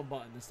hit the wrong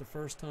button. It's the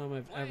first time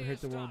I've ever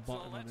hit the wrong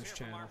button on this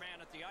channel.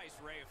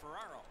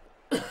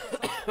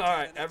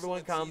 Alright,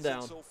 everyone calm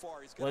down.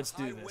 Let's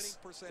do this.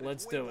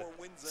 Let's do it.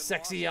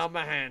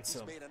 Sexyama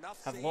Handsome.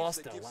 I've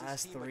lost the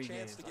last 3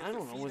 games. I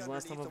don't know when's the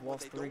last time I've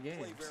lost 3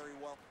 games.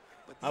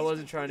 I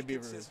wasn't trying to be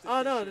rude.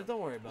 Oh, no,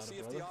 don't worry about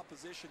it, brother. Alright,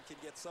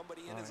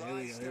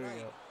 here we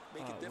go.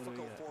 What do we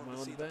got? Am I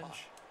on the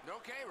bench?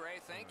 Okay, Ray,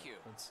 thank you.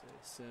 Let's see.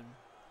 Sim.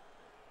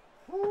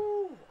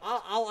 Woo!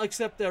 I'll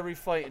accept every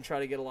fight and try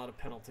to get a lot of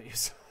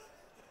penalties.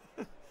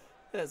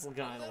 That's the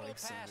kind of like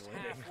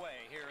simulating.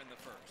 Here in the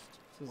first.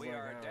 We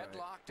are right.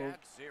 deadlocked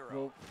at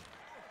 0.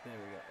 There we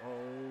go.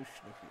 Oh,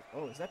 Schnooky.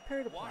 Oh, is that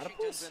Perry the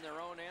Platypus? In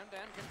their own end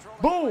and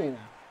boom!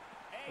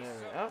 There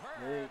we go.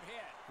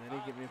 They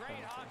didn't give me a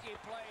penalty.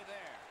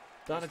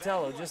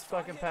 Donatello, just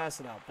fucking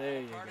pass it out.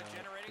 There you go.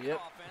 Yep.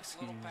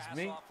 Excuse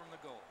me.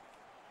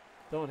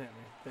 Don't hit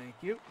me. Thank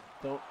you.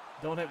 Don't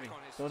hit me.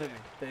 Don't hit me.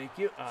 Thank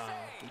you.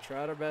 We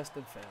tried our best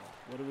and failed.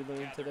 What did we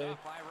learn today?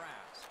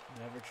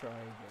 Never try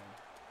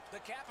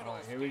again.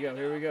 Alright, here we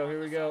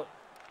go.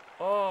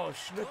 Oh,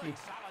 Schnooky.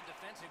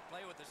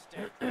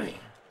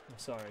 I'm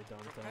sorry,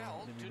 Donatello. I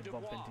didn't mean to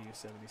bump into you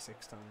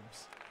 76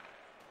 times.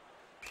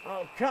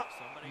 Oh, cut.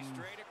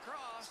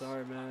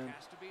 Sorry, man.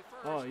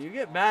 Oh, you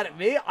get mad at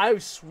me? I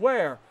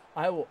swear.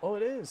 I will. Oh,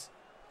 it is.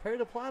 Perry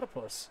the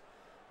Platypus.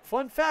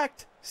 Fun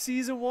fact,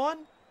 Season 1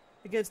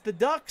 against the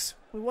Ducks,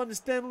 we won the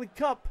Stanley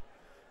Cup.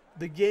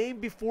 The game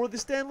before the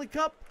Stanley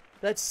Cup,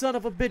 that son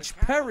of a bitch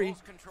Perry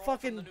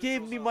fucking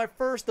gave me my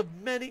first of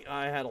many.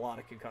 I had a lot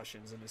of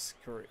concussions in his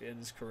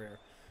career.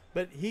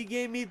 But he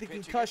gave me the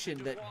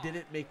concussion that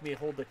didn't make me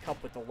hold the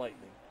cup with the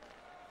Lightning.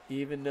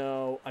 Even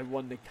though I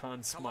won the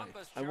Conn Smythe.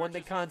 I won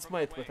the Conn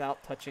Smythe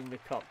without touching the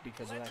cup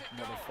because of that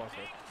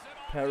motherfucker.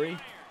 Perry,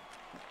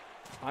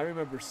 I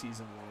remember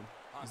Season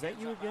 1. Is that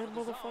you again,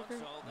 motherfucker?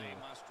 No.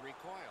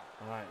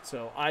 Alright,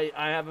 so I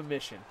have a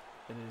mission.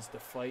 And it is to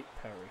fight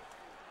Perry.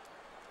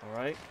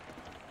 Alright?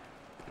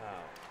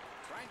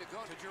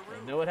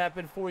 I know it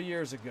happened 4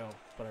 years ago,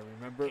 but I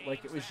remember it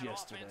like it was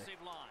yesterday.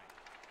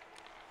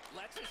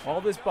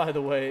 All this, by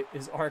the way,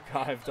 is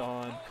archived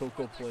on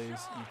Koco Plays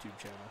YouTube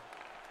channel.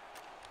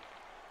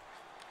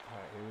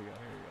 Alright, here we go.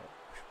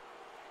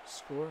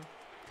 Score.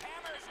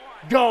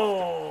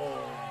 Goal!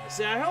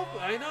 See,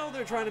 I know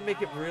they're trying to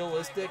make it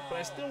realistic, but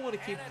I still want to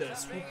keep the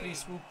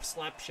swoopity-swoop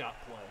slap shot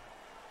play.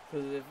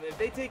 Because if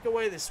they take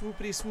away the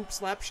swoopity-swoop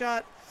slap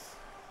shot,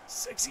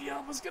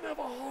 Sexyama's going to have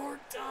a hard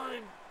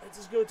time. Let's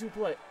just go to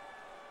play.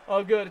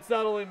 Oh, good. It's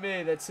not only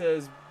me that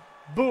says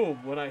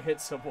boom when I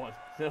hit someone.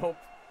 Nope.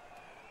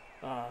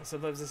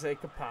 Sometimes they say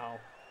kapow.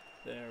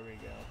 There we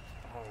go.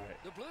 All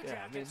right.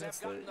 Yeah, I mean, that's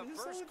the only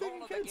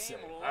thing you can say.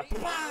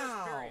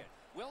 Pow!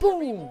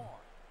 Boom!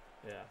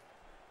 Yeah.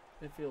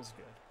 It feels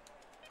good.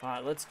 All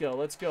right, let's go.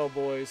 Let's go,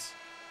 boys.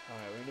 All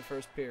right, we're in the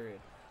first period.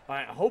 All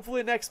right,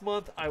 hopefully next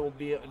month I will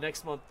be in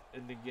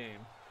the game.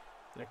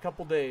 In a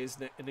couple days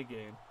in the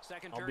game,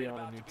 I'll be on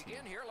a new team.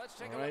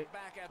 All right?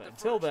 But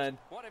until then,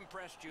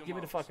 give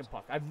me the fucking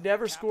puck. I've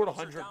never scored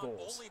 100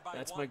 goals.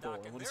 That's my goal.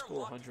 I want to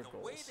score 100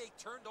 goals.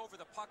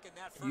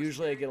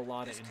 Usually I get a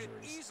lot of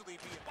injuries.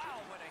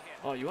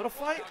 Oh, you want to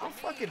fight? I'll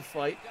fucking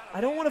fight.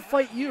 I don't want to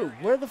fight you.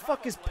 Where the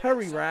fuck is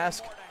Perry,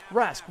 Rask?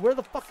 Rask, where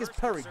the fuck is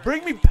Perry?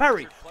 Bring me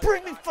Perry.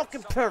 Bring me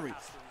fucking Perry.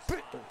 You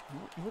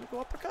want to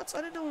go uppercuts?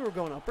 I didn't know we were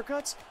going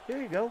uppercuts.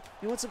 Here you go.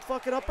 You want some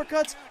fucking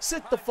uppercuts?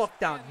 Sit the fuck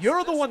down.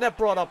 You're the one that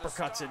brought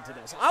uppercuts into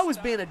this. I was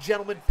being a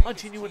gentleman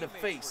punching you in the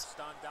face.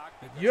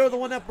 You're the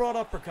one that brought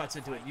uppercuts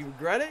into it. You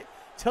regret it?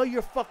 Tell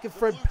your fucking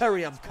friend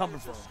Perry I'm coming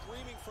for him.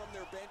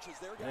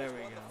 There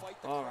we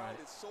go. All right.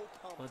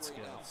 Let's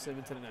go. Save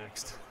it to the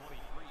next.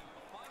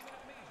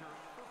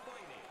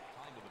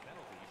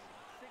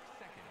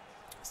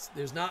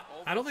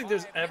 I don't think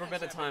there's ever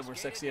been a time where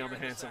Sexyama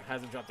Hansen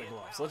hasn't dropped the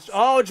gloves.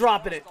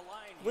 Dropping it.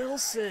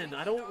 Wilson,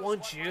 I don't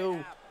want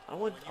you. I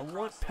want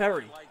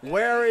Perry.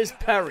 Where is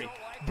Perry?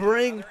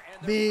 Bring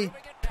me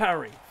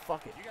Perry.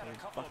 Fuck it.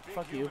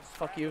 Fuck you.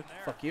 Fuck you.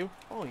 Fuck you.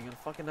 Oh, you're gonna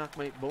fucking knock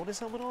my bonus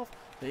helmet off?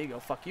 There you go.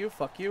 Fuck you.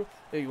 Fuck you.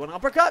 There, you want an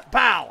uppercut?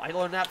 Pow! I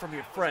learned that from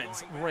your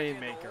friends,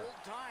 Rainmaker.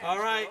 All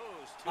right.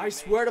 I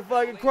swear to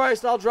fucking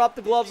Christ, I'll drop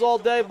the gloves all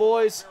day,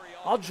 boys.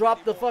 I'll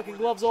drop the fucking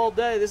gloves all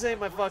day. This ain't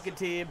my fucking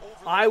team.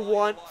 I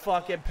want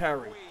fucking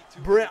Perry.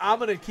 I'm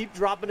going to keep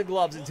dropping the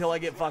gloves until I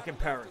get fucking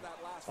Perry.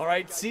 All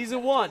right,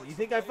 Season 1. You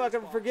think I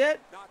fucking forget?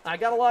 I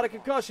got a lot of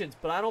concussions,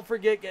 but I don't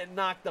forget getting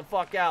knocked the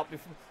fuck out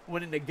before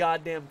winning the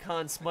goddamn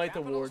Conn Smythe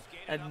Award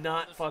and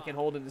not fucking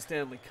holding the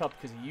Stanley Cup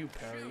because of you,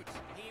 Perry.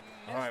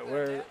 All right,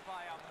 where...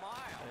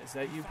 Is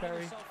that you,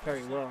 Perry?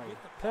 Perry, where are you?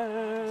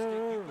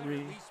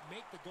 Perry.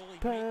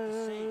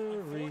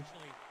 Perry.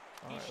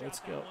 All right, let's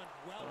go.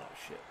 Oh,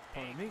 shit.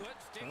 Pardon me.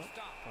 Oh,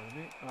 pardon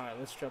me. All right,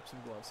 let's drop some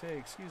gloves. Hey,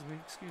 excuse me.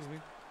 Excuse me.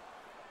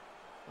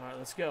 All right,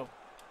 let's go.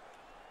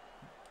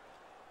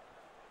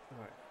 All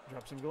right,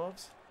 drop some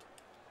gloves.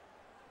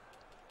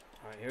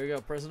 All right, here we go.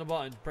 Pressing the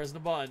button. Pressing the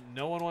button.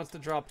 No one wants to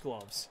drop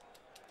gloves.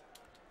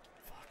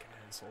 Fucking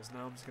assholes.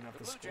 Now I'm just going to have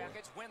to score.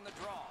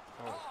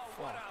 Oh,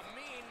 fuck.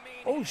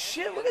 Oh,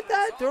 shit. Look at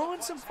that.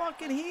 Throwing some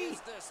fucking heat.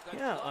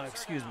 Yeah.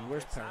 Excuse me.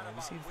 Where's Perry? Have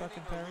you seen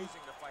fucking Perry?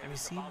 Have you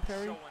seen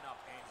Perry?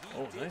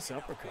 Oh, nice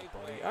uppercut,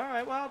 buddy. All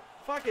right, well,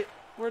 fuck it.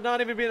 We're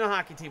not even being a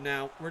hockey team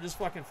now. We're just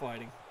fucking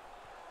fighting.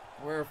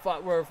 We're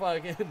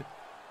fucking...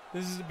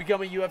 This is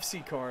become a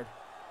UFC card.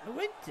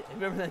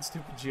 Remember that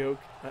stupid joke?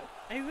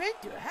 I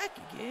went to a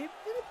hockey game and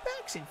a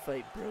boxing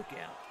fight broke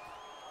out.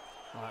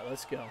 All right,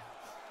 let's go.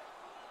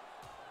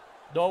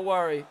 Don't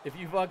worry. If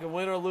you fucking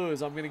win or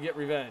lose, I'm going to get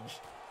revenge.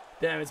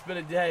 Damn, it's been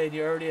a day and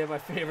you already have my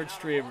favorite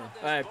streamer.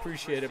 I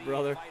appreciate it,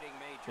 brother.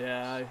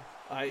 Yeah,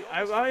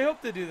 I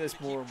hope to do this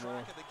more and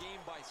more.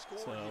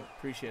 So,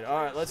 appreciate it.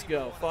 All right, let's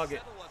go. Fuck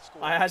it.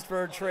 I asked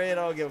for a trade. I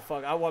don't give a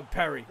fuck. I want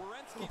Perry.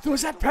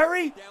 Was that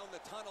Perry?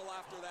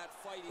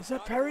 Is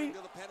that Perry?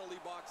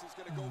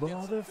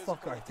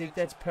 Motherfucker. I think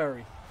that's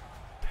Perry.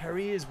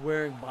 Perry is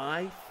wearing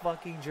my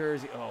fucking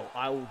jersey. Oh,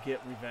 I will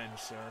get revenge,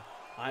 sir.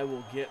 I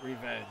will get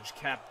revenge.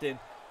 Captain,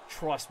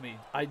 trust me.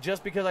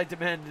 Just because I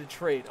demanded a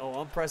trade. Oh,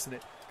 I'm pressing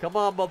it. Come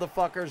on,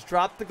 motherfuckers.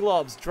 Drop the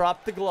gloves.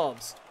 Drop the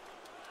gloves.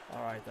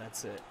 All right,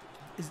 that's it.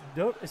 Is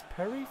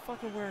Perry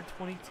fucking wearing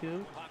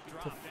 22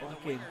 to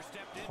fucking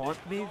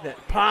haunt me?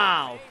 That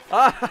pow!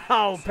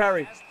 Oh,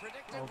 Perry.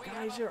 Oh,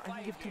 Geyser, I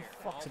can give two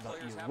fucks about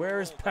you.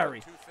 Where is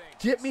Perry?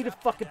 Get me to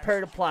fucking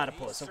Perry the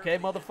platypus, okay,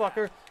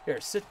 motherfucker?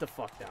 Here, sit the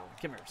fuck down.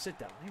 Come here, sit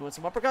down. You want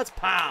some uppercuts?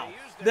 Pow!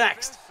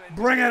 Next!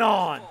 Bring it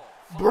on!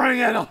 Bring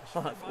it on!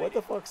 What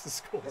the fuck's the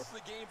score?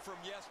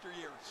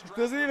 It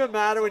doesn't even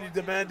matter when you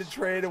demand a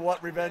trade and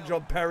want revenge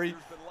on Perry.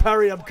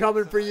 Perry, I'm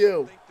coming for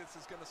you.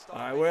 All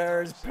right,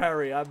 where's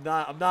Perry? I'm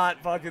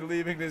not fucking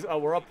leaving this. Oh,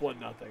 we're up 1-0,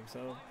 so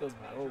it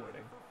doesn't matter. We're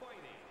winning.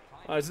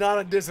 It's not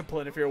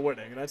undisciplined if you're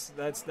winning. That's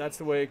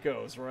the way it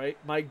goes, right?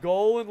 My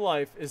goal in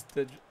life is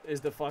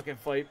to fucking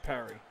fight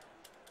Perry.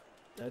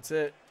 That's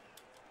it.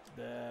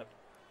 I'm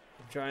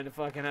trying to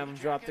fucking have him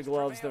drop the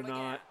gloves. They're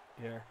not.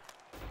 Here.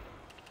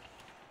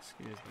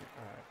 Excuse me.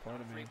 All right,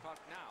 pardon me.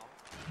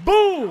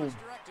 Boom!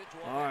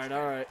 All right,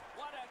 all right.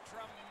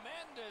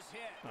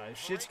 All right,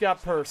 shit's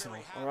got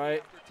personal. All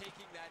right.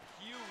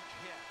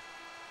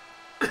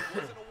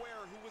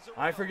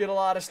 I forget a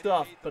lot of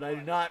stuff, but I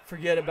do not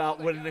forget about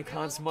winning the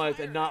Conn Smythe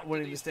and not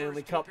winning the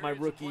Stanley Cup my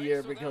rookie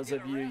year because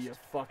of you, you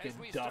fucking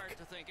duck.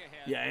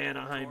 You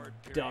Anaheim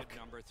duck.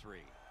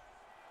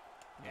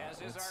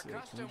 Let's see.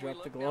 Can we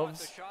drop the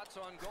gloves?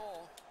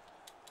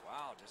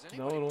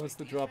 No one wants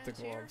to drop the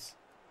gloves.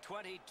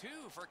 22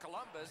 for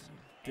Columbus.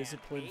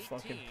 Disciplined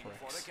fucking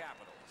pricks.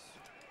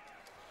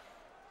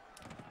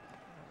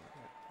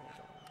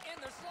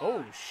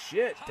 Oh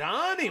shit,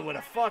 Donnie with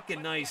a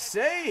fucking nice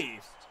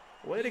save.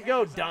 Way to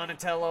go,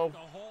 Donatello.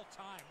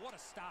 Alright,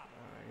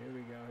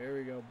 here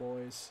we go,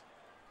 boys.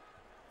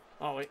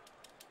 Oh wait.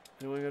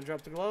 Anyone gonna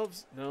drop the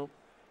gloves? No.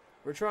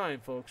 We're trying,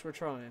 folks, we're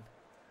trying.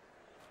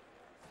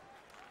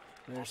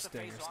 There's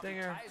Stinger.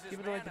 Stinger,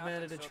 even though I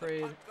demanded a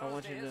trade, I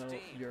want you to know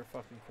you're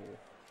fucking cool.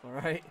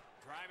 Alright?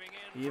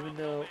 Even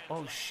though,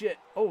 oh shit.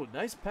 Oh,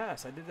 nice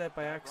pass. I did that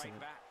by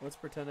accident. Let's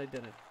pretend I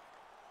didn't.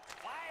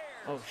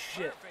 Oh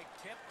shit.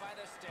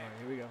 Alright,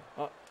 here we go.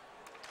 Oh.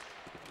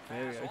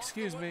 There we go.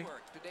 Excuse me.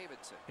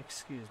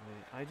 Excuse me.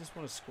 I just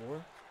want to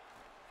score.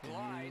 Can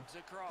you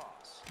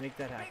make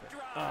that happen?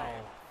 Oh.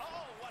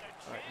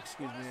 Alright,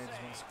 excuse me. I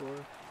just want to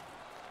score.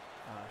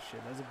 Ah,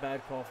 shit. That's a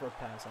bad call for a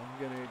pass. I'm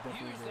going to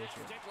definitely agree with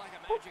you.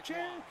 Poke check.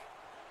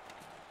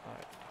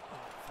 Alright. Oh,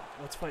 fuck.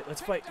 Let's fight.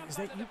 Let's fight. Is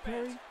that you,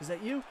 Perry? Is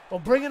that you? Oh,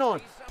 bring it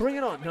on. Bring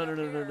it on. No, no,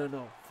 no, no, no,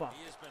 no. Fuck.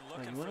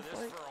 Oh, you want to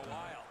fight?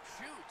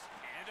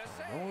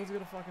 No one's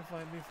going to fucking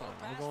fight me. Fine.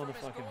 I'm going to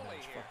fucking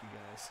bench. Fuck you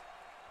guys.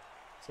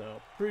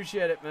 So,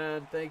 appreciate it,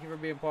 man. Thank you for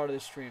being part of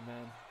this stream,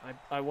 man.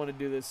 I want to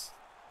do this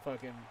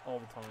fucking all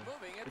the time.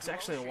 It's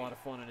actually a lot of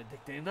fun and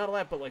addicting. Not a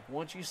lot, but like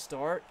once you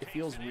start, it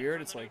feels weird.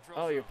 It's like,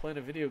 oh, you're playing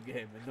a video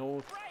game and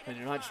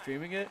you're not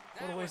streaming it.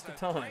 What a waste of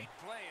time.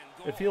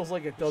 It feels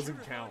like it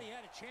doesn't count.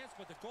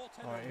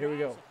 All right, here we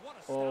go.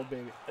 Oh,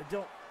 baby. I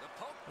don't.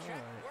 All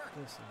right,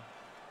 listen.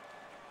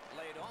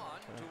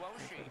 I'm to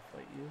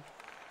fight you.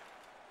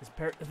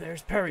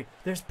 There's Perry.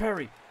 There's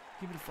Perry.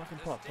 Give me the fucking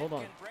puck. Hold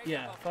on.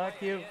 Yeah,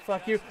 fuck you.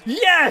 Fuck you.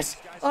 Yes!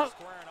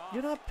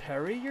 You're not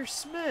Perry. You're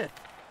Smith.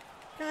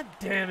 God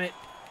damn it.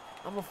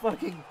 I'm a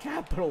fucking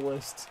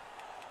capitalist.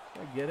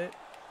 I get it.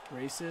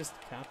 Racist.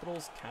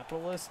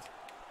 Capitalist.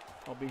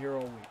 I'll be here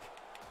all week.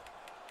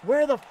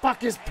 Where the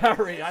fuck is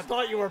Perry? I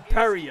thought you were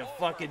Perry, you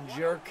fucking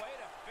jerk.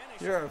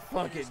 You're a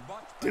fucking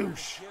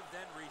douche.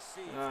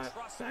 Alright,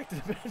 back to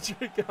the bench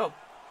we go.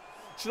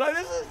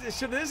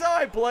 Should this how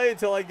I play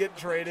until I get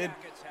traded?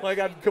 Like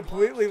I've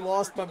completely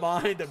lost my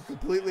mind. I'm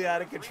completely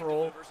out of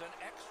control.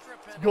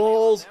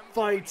 Goals,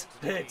 fights,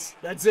 hits.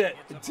 That's it.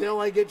 Until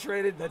I get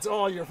traded, that's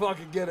all you're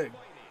fucking getting.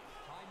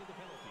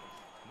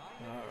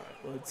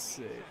 Alright, let's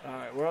see.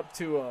 Alright, we're up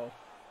 2-0.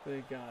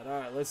 Thank God.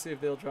 Alright, let's see if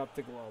they'll drop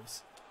the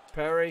gloves.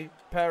 Perry,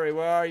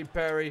 where are you,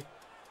 Perry?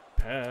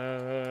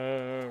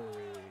 Perry.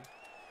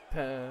 Alright,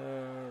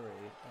 here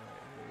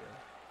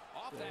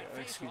we go.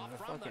 Excuse me,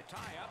 fucking.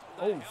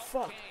 Oh,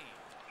 fuck.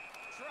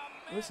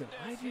 Listen,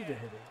 I do the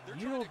hitting.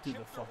 You don't do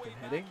the fucking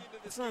hitting.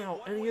 That's not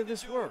how any of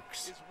this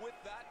works.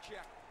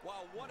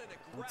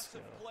 Let's go.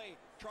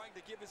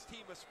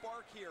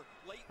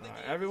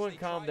 Alright, everyone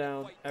calm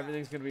down.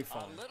 Everything's going to be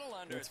fun.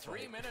 Let's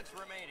fight.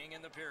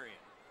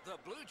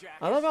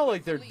 I love how,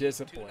 like, they're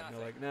disciplined. They're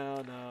like,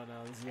 no,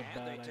 this is a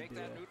bad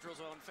idea.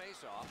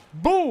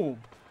 Boom!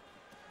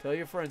 Tell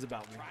your friends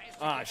about me.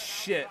 Ah,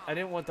 shit. I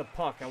didn't want the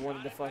puck. I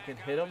wanted to fucking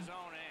hit him.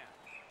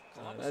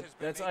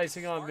 That's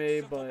icing on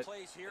me, but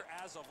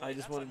I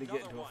just wanted to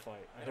get into a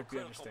fight. I hope you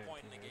understand,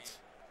 teammates.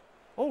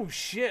 Oh,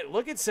 shit.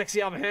 Look at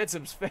Sexyama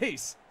Handsome's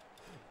face.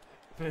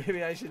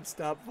 Maybe I should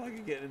stop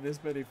fucking getting in this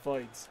many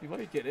fights. He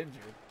might get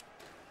injured.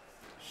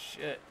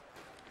 Shit.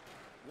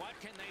 What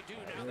can they do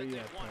now where that you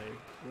they've at, won? Perry?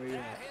 Where you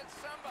at? Hit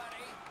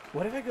somebody.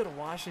 What if I go to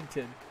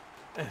Washington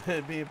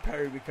and me and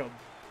Perry become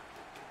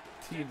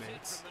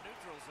teammates?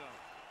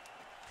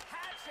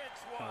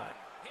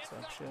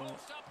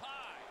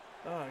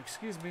 Oh,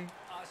 excuse me.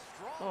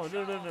 Oh,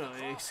 no.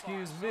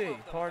 Excuse me.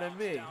 Pardon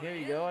me. Here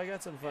you go. I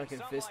got some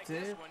fucking fists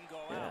in.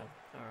 Yeah.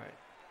 Alright.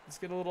 Let's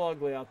get a little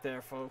ugly out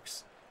there,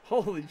 folks.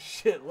 Holy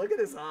shit. Look at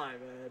his eye,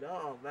 man.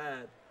 Oh,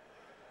 man.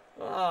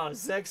 Oh,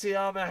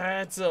 Sexyama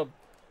Handsome.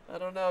 I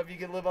don't know if you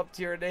can live up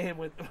to your name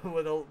with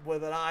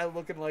an eye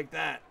looking like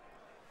that.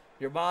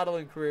 Your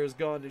modeling career has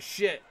gone to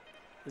shit.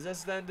 Is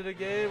this the end of the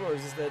game or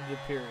is this the end of the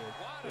period?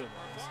 Who knows?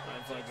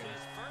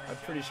 I'm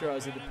pretty sure I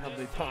was in the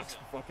penalty box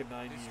for fucking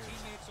 9 years.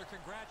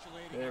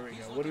 There we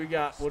go. What do we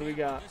got? What do we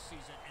got?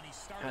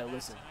 Alright,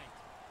 listen.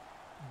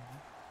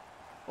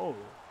 Oh,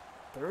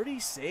 30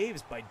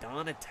 saves by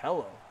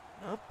Donatello.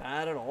 Not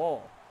bad at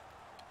all.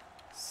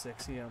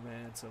 Sexyama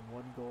handsome.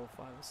 1 goal,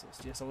 5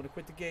 assists. Yes, I want to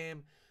quit the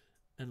game.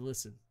 And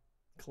listen,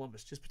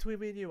 Columbus, just between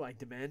me and you, I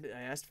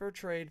asked for a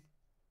trade.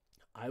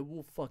 I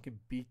will fucking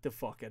beat the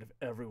fuck out of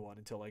everyone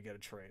until I get a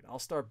trade. I'll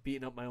start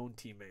beating up my own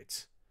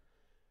teammates.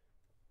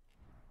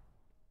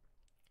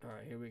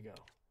 Alright, here we go.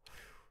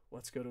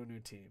 Let's go to a new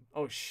team.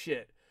 Oh,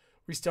 shit.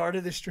 We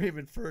started the stream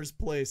in first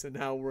place, and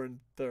now we're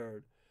in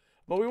third.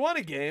 But we won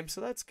a game,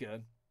 so that's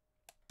good.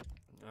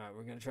 Alright,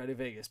 we're going to try to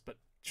Vegas, but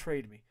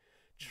trade me.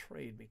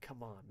 Trade me.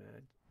 Come on,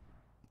 man.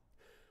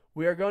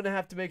 We are going to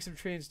have to make some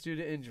trades due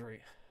to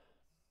injury.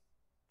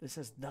 This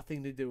has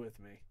nothing to do with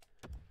me.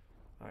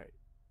 Alright.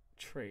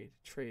 Trade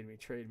me.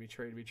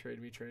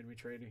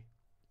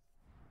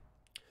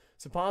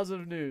 Some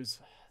positive news.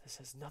 This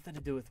has nothing to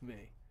do with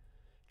me.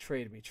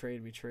 Trade me.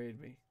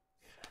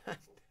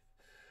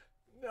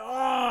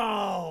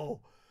 No!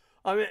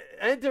 I'm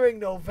entering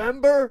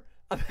November.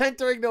 And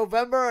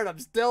I'm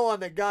still on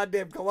the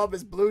goddamn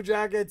Columbus Blue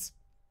Jackets.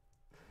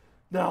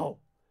 No.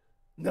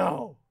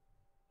 All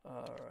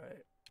right.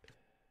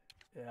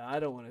 Yeah, I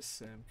don't want to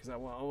sim because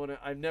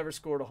I've never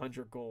scored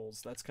 100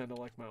 goals. That's kind of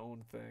like my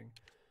own thing.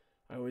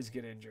 I always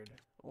get injured.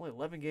 Only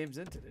 11 games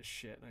into this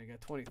shit, and I got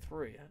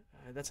 23.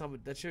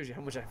 That shows you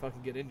how much I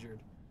fucking get injured.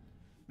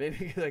 Maybe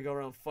because I go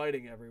around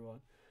fighting everyone.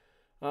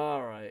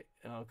 All right.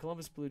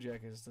 Columbus Blue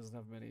Jackets doesn't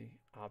have many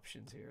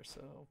options here,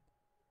 so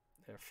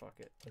there. Fuck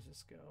it. Let's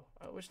just go.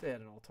 I wish they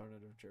had an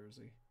alternative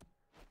jersey.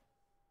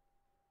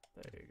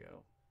 There you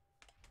go.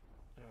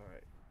 All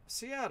right.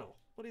 Seattle.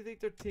 What do you think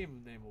their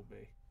team name will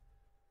be?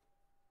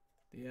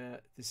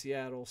 The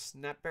Seattle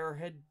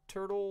Snapbarhead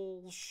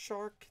Turtle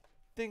Shark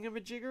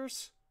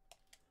Thingamajiggers?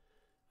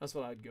 That's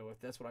what I'd go with.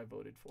 That's what I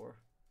voted for.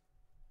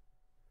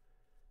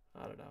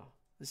 I don't know.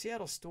 The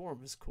Seattle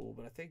Storm is cool,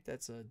 but I think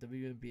that's a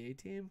WNBA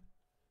team.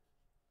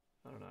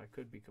 I don't know. I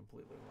could be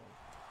completely wrong.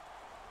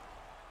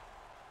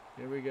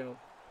 Here we go.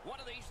 One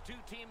of these two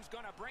teams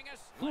gonna bring us.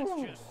 Let's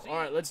just see. All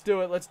right, let's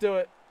do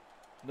it.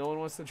 No one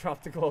wants to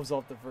drop the gloves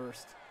off the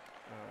first.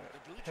 All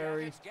right,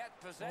 Perry.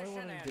 What do I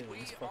want to do?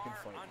 Let's fucking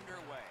fight.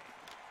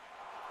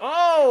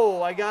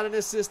 Oh, I got an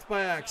assist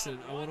by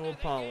accident. I want to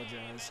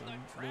apologize. I'm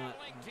not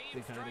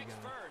the kind of guy.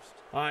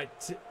 All right,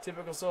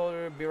 typical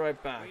soldier. Be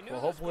right back. Well,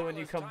 hopefully when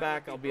you come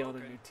back, I'll be on a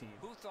new team.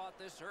 Who thought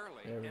this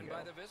early? There we and go.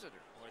 by the visitor.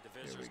 Boy, the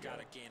visitors got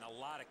to gain a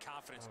lot of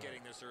confidence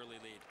getting this early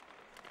lead.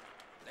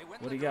 They win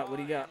What do the you got? draw What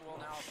do you got? and will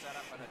now set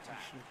up an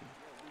attack.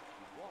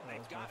 That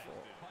was my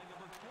fault.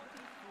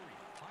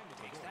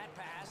 Takes that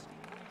pass.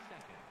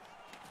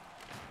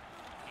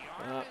 The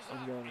arm is I'm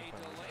up. going A to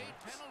delayed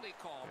penalty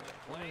call. The I'm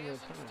play gonna go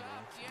isn't penalty.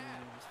 stopped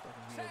yet. Just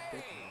fucking be a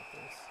dick about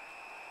this.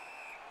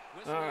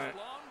 Whistle All is right.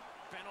 blown.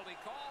 Penalty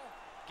call.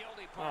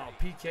 Guilty Oh, party.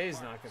 PK's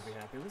not gonna be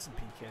happy. Listen,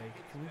 PK,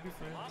 can we be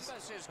friends?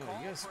 Columbus is Oh, you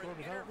called guys for scored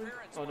an without me?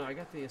 interference Oh no, I mark.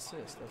 got the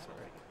assist. That's all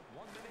right.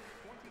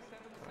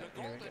 The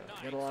Here we Golden go.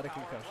 Knights Got a lot of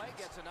power play concussions.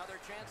 gets another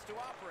chance to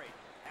operate.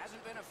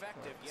 Hasn't been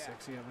effective yet.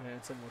 Sexy, I'm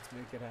handsome. Let's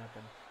make it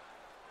happen.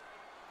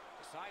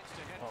 Decides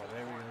to head Oh, for the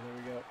there we corner. go. There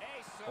we go.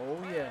 A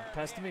Oh yeah, superb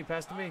pass to me. hit.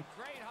 Pass to me. A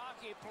great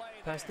hockey play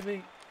Pass to there.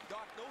 me.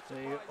 Doc, no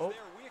There you surprise go. Oh.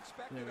 there. We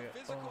expected There we a go.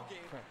 physical Oh,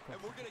 game, crap. and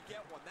we're going to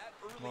get one. That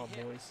early Come on,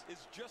 hit boys.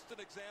 is just an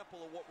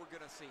example of what we're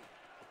going to see.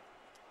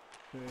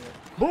 There we go.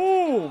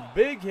 Boom!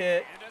 Big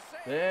hit. And a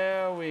save.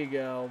 There we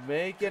go.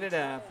 Making it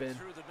Control happen.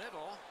 Through the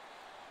middle.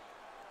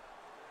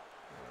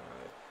 All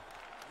right.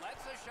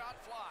 Lets a shot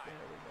fly. There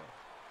we go.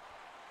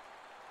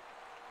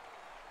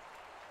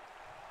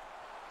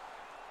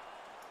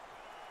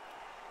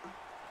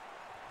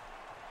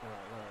 All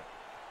right.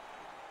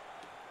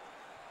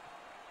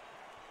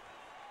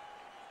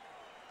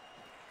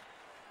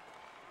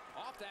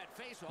 Off that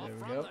face-off There we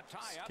from go. the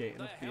tie-up.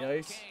 Skating up the help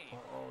ice. came.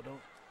 Oh,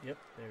 don't. Yep,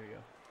 there we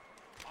go.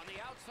 On the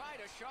outside,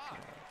 a shot.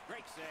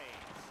 Great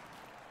save.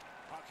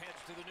 Puck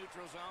heads to the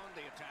neutral zone.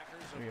 The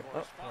attackers, There we of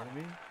go. course, Oh, follow. pardon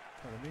me.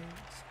 Pardon me.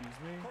 Excuse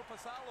me.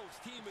 Korpisalo's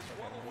team is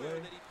well Away. aware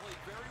that he played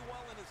very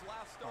well in his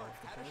last start. Off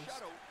the Had a post.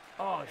 shutout.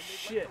 Oh, and they'd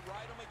shit. like to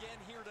ride him again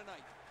here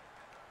tonight.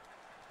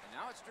 And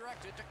now it's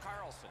directed to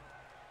Carlson.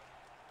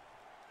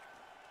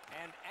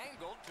 And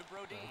angled to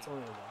Brodin. It's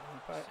only a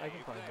while. I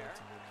can Save probably there. get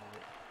to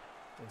midnight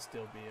and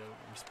still be a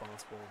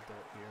responsible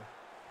adult here.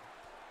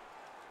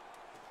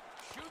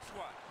 Shoots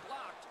one.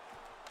 Blocked.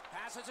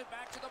 Passes it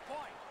back to the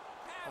point.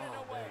 Had it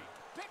Oh, away. man.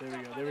 Picked There we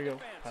up go. by There we the go.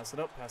 defense. Pass it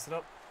up. Pass it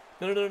up.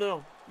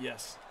 No.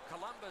 Yes.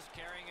 Columbus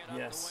carrying it up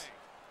Yes. the wing.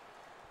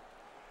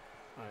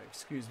 All right.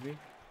 Excuse me.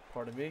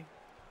 Pardon me.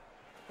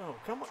 Oh,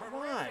 come on.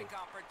 Why? Terrific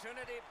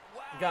opportunity.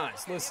 Wow, Guys,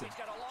 look at him. listen. He's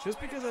got a long Just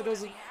way to because go. I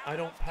Does he have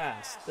don't enough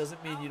pass gas?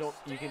 doesn't mean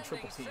you can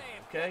triple team.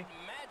 Outstanding Okay? save.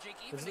 Good magic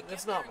even to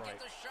That's get not there and right.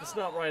 get the That's shot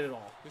not off. right at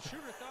all. The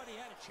shooter thought he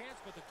had a chance,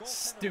 but the goaltender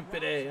Stupid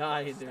robbed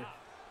AI him. in their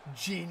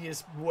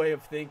genius way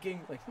of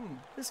thinking. Like,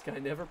 this guy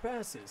never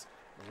passes.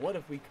 What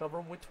if we cover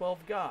them with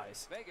 12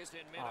 guys? Vegas in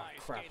Oh, mid-ice,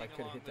 crap. I skating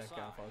could have along hit the that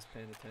guy if I side. was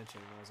paying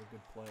attention and I was a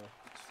good player.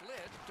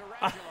 Slid to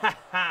Ha Regular.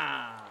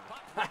 ha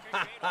Puck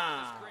ricocheted off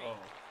the screen. Oh.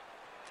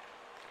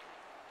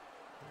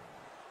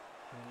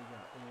 What do we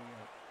got? What do we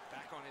got?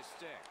 Back on his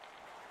stick.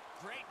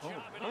 Great Oh,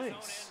 job in his own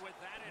nice. end with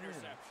that Yeah.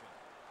 interception.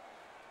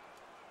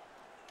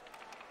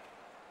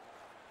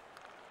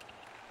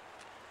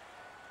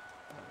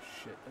 Oh,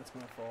 shit. That's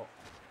my fault.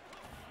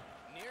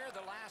 Near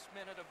the last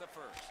minute of the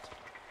first.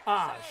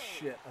 Ah, Save.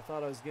 shit. I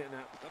thought I was getting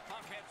that. The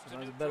puck heads If to I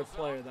was a neutral better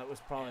player, zone. that was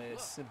probably And a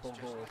look, simple it's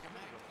goal. just like a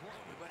magnet.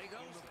 Everybody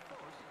goes there.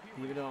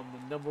 Even though I'm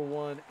the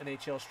 #1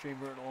 NHL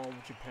streamer in all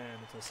of Japan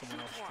until someone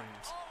else Shoots one.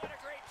 streams. Oh, what a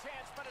great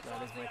chance, but it's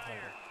That off is my the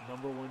title.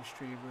 iron. #1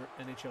 streamer,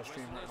 NHL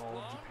streamer in all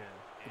of Japan.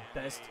 The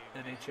best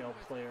NHL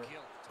player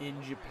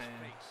in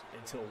Japan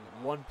until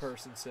one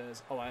person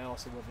says, oh, I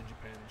also live in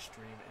Japan and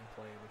stream and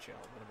play NHL.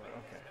 Then I'm like,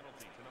 okay,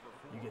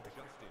 you get the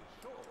credit.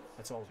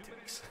 That's all it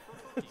takes.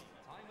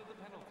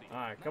 All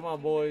right, come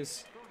on,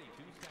 boys.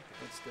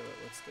 Let's do it.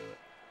 Let's do it.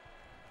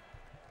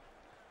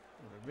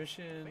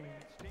 Intermission.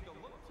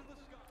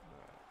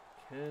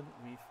 Can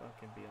we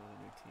fucking be on a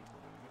new team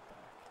when we get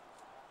back?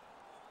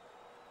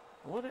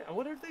 I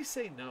wonder if they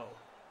say no.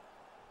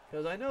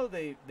 Because I know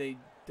they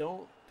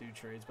don't do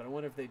trades, but I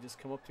wonder if they just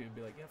come up to you and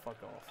be like, yeah,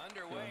 fuck off.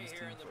 You're on Underway this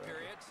here team in the forever.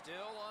 period,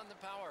 still on the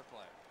power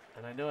play.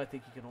 And I know I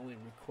think you can only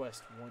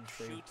request one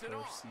trade Shoots it per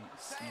off. season.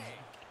 Save.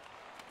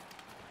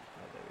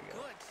 Oh, there we go.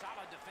 Good,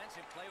 solid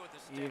defensive play with the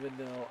stick. Even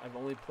though I've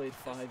only played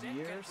The 5 stick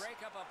years. Can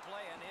break up a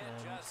play and it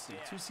Let's just see,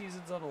 did. 2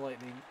 seasons on the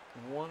Lightning,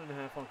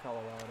 1.5 on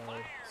Colorado, Fires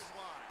one.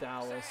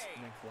 Dallas, Save.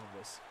 and then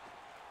Columbus.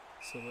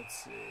 So let's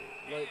see,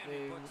 he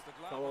Lightning, puts the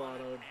glove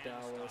Colorado, on it and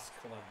Dallas, stops.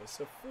 Columbus.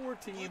 So 4 Blue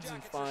teams in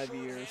Jackets 5 are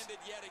years. shorthanded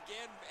yet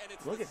again, and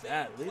it's Look the at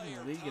that, same leading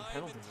the player league in time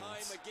penalty and time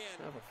minutes. again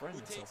I have a friend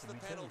who that's takes helping the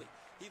me too. penalty.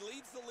 He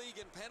leads the league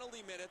in penalty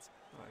minutes.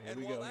 All right, here And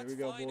we while go, that's here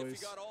we go, fine if boys.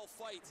 you got all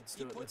fights, Let's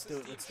he do it, let's puts do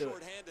his it, team let's do it.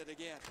 shorthanded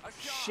again. A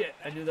shot. Shit,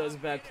 I knew that was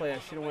a bad play. I On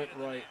the should have way went to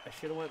the right. net. I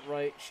should have went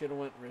right. Should have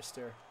went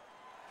wrister.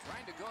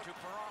 Trying to go to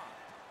Perron.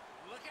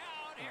 Look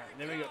out, here Right, it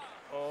there we go. comes.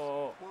 Oh,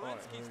 all right,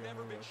 Werenski's here we go,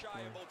 never here we been go. shy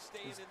Yeah. about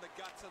staying in the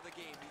guts of the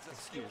game. He's a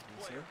Excuse skilled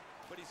me, player,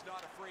 sir. but he's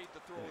not afraid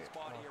to throw his There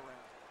you body go.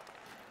 around.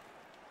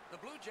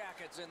 The Blue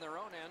Jackets in their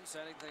own end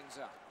setting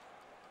things up.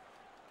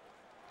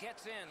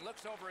 Gets in,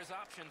 looks over his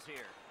options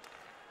here.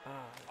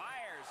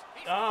 Fires.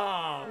 He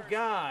Oh, scores.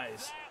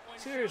 guys. That one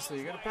Seriously,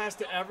 you're shows going to why pass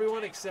you to don't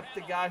everyone take except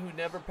the penalties. guy who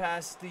never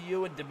passes to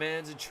you and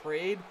demands a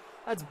trade?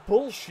 That's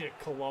bullshit,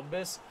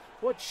 Columbus.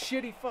 What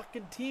shitty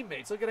fucking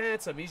teammates. Look at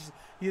Handsome.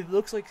 He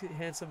looks like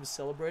Handsome is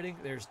celebrating.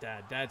 There's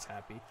Dad. Dad's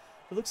happy.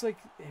 It looks like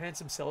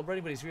Handsome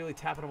celebrating, but he's really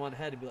tapping him on the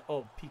head and be like,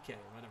 oh, PK,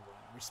 whatever.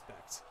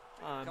 Respect.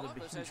 I'm a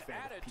Columbus huge has fan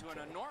added of to an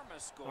PK.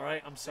 enormous score. All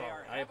right, I'm They sorry.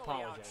 are I heavily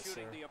apologize,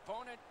 out-shooting sir. the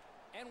opponent,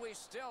 and we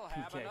still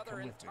have PK, another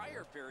come with me.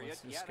 entire period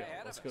Let's just yet go.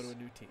 ahead Let's of go us. to a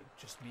new team.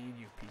 Just me and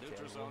you, PK. Neutral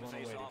We'll zone run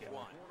away face-off together.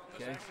 one.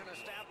 Okay? Possession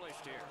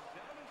established here.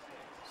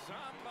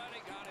 Somebody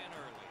got in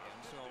early, and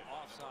so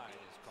offside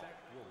is called.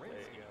 There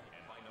you go.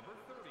 And by number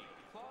 30,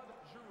 Claude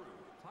Giroux.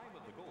 Time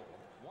of the goal,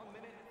 1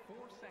 minute, 4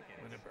 seconds.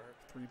 Winterberg,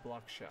 3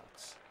 block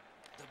shots.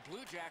 The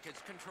Blue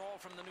Jackets control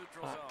from the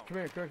neutral zone. Come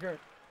here, come here, come here.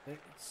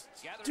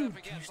 Gathered Dude,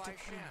 up can again you stop by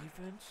playing Shen.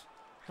 defense?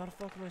 How the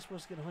fuck am I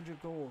supposed to get 100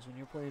 goals when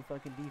you're playing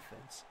fucking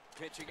defense?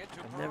 Pitching it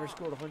to I've Perron. never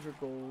scored 100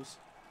 goals,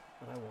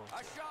 and I want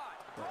A to. shot.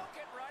 Broke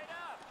it right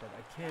up. But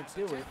I can't Pass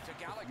do it attempt to if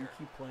you Gallagher.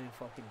 keep playing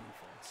fucking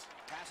defense.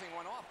 Passing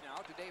one off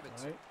now to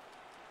Davidson. Alright?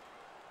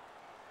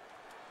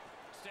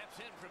 Steps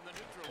in from the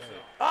neutral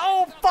zone.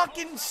 Oh,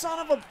 fucking son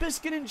of a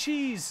biscuit and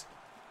cheese!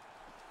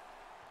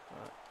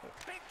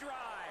 Big drive.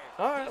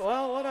 Alright,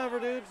 well, whatever,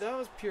 dude. That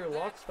was pure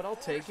luck, but I'll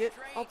take it.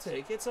 I'll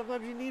take it.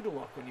 Sometimes you need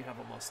luck when you have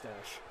a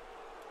mustache.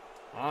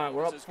 Alright,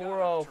 we're up Columbus has got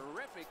 4-0. a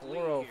terrific lead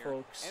 4-0, here,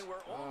 folks. And we're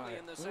only Alright,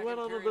 in the we second went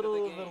on a period of the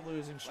little game.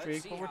 losing Let's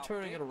streak, see but we're how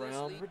turning big it this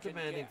around. lead We're can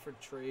demanding get. for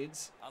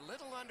trades. A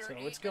little under So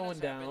 8 it's going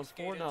minutes have been down,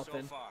 skated 4-0. So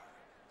far.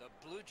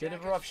 The Blue Didn't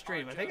Jackets rough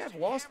stream. are I think just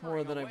I've lost more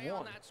hammering than I've away on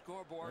won. that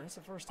scoreboard. That's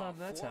the first time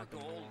that's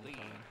happened in a 4-goal long lead.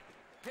 time.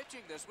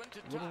 Pitching this one to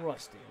A little Tuck.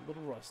 rusty, a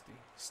little rusty.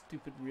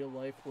 Stupid real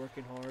life,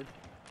 working hard.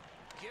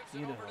 Gives You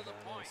it know over how to the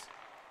that point. is.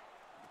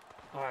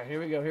 All right, here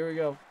we go, here we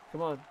go.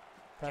 Come on.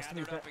 Pass to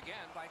me. Gathered up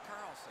again by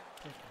Carlson.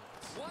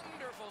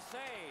 Wonderful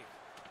save.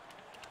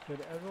 Could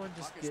everyone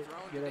just Puck is get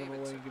thrown out to of my way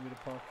Davidson. and give me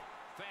the puck?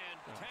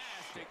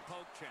 Fantastic shit.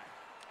 poke check.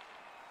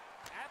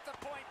 At the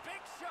point,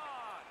 big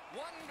shot.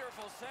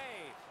 Wonderful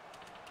save.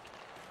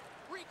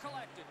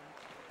 Recollected.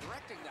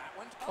 Directing that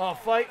one. Oh,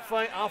 fight, what a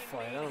fight. I'll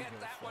clean fight. I lead don't hit give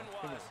a that fuck. one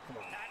Come on, was. come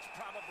on. That's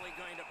probably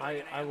going to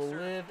bring an I will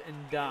answer. live and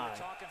We were die.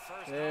 talking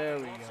first There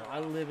off, we the go. gloves I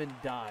are off. live and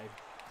die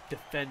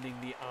defending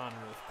the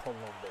honor of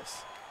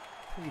Columbus.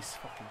 Please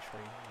fucking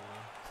train me,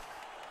 man.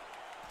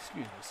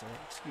 Excuse me, sir.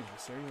 Excuse me,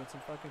 sir. You want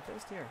some fucking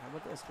fist? Here, how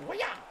about this? Well,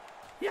 yeah!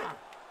 Yeah!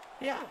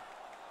 Yeah!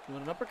 You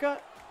want an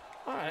uppercut?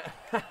 Alright.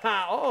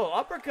 Oh,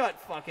 uppercut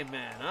fucking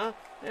man, huh?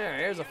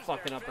 Here's a Used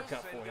fucking their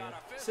uppercut fists for and you. got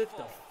a Sit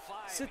the fistful.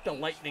 5 sit the each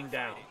lightning for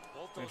down. fighting.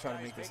 Both I'm gonna those try to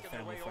guys make this a making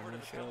their way over family-friendly to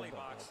the show, penalty but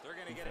box. They're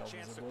going to we get a failed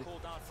chance to miserably. cool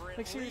down for at Like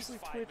least seriously,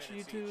 5 Twitch,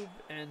 minutes YouTube,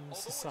 each. and Although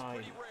it's society.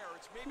 pretty rare,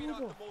 it's maybe Who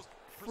not the the most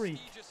freak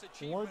prestigious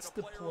achievement wants a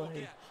to player will play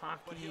get, but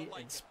hockey he'll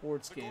like and it.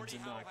 sports But games Gordie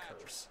and Howe not had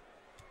curse?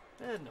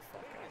 And the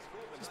fuck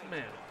out. Just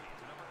man.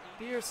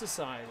 Dear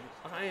society,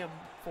 I am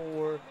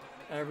for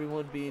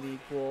everyone being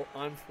equal.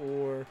 I'm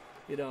for,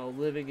 you know,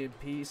 living in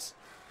peace.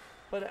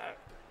 But what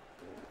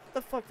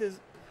the fuck is...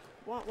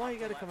 Why you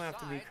gotta come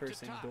after me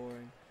cursing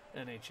during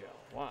NHL?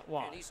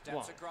 Why? And he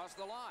steps across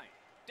the line.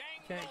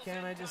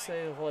 Can't I just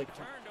say, like,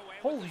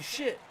 holy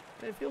shit?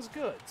 It feels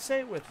good.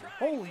 Say it with me.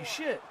 Holy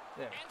shit.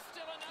 There. And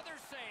still another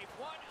save.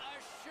 What a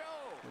show.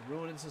 We're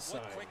ruining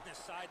society. What quickness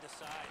side to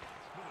side.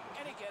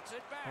 And he gets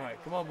it back. All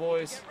right, come on,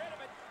 boys. Get rid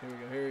of it. Here we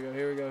go, here we go,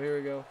 here we go, here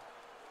we go.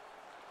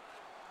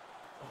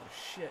 Oh,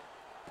 shit.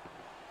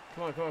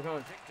 Come on, come on, come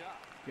on. Picked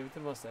up. Give it the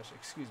mustache.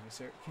 Excuse me,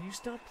 sir. Can you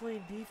stop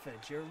playing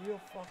defense? You're a real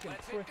fucking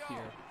Lets prick it go.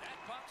 here.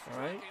 That puck All struck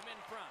right? him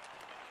in front.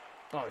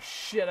 Oh,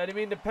 shit. I didn't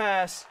mean to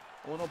pass.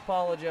 I want to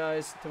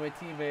apologize to my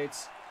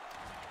teammates.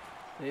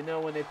 They know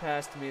when they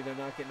pass to me, they're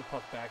not getting the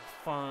puck back.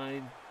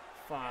 Fine.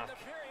 Fuck. The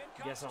period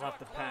comes Guess I'll to have a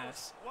to close.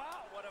 pass. Wow,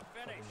 what a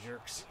finish. Fucking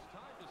jerks.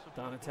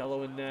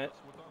 Donatello in net.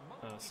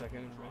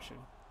 Second intermission.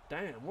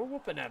 Damn, we're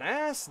whooping that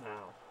ass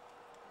now.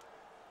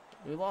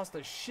 We lost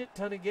a shit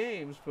ton of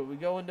games, but we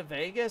go into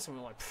Vegas and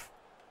we're like, pfft,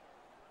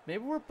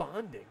 maybe we're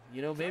bonding.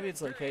 You know, maybe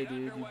it's like, hey,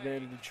 dude, you've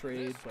been in a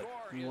trade, but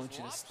we want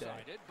you to stay.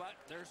 But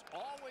there's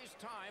always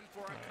time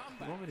for a If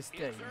comeback. you want me to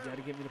stay, you got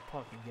to get me the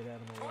puck and get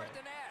out of my way. Toward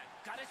the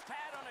net. Got his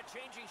pad on a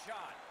changing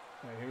shot.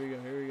 All right, here we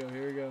go, here we go,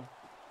 here we go.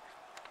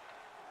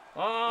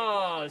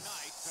 Oh,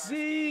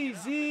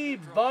 CZ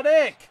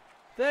Buddick.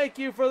 Thank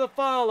you for the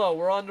follow.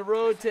 We're on the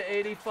road to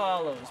 80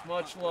 follows.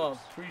 Much love.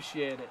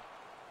 Appreciate it.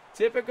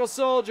 Typical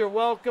Soldier,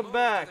 welcome Moved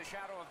back. to the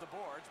shadow of the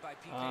boards by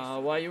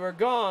PK While you were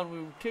gone, we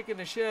were kicking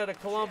the shit out of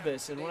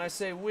Columbus. And when I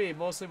say we,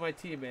 mostly my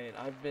teammate.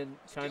 I've been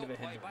kind of a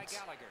Still played by hindrance.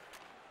 Gallagher.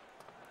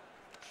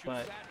 Shoots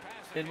But that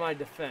pass in ahead. my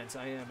defense,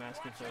 I am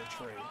asking for a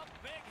trade.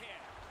 A big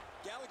hit.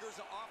 Gallagher's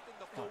often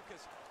the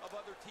focus of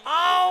other teams.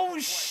 Oh,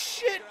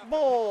 shit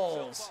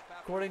balls!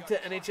 According to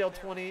NHL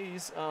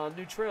 20's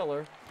new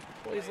trailer,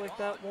 plays like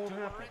that won't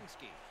happen.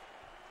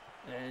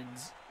 And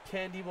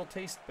candy will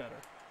taste better.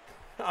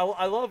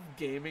 I love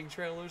gaming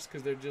trailers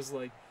because they're just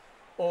like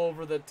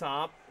over the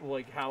top,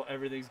 like how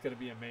everything's going to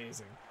be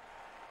amazing.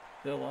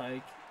 They're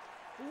like,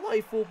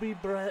 life will be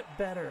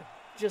better.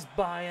 Just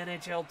buy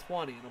NHL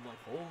 20. And I'm like,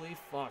 holy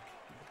fuck.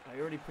 I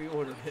already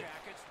pre-ordered it.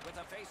 Jackets with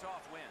a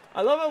face-off win.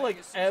 I love how like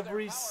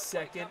every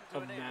second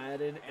of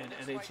Madden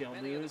and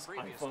NHL news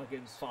I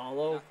fucking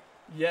follow,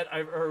 yet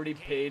I've already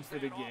paid for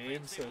the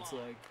game, so it's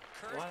like,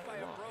 why?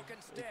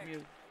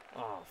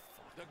 Oh, fuck.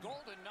 The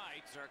Golden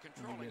Knights are Let me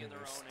controlling get in their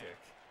my own stick. end.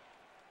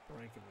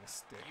 Breaking my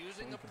stick.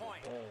 Using the Breaking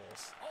point. my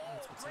balls. Oh,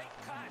 That's what's great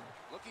happening cut.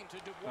 here. Looking to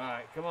Dubois. All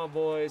right, come on,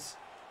 boys.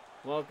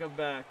 Welcome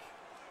back.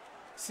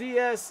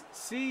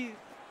 CSC,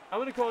 I'm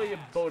going to call you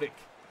Bodick.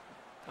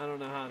 I don't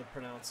know how to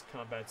pronounce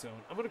Combat Zone.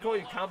 I'm going to call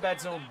you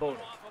Combat Zone Bodick.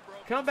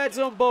 Combat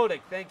Zone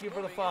Bodick, thank you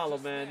for the follow,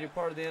 man. You're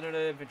part of the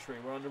Internet Infantry.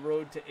 We're on the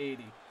road to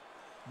 80.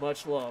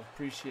 Much love.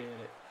 Appreciate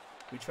it.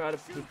 We try to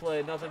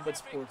play nothing but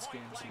sports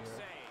games here.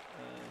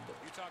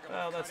 And,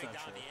 well, that's not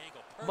true.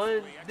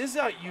 This is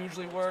how it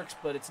usually works,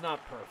 but it's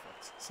not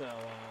perfect. So,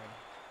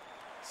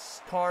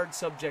 card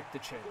subject to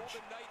change.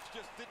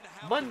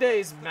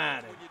 Mondays,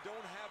 Madden.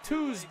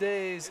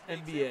 Tuesdays,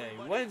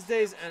 NBA.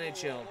 Wednesdays,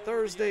 NHL.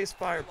 Thursdays,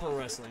 Fire Pro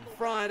Wrestling.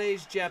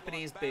 Fridays,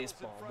 Japanese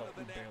baseball. But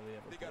we barely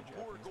ever play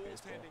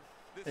Japanese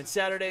baseball. And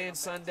Saturday and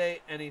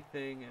Sunday,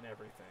 anything and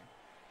everything.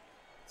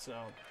 So,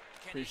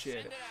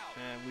 appreciate it.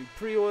 And we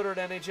pre-ordered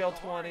NHL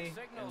 20,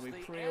 and we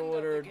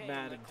pre-ordered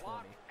Madden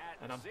 20.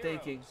 And I'm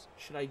thinking,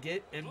 should I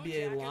get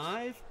NBA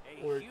Live?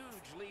 Or,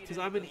 because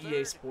I'm an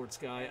EA Sports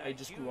guy. I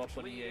just grew up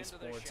on EA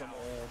Sports. I'm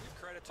old.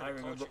 I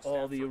remember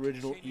all the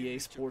original EA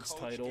Sports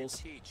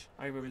titles.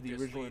 I remember the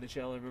original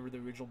NHL. I remember the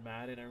original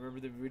Madden. I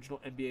remember the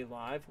original NBA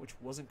Live, which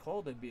wasn't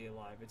called NBA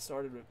Live. It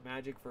started with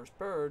Magic First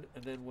Bird,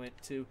 and then went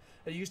to...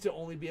 I used to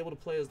only be able to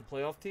play as the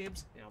playoff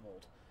teams. Yeah, I'm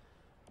old.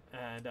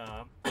 And,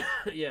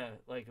 yeah,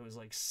 like it was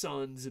like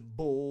Suns and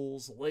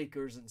Bulls,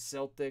 Lakers and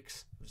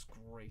Celtics. It was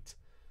great.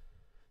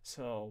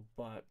 So,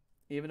 but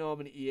even though I'm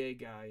an EA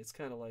guy, it's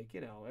kind of like,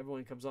 you know,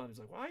 everyone comes on and is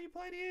like, why are you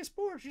playing EA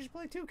Sports? You should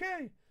play 2K.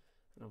 And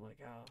I'm like,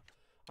 oh,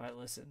 all right,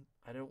 listen,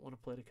 I don't want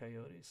to play the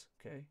Coyotes,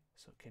 okay?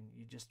 So can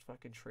you just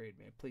fucking trade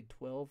me? I played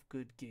 12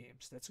 good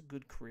games. That's a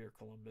good career,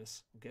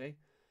 Columbus, okay?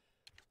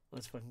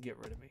 Let's fucking get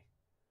rid of me.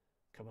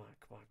 Come on,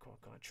 come on, come on,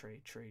 come on.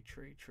 Trade.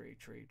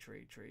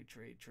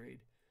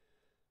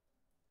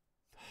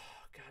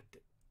 Oh, God.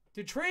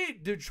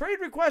 Do trade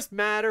requests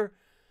matter?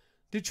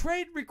 Do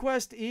trade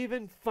requests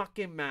even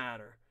fucking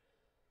matter?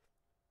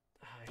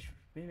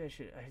 Maybe I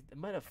should. I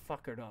might have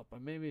fuckered up.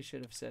 Maybe I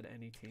should have said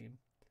any team.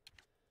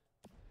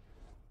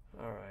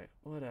 All right,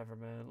 whatever,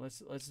 man.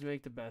 Let's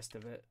make the best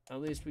of it.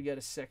 At least we got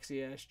a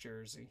sexy ass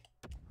jersey,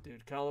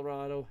 dude.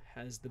 Colorado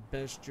has the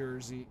best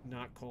jersey,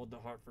 not called the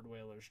Hartford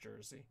Whalers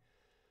jersey.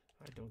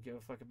 I don't give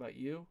a fuck about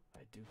you.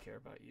 I do care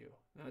about you.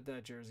 Not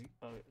that jersey.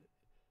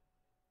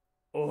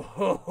 Oh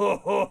ho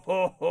ho ho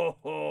ho ho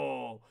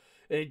ho!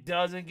 It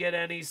doesn't get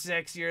any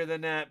sexier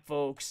than that,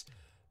 folks.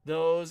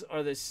 Those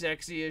are the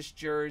sexiest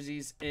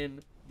jerseys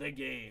in the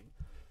game.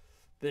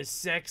 The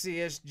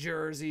sexiest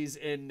jerseys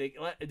in the...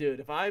 Dude,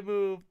 if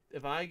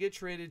I get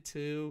traded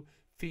to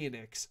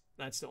Phoenix,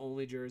 that's the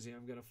only jersey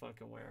I'm going to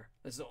fucking wear.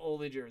 That's the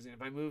only jersey.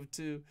 If I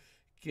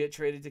get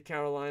traded to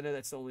Carolina,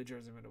 that's the only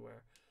jersey I'm going to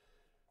wear.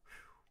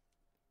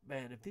 Whew.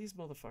 Man, if these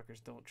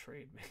motherfuckers don't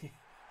trade me...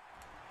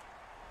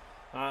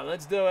 All right,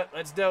 let's do it.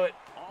 Let's do it.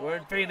 We're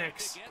in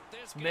Phoenix.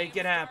 Let's make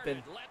it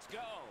happen. Let's go.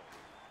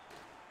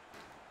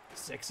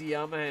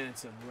 Sexyama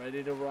handsome,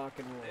 ready to rock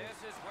and roll. This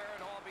is where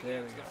it all begins.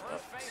 There we go. The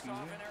first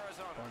face-off in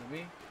Arizona. Pardon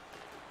me.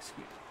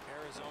 Excuse me.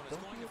 Arizona is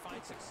going to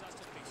find success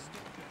if they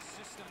stick to their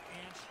system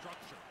and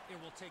structure. It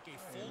will take a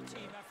full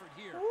team effort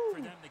here for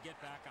them to get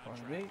back on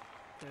Pardon track.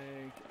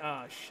 me.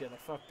 Ah, shit. I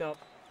fucked up.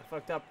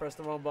 Pressed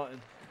the wrong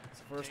button. It's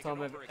the first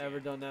time I've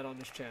ever done that on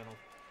this channel.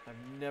 I've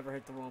never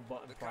hit the wrong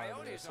button The prior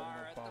to this, Coyotes so I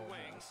are at the wings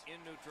apologize. in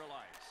neutral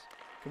ice.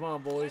 Come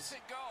on, boys. Let's it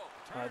go.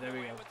 All right, there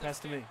we go. Pass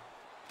to me.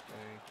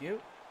 Thank you.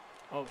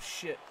 Oh,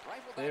 shit.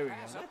 There we go.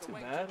 Not too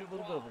bad. A little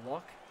bit of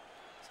luck.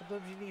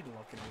 Sometimes you need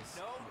luck in this.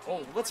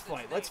 Oh, let's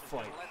fight. Let's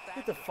fight.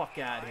 Get the fuck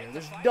out of here.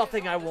 There's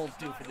nothing I won't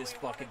do for this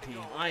fucking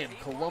team. I am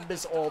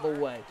Columbus all the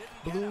way.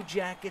 Blue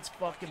Jackets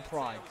fucking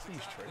pride.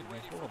 Please trade me.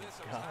 Oh,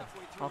 my God.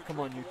 I'll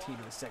come on your team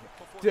in a second.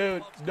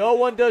 Dude, no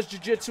one does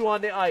jiu-jitsu on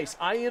the ice.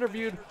 I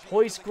interviewed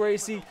Hoist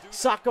Gracie,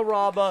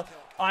 Sakuraba.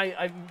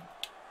 I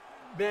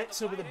met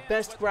some of the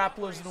best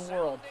grapplers in the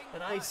world,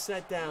 and I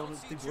sat down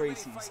with the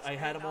Gracies. I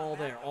had them all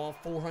there, all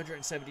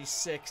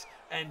 476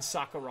 and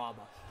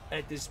Sakuraba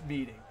at this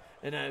meeting.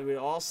 And we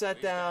all sat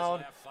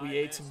down. We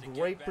ate some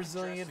great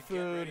Brazilian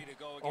food.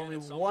 Only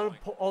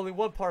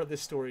one part of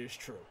this story is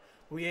true.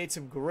 We ate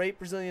some great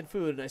Brazilian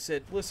food, and I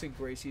said, listen,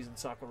 Gracies and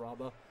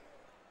Sakuraba,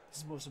 this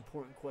is the most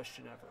important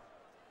question ever.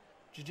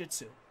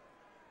 Jiu-jitsu,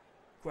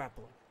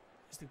 grappling,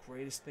 is the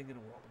greatest thing in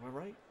the world. Am I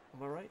right?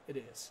 Am I right? It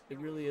is. It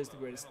really is the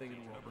greatest thing in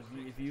the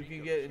world. If you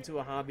can get into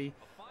a hobby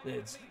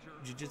that's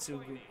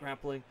jiu-jitsu,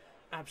 grappling,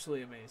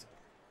 absolutely amazing.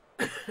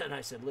 And I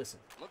said, listen,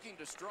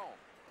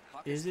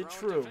 is it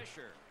true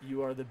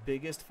you are the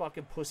biggest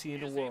fucking pussy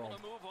in the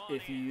world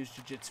if you use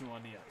jiu-jitsu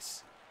on the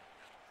ice?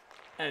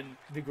 And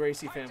the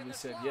Gracie family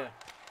said, yeah.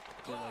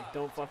 They're like,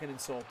 don't fucking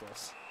insult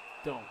us.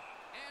 Don't.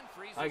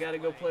 I gotta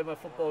go play my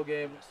football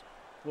game.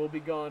 We'll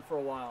be gone for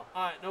a while.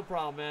 All right, no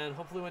problem, man.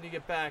 Hopefully when you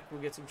get back,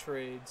 we'll get some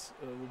trades.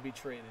 We'll be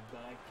traded, but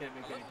I can't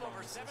make any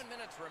promises.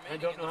 I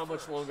don't know how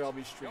much longer I'll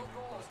be streaming,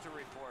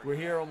 but we're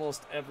here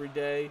almost every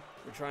day.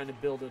 We're trying to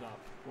build it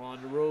up. We're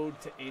on the road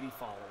to 80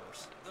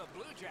 followers.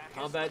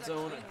 Combat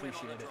Zone, I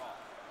appreciate it.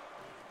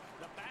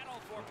 The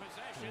battle for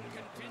possession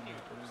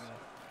continues.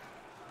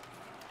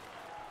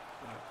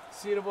 Right.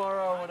 See you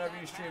tomorrow whenever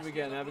you stream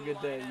again. Have a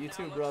good day. You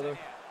too, brother.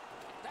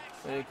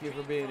 Thank you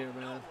for being here,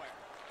 man.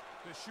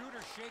 The shooter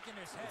shaking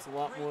his head. It's a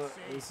lot more.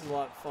 This is a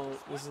lot fun.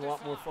 This is a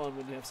lot more fun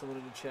when you have someone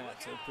in the chat.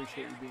 So I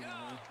appreciate you being here,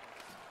 man.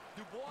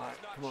 All right,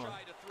 come on.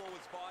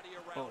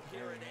 Oh,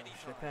 there we go.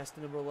 Should I pass to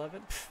number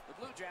 11? The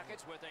Blue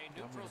Jackets with a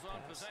neutral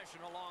zone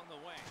possession along the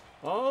wing.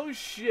 Oh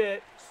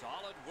shit!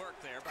 Solid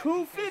work there.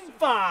 Koofin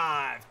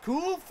 5.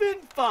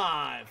 Koofin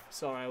 5.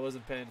 Sorry, I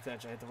wasn't paying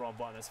attention. I hit the wrong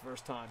button. That's the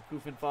first time.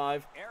 Koofin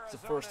 5. It's the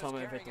first time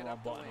I've hit the wrong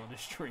button on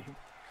this stream.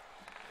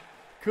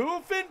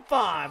 Koofin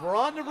 5. We're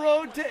on the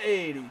road to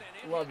 80.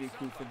 Love you,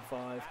 Koofin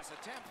 5.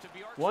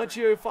 Once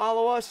you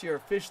follow us, you're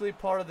officially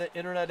part of the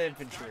Internet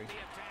Infantry.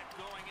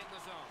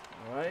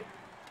 Alright?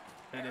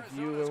 And if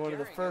you are one of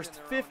the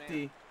first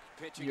 50,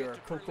 you're a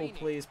Koco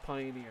Plays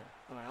Pioneer.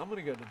 Alright, I'm going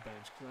to go to the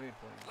bench because I ain't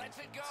playing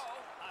defense.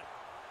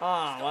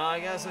 Ah, well, I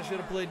guess I should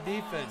have played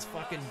defense.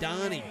 Fucking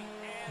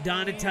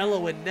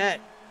Donatello in net.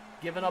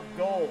 Giving up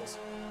goals.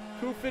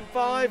 Koofin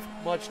 5,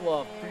 much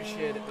love.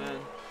 Appreciate it, man.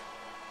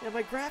 Yeah,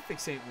 my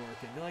graphics ain't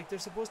working. They're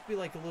supposed to be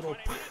like a little,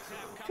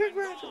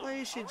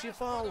 congratulations, you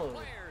followed.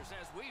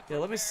 Yeah,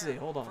 let me see.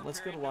 Hold on. Let's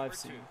go to live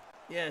stream.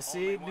 Yeah,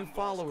 see? New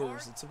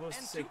followers. It's supposed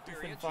to say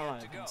Koofin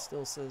 5. It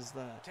still says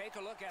that. Take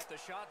a look at the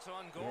shots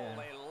on goal.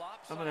 Yeah.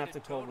 I'm going to have to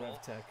call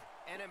RevTech.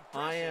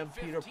 I am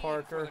Peter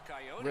Parker.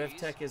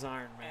 RevTech is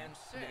Iron Man.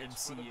 The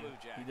MCU.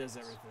 He does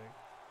everything.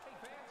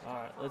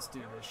 Alright, let's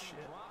do this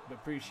shit.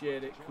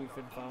 Appreciate it,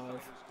 Koofin 5. Yeah,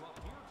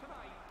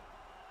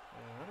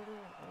 I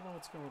don't know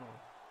what's going on.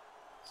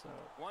 So,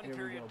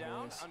 here we go,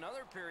 boys.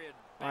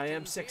 I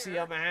am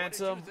Sexyama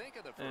handsome,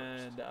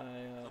 and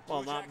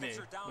well, not me.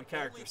 My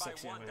character is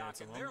Sexyama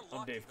handsome.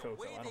 I'm Dave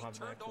Koco. I don't have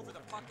that cool name.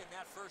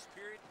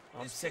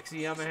 I'm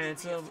Sexyama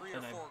handsome,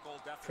 and I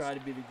try to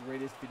be the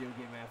greatest video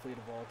game athlete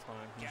of all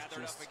time.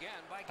 Who just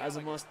has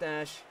a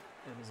mustache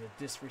and is a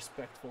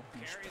disrespectful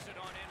douchebag.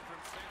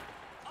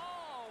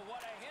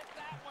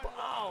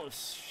 Oh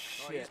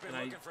shit! And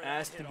I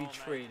asked to be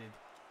traded.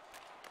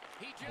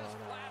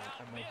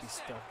 But I might be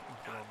stuck in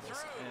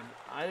Columbus. And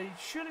I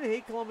shouldn't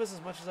hate Columbus as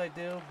much as I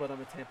do, but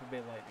I'm a Tampa Bay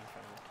Lightning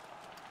fan.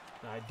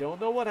 Now, I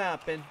don't know what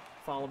happened.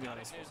 Follow me on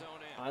this one.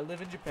 I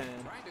live in Japan,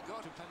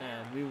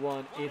 and we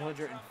won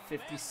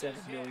 857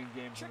 million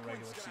games in the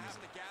regular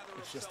season.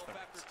 It's just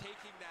facts.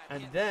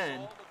 And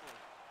then,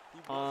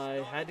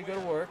 I had to go to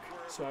work,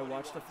 so I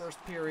watched the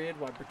first period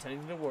while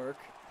pretending to work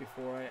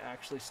before I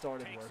actually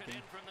started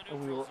working,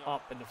 and we were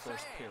up in the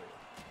first period.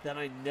 Then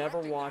I never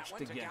watched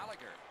again.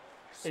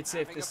 It's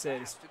safe to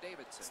say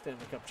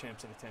Stanley Cup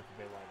champs of the Tampa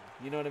Bay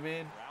Lightning. You know what I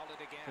mean?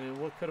 I mean,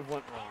 what could have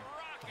went wrong?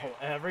 Oh,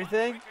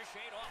 everything?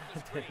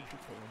 Damn you,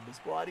 Columbus.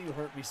 Why do you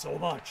hurt me so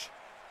much?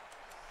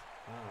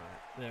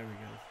 Alright, there we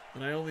go.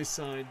 And I only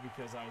signed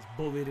because I was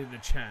bullied in the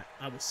chat.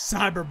 I was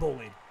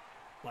cyberbullied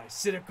by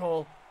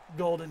Cynical,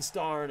 Golden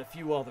Star, and a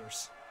few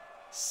others.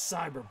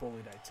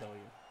 Cyberbullied, I tell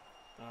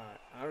you. Alright,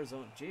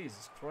 Arizona.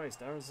 Jesus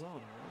Christ, Arizona.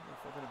 You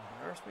fucking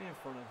embarrass me in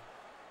front of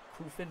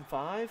Kufin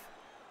 5?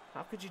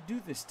 How could you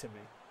do this to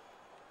me?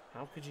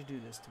 How could you do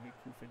this to me,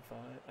 Kufin 5?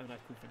 I'm not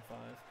Kufin 5.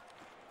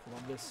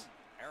 Columbus.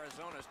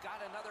 Arizona's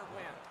got another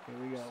win. Here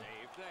we go.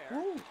 Saved there.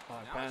 Woo!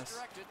 Alright, pass.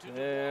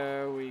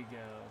 There we go.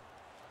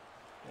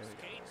 There we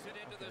go. Skates it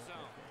into the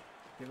zone.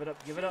 Give it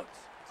up, give it up.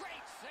 Great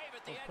save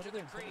at the Oh, edge put of it the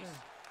in, put it crease. in.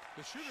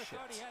 The shooter Shit.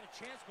 thought he had a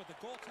chance, but the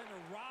goaltender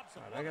robs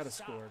him. Alright, I gotta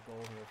score a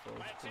goal here,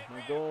 folks. Because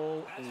my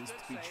goal is to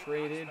be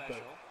traded,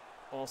 but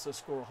also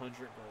score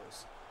 100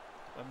 goals.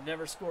 I've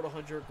never scored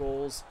 100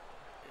 goals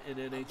in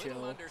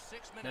NHL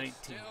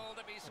 19,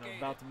 and I'm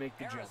about to make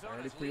the jump. I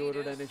already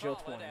pre-ordered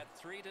NHL 20.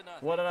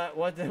 What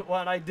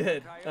I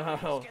did?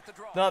 Oh,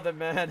 nothing,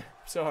 man.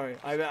 Sorry,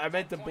 I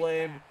meant to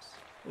blame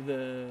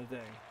the thing,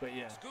 but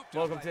yeah.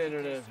 Welcome to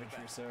Internet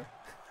Adventure, sir.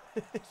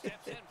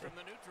 Steps in from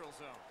the neutral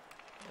zone.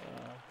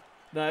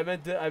 No, I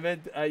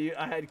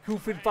had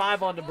Kufin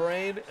 5 on the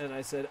brain, and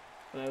I said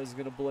I was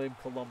gonna blame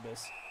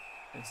Columbus.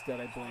 Instead,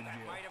 I blamed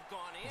you. Might have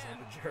gone Because I'm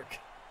in. a jerk.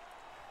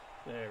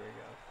 There we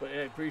go. But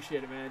hey,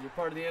 appreciate it, man. You're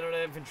part of the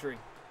Internet Infantry.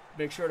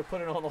 Make sure to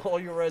put it on all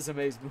your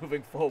resumes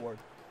moving forward.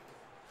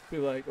 Be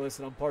like,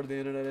 listen, I'm part of the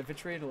Internet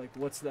Infantry, and like,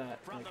 what's that?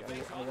 Like,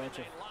 I watch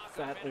a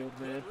fat old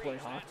man play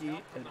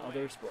hockey and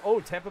other sports. Oh,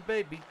 Tampa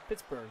Bay beat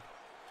Pittsburgh.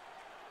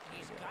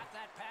 He's got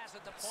that pass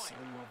at the point.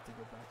 I love to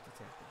go back to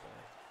Tampa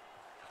Bay.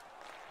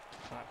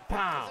 Alright,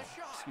 pow!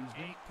 Excuse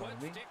me,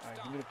 pardon me.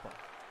 Alright, give me the puck.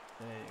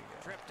 There you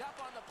go. Tripped up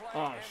on the play,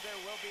 Oh, and there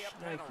will be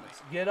a penalty.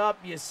 Get up,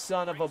 you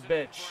son of a Brings it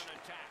in bitch. for an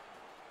attack.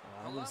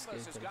 I'm gonna Columbus skate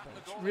has to the gotten the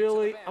bench. goalie to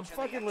Really? the bench, I'm and the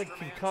fucking like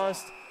extra man's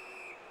concussed. on.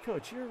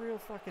 Coach, you're a real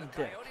fucking The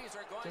dick. Coyotes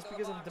are going Just to the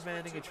because I'm box for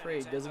demanding 2 a trade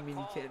minutes, doesn't and mean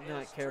the you call can't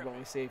not is care about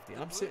my tripping. safety.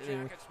 The I'm Blue sitting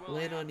there Jackets will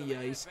laying have on the the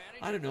man ice.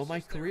 advantage, I don't know, and my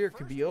this is their career could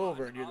first be one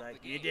over, and you're of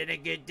like, the you game.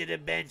 didn't get to the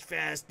bench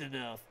fast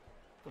enough.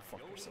 Go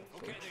fuck yourself,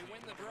 coach. Okay, they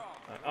win the draw.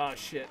 Oh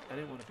shit, I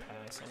didn't want to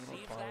pass. I want to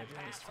Receives that apologize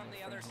pass to from my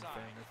the other friends and side.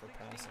 family for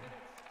passing.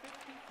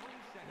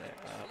 Slid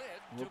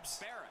to Whoops,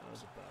 Barrett. that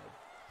was a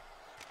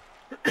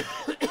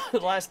bad. The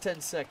last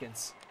 10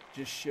 seconds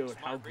just showed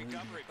how Smart greedy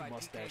recovery by the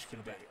mustache PK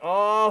can be. Subban.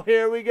 Oh,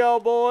 here we go,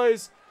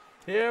 boys.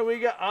 Here we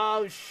go.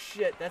 Oh,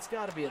 shit. That's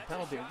got to be a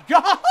penalty.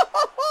 Go!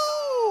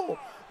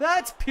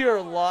 That's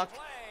pure luck.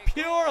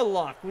 Pure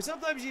luck. Well,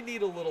 sometimes you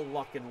need a little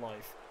luck in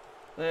life.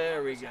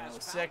 There we go.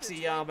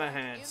 Sexyama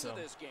handsome.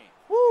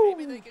 Woo!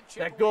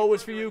 That goal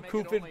was for you,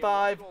 Kufin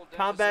 5.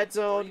 Combat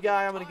zone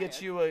guy. I'm gonna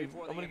get you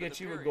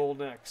a goal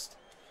next.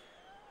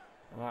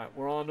 All right,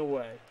 we're on the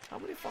way. How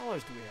many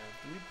followers do we have?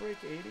 Did we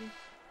break 80?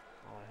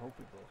 Oh, I hope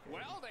we broke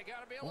 80. Well, they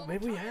gotta be a Oh, little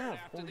maybe we tired have.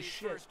 after Holy these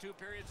shit. first 2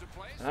 periods of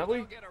play, so Have we?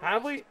 they'll get a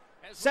Have rest we? as we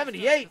start to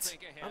 78.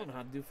 think I ahead don't know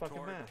how to do fucking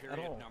toward math at period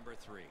all. number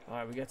 3. All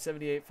right, we got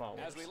 78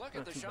 followers. As we look Not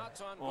at the too shots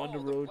bad. on the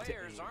goal, road the to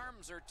players' 80.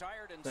 arms are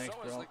tired, and Thanks,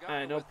 so is bro. the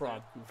guy No with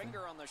problem, the Kufin.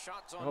 finger on the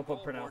shots on I hope goal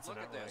I'm pronouncing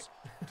board. Look that at this.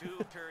 right.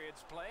 2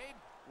 periods played,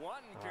 1 All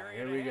right, period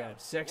here we go. ahead.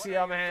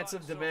 Sexyama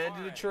handsome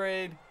demanded a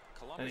trade,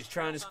 and he's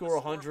trying to score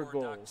 100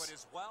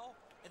 goals.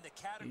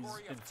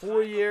 In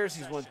 4 years,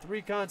 he's won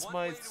 3 Conn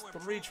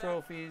Smythes, 3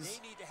 trophies,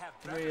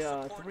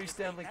 3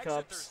 Stanley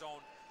Cups,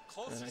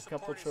 and a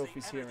couple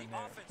trophies here and there.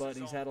 But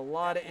he's had a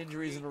lot of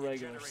injuries in the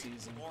regular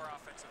season,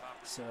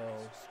 so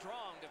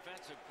Strong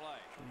defensive play.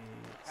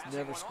 he's Passing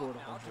never one scored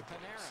off now 100 to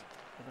goals.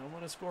 Panarin. And I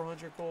want to score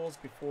 100 goals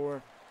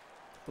before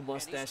the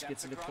mustache steps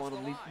gets in the across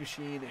quantum the leap line.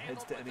 machine and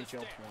heads to Handled with the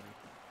NHL stick.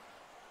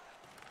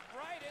 20.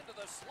 Right into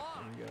the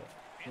slot. There we go.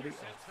 What do you,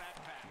 Intercepts that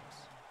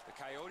pass. The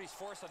Coyotes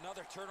force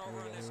another turnover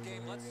Here we in go, this here we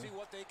game. go, Let's here we see go.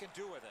 what they can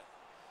do with it.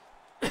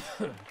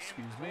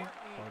 excuse me,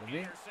 pardon me.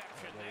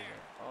 Interception There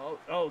we there. go.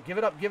 Oh, give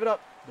it up, give it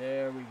up.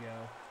 There we go.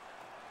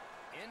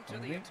 Into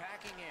Pardon the me?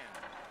 attacking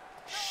end.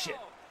 Shit.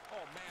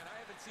 Oh man, I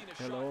haven't seen a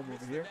Hello, shot I'm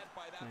miss over the here. net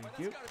by that, Thank but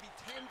you. that's gotta be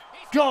 10.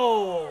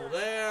 Goal!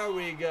 There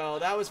we go.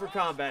 That was for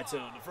Combat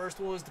Zone. The first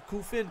one was the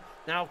Kufin,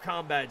 now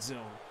Combat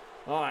Zone.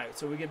 All right,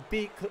 so we can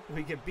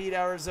beat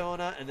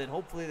Arizona, and then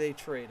hopefully they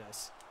trade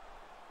us,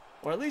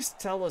 or at least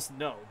tell us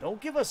no. Don't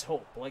give us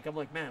hope. Like I'm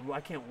like, man,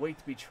 I can't wait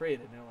to be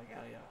traded. And they're like,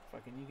 oh yeah,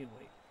 fucking you can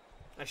wait.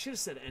 I should have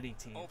said any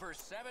team. Over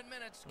 7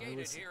 minutes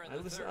skated here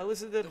in the third. I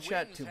listen to the The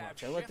chat Wings too have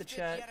much. I let the shifted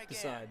chat yet again.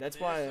 decide. That's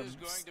This why is I'm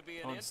going to be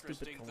an on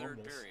stupid interesting third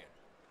Columbus. period.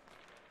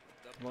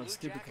 The I'm on Blue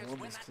stupid Jackets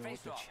Columbus win because that I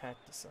let the faceoff. chat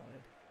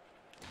decide.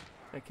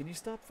 Hey, can you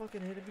stop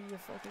fucking hitting me, you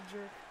fucking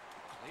jerk?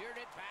 Cleared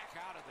it back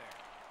out of there.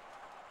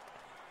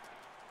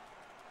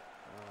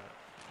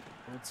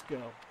 Let's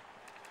go.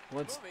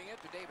 Let's. Moving it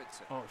to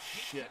Davidson. Oh Keeps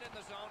shit. it in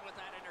the zone with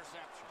that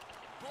interception.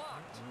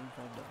 Blocked.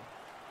 Calm down.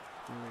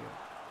 Here we go.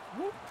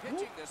 Whoop, Pitching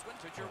whoop. this one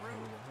to Here we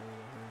Giroux. go, here we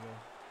go, here we go.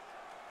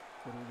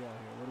 What do we got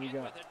here? What do we In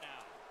got? with it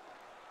now.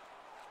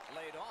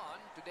 Laid on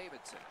to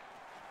Davidson.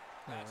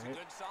 That's a Alright.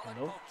 good solid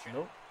Nope, poke check.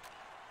 nope.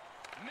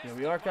 Missed Yeah,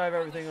 we the archive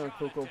mark on everything the on shot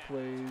Koco attempt.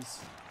 Plays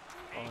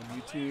on A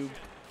YouTube, collision.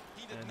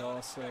 He did and not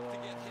also expect to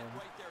get hit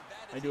right there.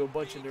 That I is do a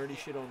bunch of big nerdy hit.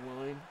 shit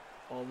online.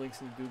 All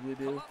links in the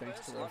doobly-doo,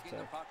 thanks to Columbus lugging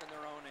the RevTech. puck in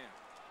their own end.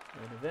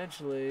 And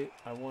eventually,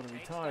 I want to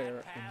Takes retire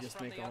that and pass just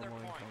from make the other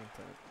online point.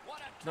 content. What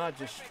a Not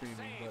just terrific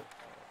streaming, save.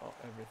 but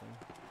everything.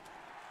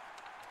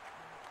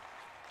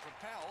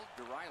 Propelled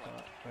to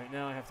Riley. Right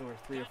now, I have to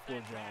work 3 or Got 4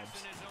 that pass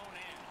jobs. in his own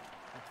end.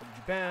 I'm from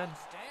Japan,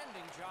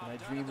 Outstanding job and I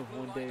done dream at the of blue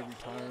one line day to hold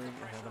retiring the and having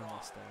a pressure on.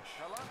 mustache.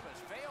 Columbus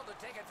failed to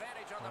take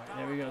advantage on the Alright, power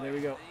there we go, there we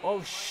play. go. They Oh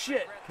might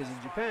shit! regret Because in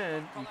this Japan,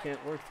 run. you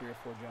can't work 3 or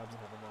 4 jobs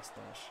and have a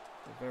mustache.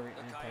 They're very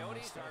The Coyotes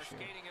are anti-mustache here.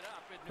 skating it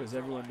up. Because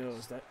everyone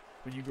knows that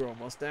when you grow a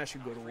mustache,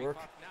 you go to Free work,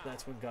 puck now.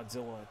 that's when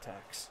Godzilla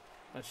attacks.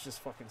 That's just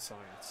fucking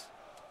science.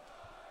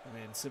 I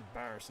mean, it's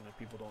embarrassing that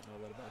people don't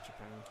know that about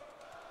Japan.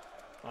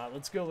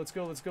 Let's go, let's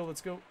go, let's go,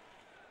 let's go.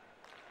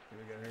 Here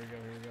we go, here we go,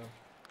 here we go.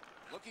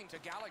 Looking to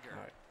Gallagher.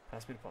 Alright,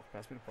 pass me the puck,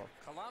 pass me the puck.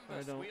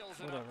 Columbus don't- wheels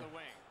it whatever. up the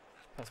wing.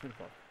 Pass me the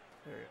puck.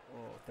 There we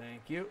go. Oh,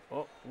 thank you.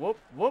 Oh, whoop,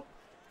 whoop.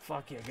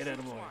 Fuck yeah, get out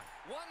of my way.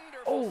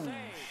 Wonderful Oh, save.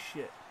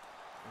 shit.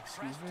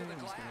 Excuse Pressed me, to the I'm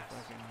just gonna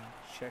glass. fucking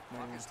check my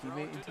Puck own is thrown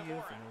teammate to into you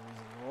DeBoer. for no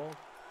reason at all.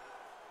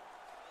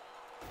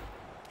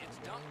 It's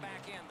dumped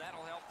back in.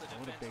 That'll help the What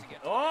a defense big to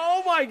get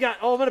Oh my god!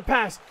 Oh, I'm gonna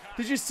pass.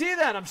 Did you see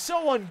that? I'm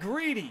so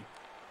ungreedy.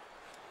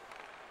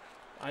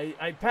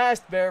 I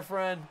passed, bear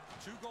friend.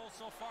 2 goals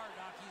so far,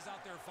 Doc. He's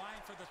out there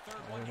vying for the third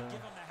one. You know.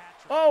 give him the hat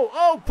trick.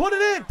 Oh, put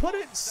it in, put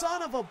it,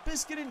 son of a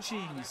biscuit and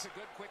Oh, that's cheese. a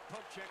good quick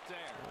poke check there.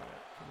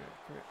 Come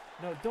here.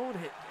 No, don't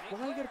hit.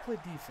 Why you gotta play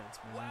defense,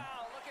 man?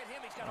 Wow, look at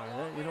him. He's got a Alright,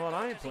 long you way know to what? go.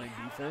 I ain't Does he playing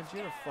have defense. enough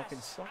You're a gas?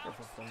 fucking sucker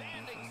for playing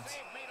Outstanding defense.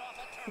 save made off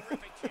a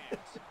terrific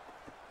chance.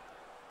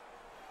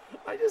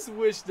 I just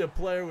wish the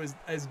player was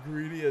as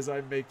greedy as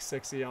I make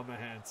Sexyama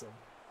handsome.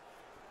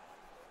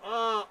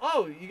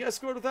 Oh, you guys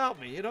scored without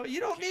me. You know, you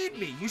don't need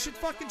me. You should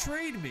fucking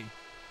trade me.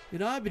 You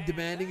know, I've been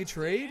demanding a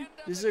trade.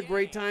 This is a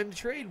great time to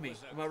trade me.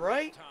 Am I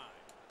right?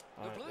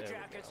 The Alright, Blue there we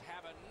Jackets go.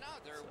 have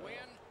another win,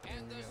 here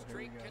and we the go, here we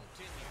streak go.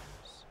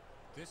 continues.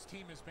 This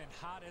team has been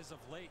hot as of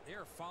late. They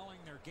are following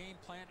their game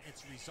plan.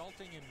 It's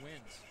resulting in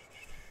wins.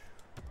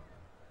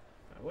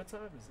 What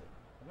time is it?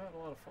 I'm having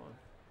a lot of fun.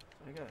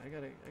 I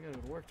gotta go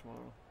to work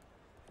tomorrow.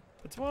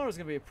 But tomorrow's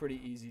gonna be a pretty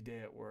easy day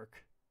at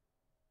work.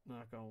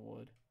 Knock on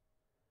wood.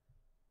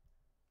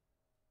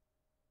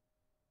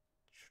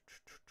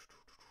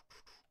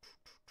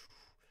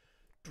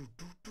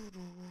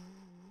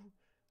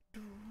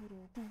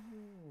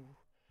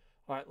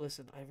 Alright,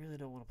 listen, I really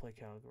don't want to play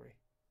Calgary.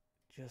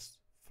 Just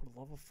for the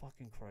love of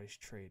fucking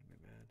Christ, trade me,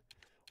 man.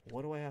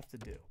 What do I have to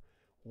do?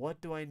 What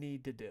do I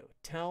need to do?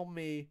 Tell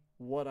me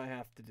what I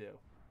have to do.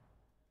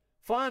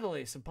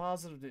 Finally, some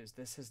positive news.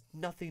 This has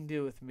nothing to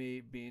do with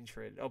me being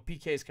traded. Oh,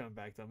 PK's coming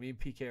back, though. Me and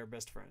PK are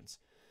best friends.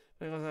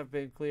 Bengals have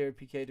been cleared.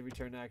 PK to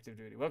return to active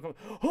duty. Welcome.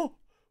 Oh,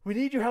 we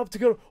need your help to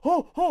go.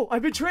 Oh,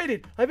 I've been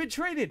traded.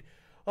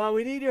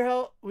 We need your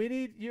help. We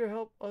need your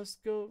help. Us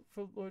go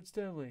for Lord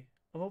Stanley.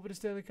 I'm hoping the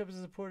Stanley Cup is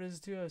as important as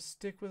it to us.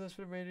 Stick with us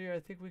for the remainder of the year. I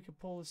think we can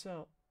pull this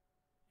out.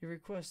 Your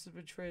request has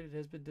been traded.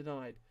 Has been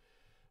denied.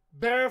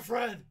 Bear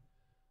friend.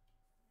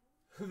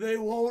 They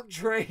won't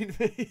trade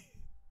me.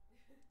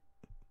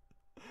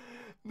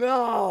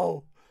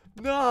 No.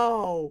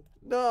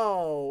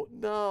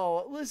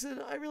 Listen,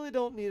 I really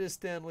don't need a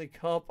Stanley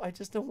Cup. I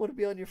just don't want to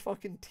be on your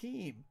fucking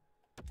team.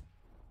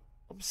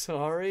 I'm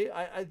sorry.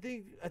 I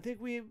think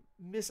we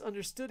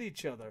misunderstood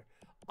each other.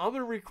 I'm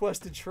gonna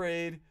request a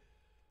trade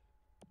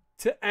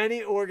to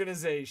any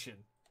organization.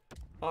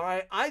 All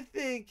right. I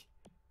think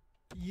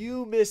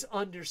you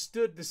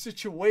misunderstood the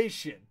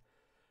situation.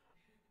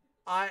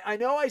 I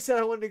know I said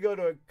I wanted to go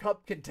to a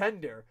cup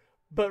contender,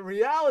 but in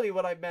reality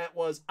what I meant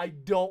was I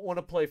don't want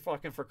to play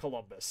fucking for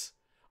Columbus.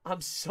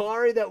 I'm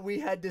sorry that we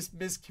had this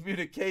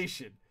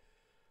miscommunication.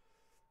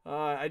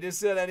 I just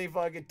said any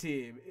fucking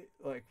team.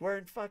 Like, we're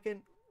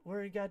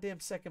in goddamn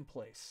second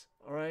place.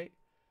 All right?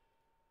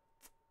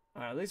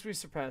 All right, at least we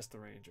surpassed the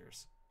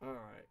Rangers. All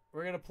right,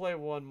 we're going to play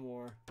one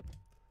more.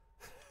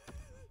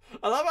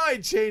 I love how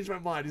he changed my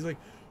mind. He's like,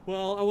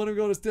 well, I want to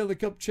go to Stanley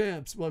Cup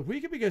champs. Well,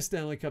 we can be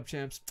Stanley Cup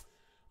champs.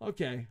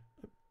 Okay.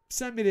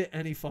 Send me to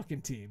any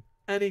fucking team.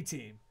 Any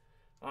team.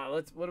 All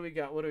right, what do we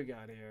got? What do we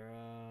got here?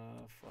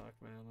 Fuck,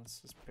 man. Let's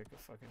just pick a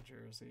fucking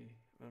jersey.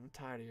 I'm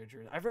tired of your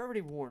jersey. I've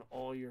already worn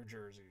all your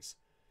jerseys.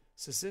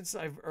 So since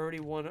I've already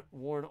worn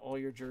all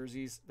your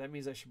jerseys, that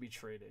means I should be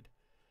traded.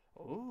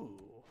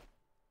 Ooh.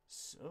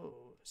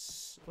 So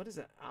what is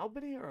that?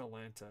 Albany or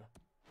Atlanta?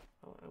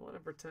 I want to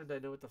pretend I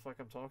know what the fuck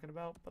I'm talking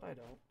about, but I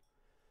don't.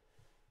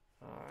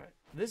 All right.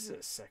 This is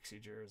a sexy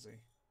jersey.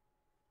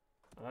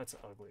 Oh, that's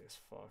ugly as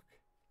fuck.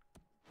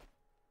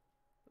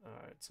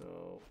 Alright,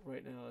 so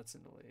right now that's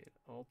in the lead.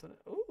 Alternate.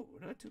 Ooh,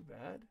 not too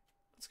bad.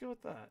 Let's go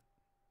with that.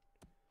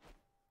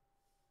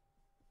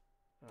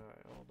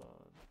 Alright, hold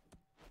on.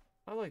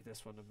 I like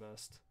this one the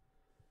best.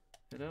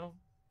 You know?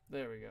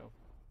 There we go.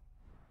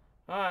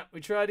 Alright,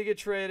 we tried to get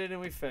traded and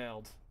we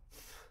failed.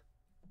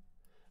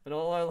 And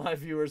all our live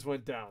viewers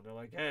went down. They're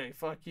like, hey,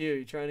 fuck you.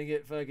 You trying to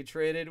get fucking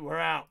traded? We're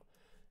out.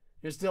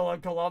 You're still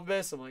on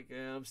Columbus? I'm like,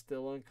 yeah, I'm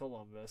still on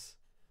Columbus.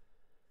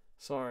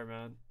 Sorry,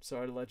 man.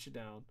 Sorry to let you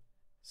down.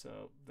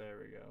 So, there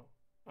we go.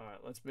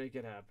 Alright, let's make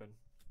it happen.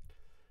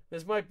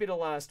 This might be the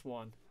last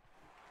one.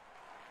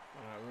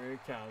 Alright, we're in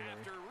Calgary,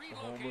 the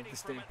home of the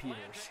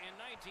Stampeders.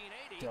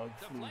 Doug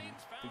Flutie,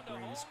 the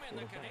greatest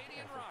quarterback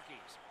ever.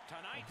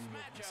 Tonight's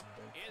matchup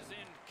is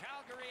in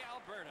Calgary,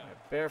 Alberta.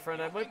 Right, Bear friend,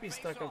 I might be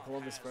stuck on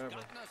Columbus forever.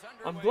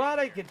 I'm glad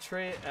I could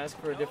ask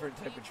for a different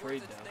type of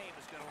trade now.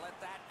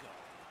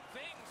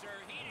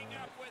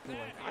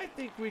 Like, I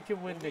think we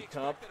can win the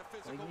cup.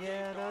 Like,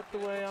 yeah, not the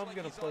way I'm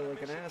gonna play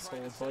like an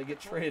asshole until I get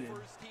traded.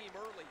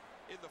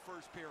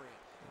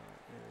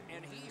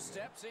 And he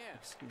steps in.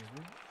 Excuse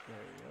me. There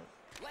we go.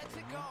 Lets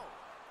it go.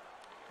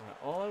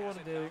 All I want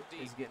to do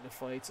is get into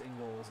fights and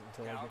goals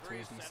until I get to a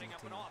decent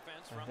team.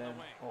 And then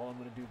all I'm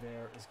going to do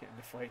there is get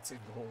into fights and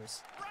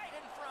goals.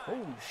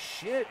 Oh,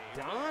 shit,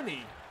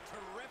 Donnie.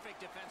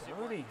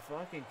 Donnie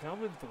fucking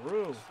coming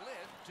through.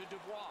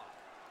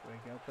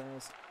 Wake up,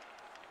 pass.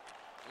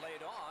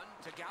 Laid on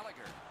to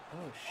Gallagher.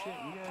 Oh, shit,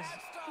 you guys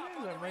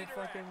might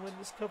fucking win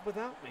this cup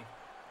without me.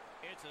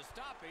 It's a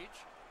stoppage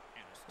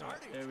and a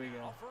starting there we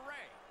go. for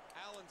Ray.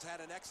 Had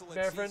an excellent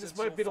Fair friend, this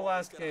might be the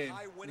last game.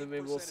 Then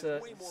maybe we'll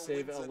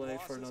save LA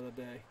for another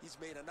day. He's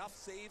made enough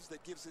saves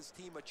that gives his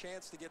team a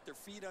chance to get their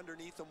feet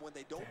underneath them when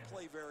they don't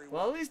play very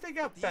well. At least they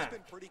got back.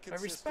 I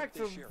respect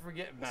them for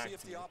getting back. See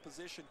if the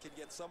opposition can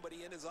get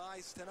somebody in his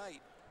eyes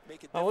tonight.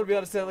 I want to be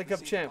on a Stanley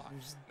Cup champ.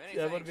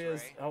 I want to be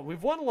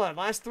we've won the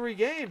last 3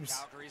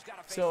 games.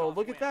 So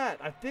look at that.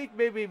 I think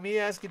maybe me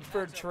asking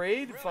for a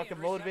trade fucking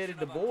motivated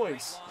the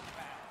boys.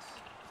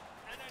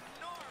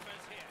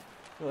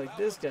 Like,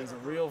 this guy's a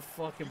real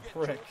fucking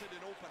prick.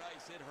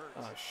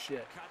 Oh,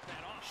 shit.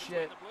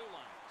 Shit.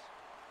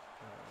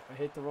 I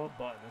hit the wrong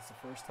button. That's the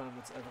first time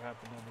that's ever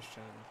happened on this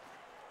channel.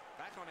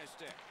 Back on his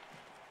stick.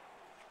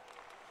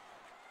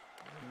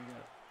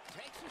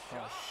 Takes a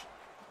shot.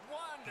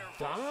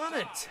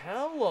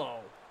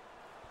 Donatello.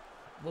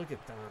 Look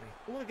at Donnie.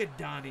 Look at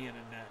Donnie in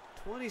a net.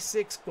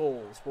 26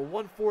 goals. We're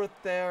 1/4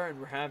 there, and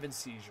we're having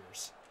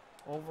seizures.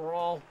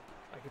 Overall,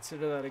 I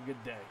consider that a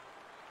good day.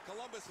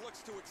 Columbus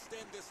looks to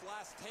extend this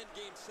last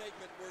 10-game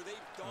segment where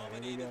they've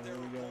dominated their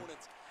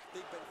opponents.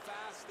 They've been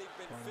fast, they've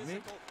been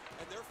physical,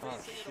 and they're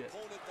facing an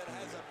opponent that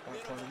has a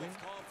minimum of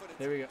confidence.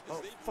 There we go.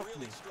 Oh, fuck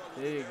me.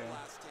 There you go.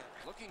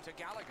 Looking to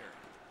Gallagher.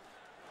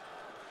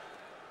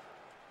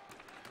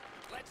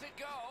 Lets it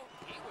go.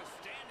 He was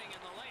standing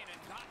in the lane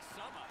and caught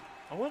some of it.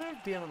 I wonder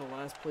if being on the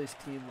last place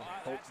team will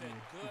help me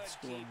with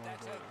scoring more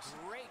goals. That's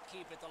a great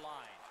keep at the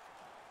line.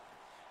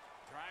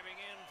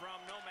 Driving in from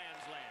no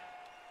man's land.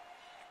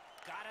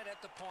 Got it at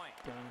the point.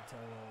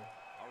 Donatello,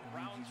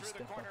 I need you to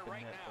step up in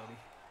net, buddy.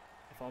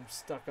 If I'm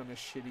stuck on a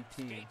shitty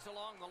team, skates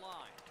along the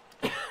line.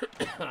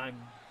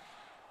 I'm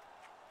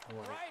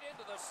right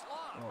into the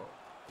slot. Oh,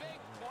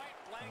 big point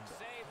blank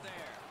save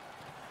there.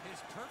 His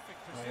perfect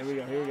position. Here we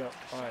go. Here we go.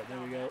 All right, there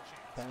we go.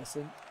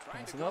 Passing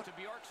up.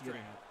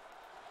 Getting it.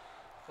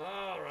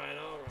 All right.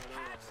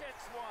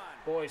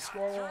 Boys,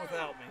 score one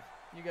without me.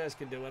 You guys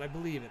can do it. I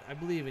believe it. I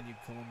believe in you,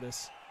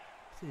 Columbus.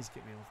 Please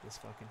get me off this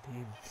fucking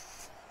team.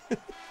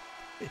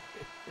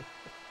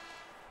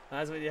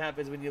 That's what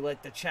happens when you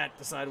let the chat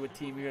decide what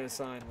team you're going to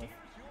sign with.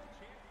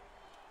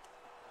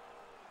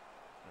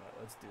 Alright,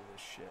 let's do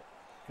this shit.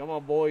 Come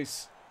on,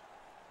 boys.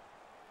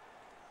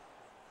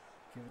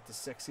 Give it to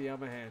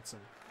Sexyama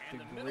Handsome.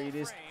 The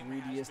greatest,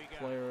 greediest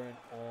player in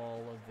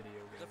all of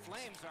video games. The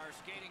Flames are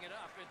skating it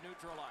up at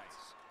neutral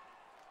ice.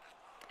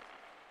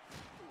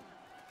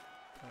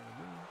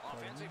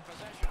 Offensive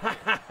possession.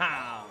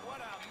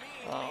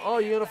 Oh,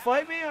 you gonna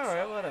fight me? All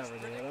right, whatever,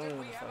 dude. I don't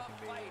want to fucking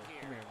be here.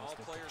 Come here, All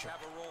Mr. players Pitcher.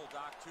 have a role,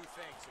 Doc. 2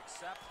 things: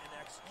 accept and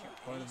execute.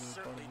 He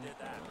certainly did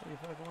that. You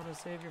fucking want to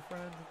save your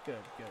friend?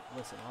 Good.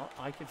 Listen,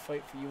 I could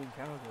fight for you in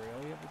Calgary.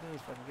 All you have to do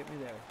is fucking get me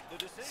there.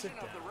 Sit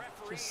down.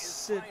 Just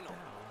sit down,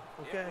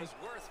 okay?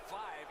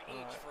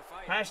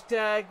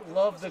 Hashtag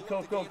love the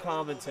Koco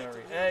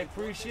commentary. Hey,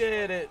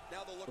 appreciate it.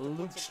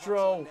 Luke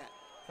Stroh.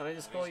 Can I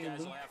just call you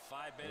Luke?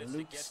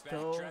 Luke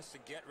Stowe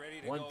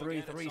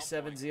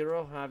 13370.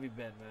 How have you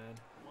been, man?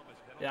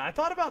 Yeah, I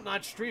thought about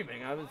not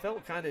streaming. I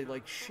felt kind of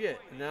like shit.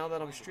 And now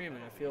that I'm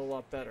streaming, I feel a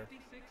lot better.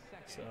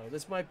 So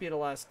this might be the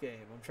last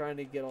game. I'm trying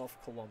to get off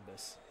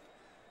Columbus.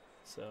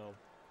 So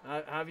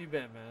how have you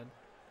been, man?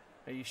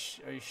 Are you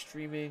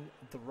streaming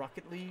the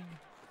Rocket League?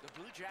 The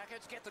Blue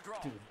Jackets get the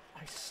draw. Dude,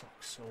 I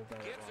suck so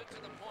bad at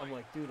Rocket League. I'm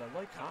like, dude, I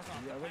like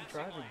hockey. I like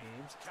driving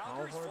games. How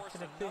hard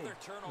can it be? It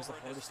was the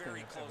hardest thing I've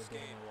ever done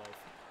in my life.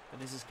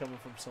 And this is coming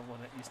from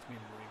someone that used to be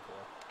in the Marine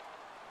Corps.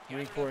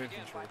 Marine Corps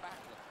infantry.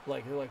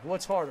 Like, they're like,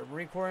 what's harder,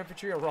 Marine Corps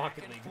infantry or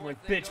Rocket League? I'm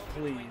like, bitch,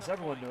 please.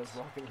 Everyone knows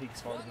Rocket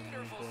League's harder than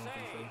Marine Corps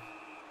infantry.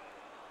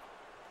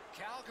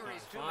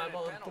 Calgary's 5 2-minute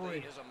on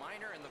penalty 3. is a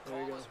minor in the There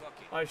you call go. is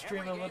hooking. I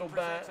streamed a Every little game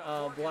bit presents a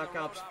fork in Black the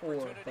road Ops 4,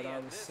 opportunity, but I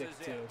and was this sick is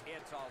too. it.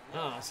 It's a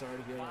Ah, long sorry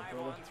to hear that,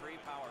 brother. 5-on-3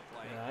 power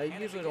play. Yeah, I And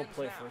it usually don't begins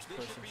play now.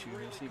 first-person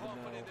shooters, even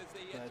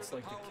though that's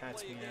like the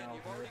cat's meow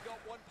You've here. already got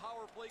one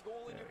power play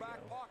goal in There your we back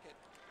go. pocket.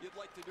 You'd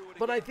like to do it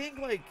But I again. think,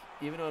 like,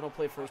 even though I don't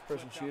play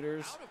first-person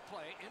shooters, Out of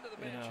play into the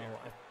you bench know,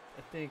 here.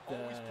 I think that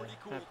Always pretty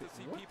cool to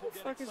see what people the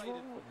get fuck is excited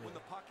wrong with when me?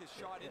 the puck is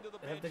shot into the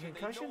Have bench the and they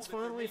know concussions that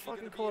they're finally maybe fucking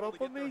gonna be caught able up to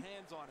with get me? their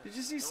hands on it. Did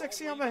you see They're all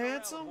Sexyama waving around,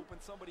 handsome? hoping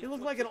somebody He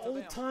looked flips like an it to them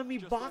old-timey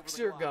just over the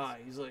boxer glass. guy.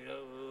 He's like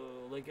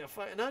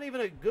not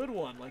even a good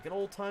one, like an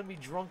old-timey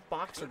drunk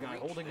boxer guy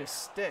holding a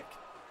stick.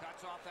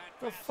 Cuts off that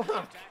The pass in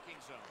fuck? attacking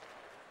zone.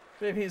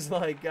 Maybe he's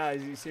like,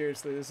 guys, you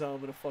seriously, this is how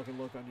I'm gonna fucking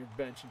look on your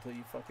bench until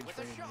you fucking With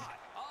trade a me. shot.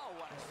 Oh,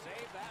 what a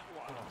save that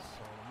was.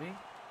 Oh, me?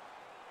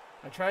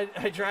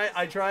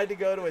 I tried to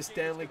go to a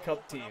Stanley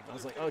Cup team. I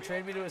was like, oh,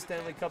 trade me to a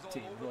Stanley Cup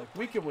team. They're like,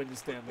 we can win the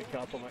Stanley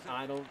Cup. I'm like,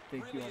 I don't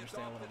think you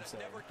understand what I'm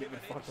saying. Get me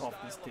the fuck off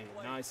this team.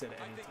 Now I said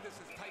I think anytime. this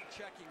is tight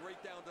checking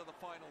right down to the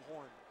final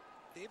horn.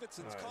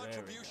 Davidson's All right,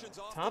 there we contributions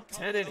go. often Top come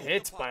 10 in without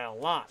hits the by puck. a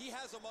lot. He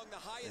has among the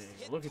highest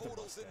Hey, hit look at the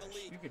totals in the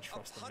mustache. league. You can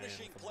trust a man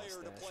punishing with a player to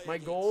mustache. play My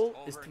against. goal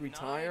is Over to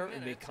retire 9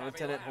 and make minutes have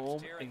content at elapsed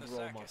home here in and the grow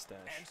a second.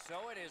 mustache. And so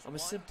it is I'm a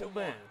 1-1. simple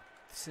man.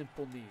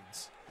 Simple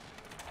needs.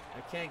 I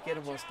can't get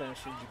a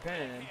mustache in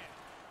Japan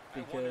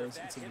because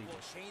it's illegal.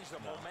 Change the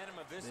No, momentum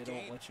of this they don't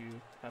game. let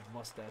you have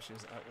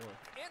mustaches at work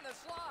In the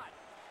slot.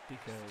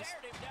 because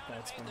Stared him down and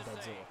that's made when the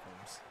Godzilla save.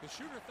 comes. The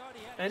shooter thought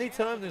he had a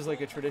Anytime chance there's with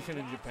like a the tradition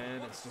in goal. Japan,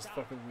 What it's a just stop.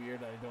 fucking weird.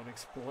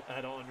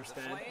 I don't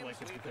understand it. Flames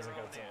Like it's lead because of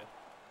their own Godzilla. end.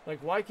 Like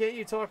why can't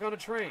you talk on a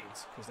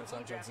trains? Because that's how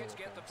Blue Jackets Godzilla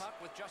get the comes.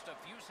 puck with just a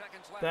few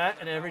seconds left. That on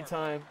and their every power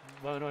play. time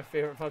one of my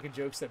favorite fucking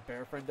jokes that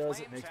Bear Friend does,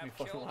 it Flames makes me have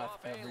fucking killed laugh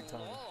off a every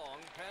time. long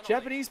penalty.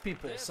 Japanese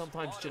people This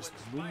sometimes ought to just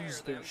inspire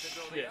lose them their to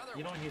go the shit. other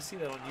You know, way. you see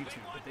that on A big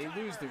YouTube, but one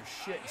they lose their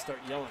timer. shit and start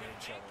yelling at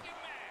each Thank other. you,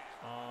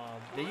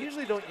 man. They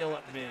usually don't yell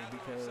at me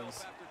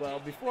because, well,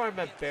 before I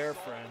met Bear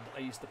Friend, I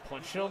used to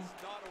punch him,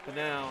 but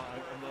now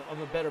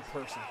I'm a better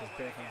person because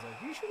Bear Friend's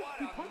like, you shouldn't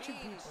be punching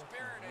people.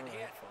 Mean-spirited Alright,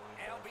 hit.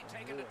 fine, They'll Bear be Friend,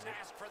 taken to whatever.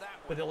 task for that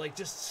But one. they'll like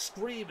just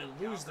scream and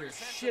lose their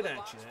shit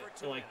at you.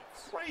 They're like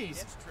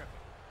crazy. It's tripping.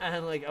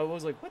 And like I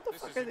was like, what the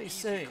This fuck is are an they easy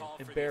saying? call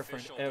And for the Bear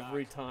Friend official,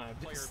 every Doc. time,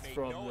 Player this is made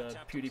from no the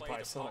attempt to play the PewDiePie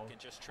puck song. and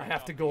just I tripped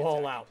have up to the go all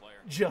attacking out player.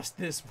 just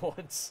this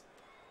once.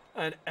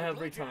 And The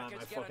every Blue time I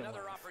Jackets get fucking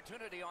another laugh.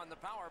 opportunity on the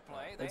power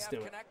play. They Let's have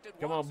do it. connected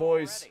Come on, once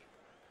boys. already.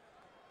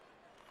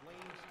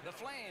 The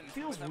Flames It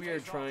feels with a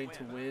weird face-off trying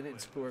to win and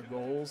score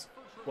goals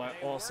while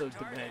They also worked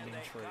hard and demanding they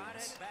got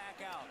trades. it back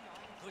out.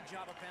 Good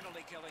job of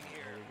penalty killing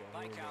here There we go, by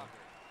there we go.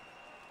 Calgary.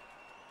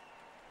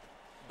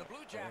 The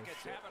Blue Jackets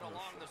shit, have it oh,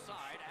 along shit, the oh,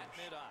 side shit, at oh,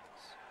 shit.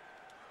 mid-ice.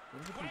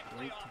 Wouldn't it be Quickly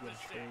great to off get the a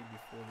stick. trade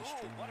before the Ooh,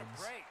 stream what a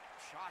ends? break.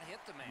 Shot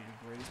hit the It'd man. be the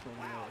greatest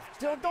moment Wow, of my it's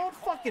life. gotta be Don't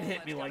called. fucking hit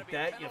me It's like gotta be a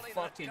that, you penalty, but it's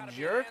fucking gotta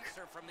be an jerk.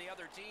 answer from the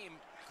other team.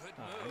 Good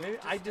move Maybe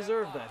to I step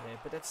deserve up. that hit,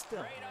 but that's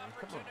still, Great man.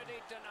 Come on. opportunity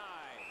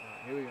denied.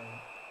 Alright, here we go.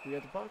 We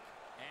got the puck?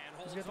 And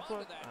Who's holds got the on puck?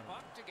 to that I don't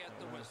puck know. to get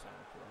the Alright, whistle.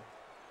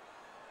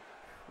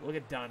 Look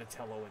at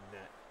Donatello in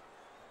net.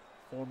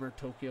 Former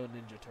Tokyo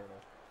Ninja Turtle.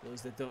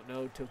 Those that don't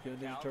know, Tokyo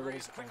Ninja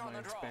Calgary's Turtles quick are on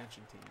my the draw.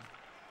 expansion team.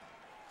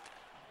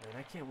 Man,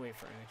 I can't wait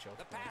for NHL.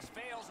 The 20. pass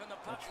fails and the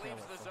That puck trailer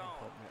leaves the fucking zone.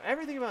 put me-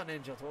 Everything about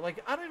NHL 20, like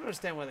I don't even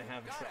understand why they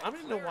have a Got trailer. it I don't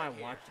even know why I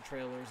cleared watch the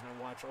trailers and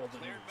I watch all the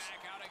Cleared news.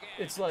 back out again.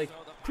 It's like So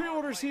the power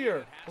pre-orders play here.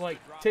 unit has to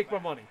Like drop take my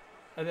back. money,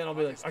 and then I'll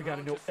be Puck like, is I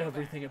gotta thrown know to Quebec.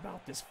 everything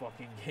about this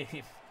fucking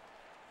game.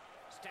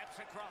 Steps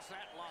across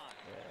that line.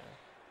 Yeah.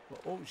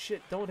 Well, oh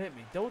shit! Don't hit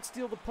me! Don't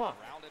steal the puck.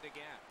 Rounded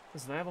again.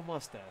 Listen, I have a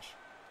mustache,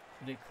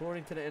 and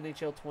according to the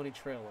NHL 20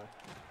 trailer,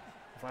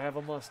 if I have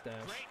a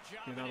mustache, Great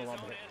job you're in not his allowed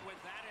to own hit end me.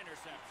 with that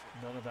interception.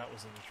 None of that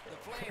was in the The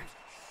trailer. Flames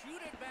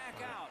shoot it back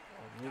out.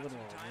 moving Got some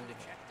along, time to moving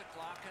check along. the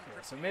clock and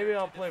Yeah, so prepare maybe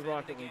I'll to play defend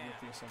Rocket League again.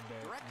 with you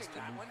someday, Directing Mr.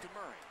 that Luke. one to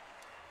Murray.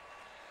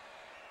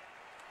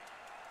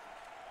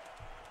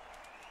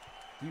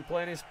 Do you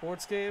play any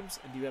sports games?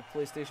 And do you have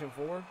PlayStation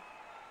 4?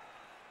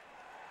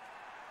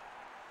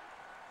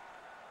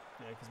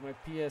 Yeah, because my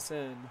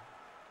PSN,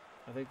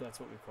 I think that's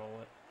what we call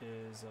it,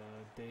 is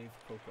Dave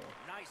Koco.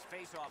 Nice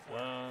face-off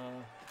work.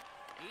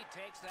 He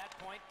takes that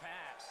point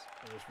pass.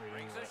 I was reading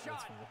Brings a that. That's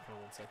shot. from the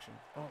comment section.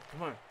 Oh,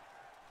 come on. A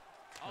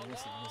Oh,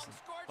 listen, long listen.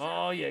 scorcher.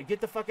 Oh, yeah, get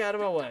the fuck out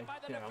of my way. Picked up by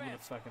the Yeah, I'm going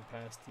to defense. fucking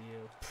pass to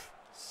you. Pfft,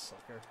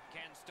 sucker.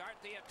 Can start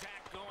the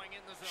attack going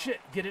in the zone. Shit,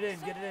 get it in,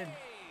 get it in.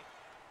 Save.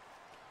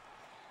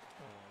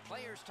 Oh, man.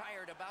 Players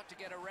tired, about to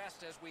get a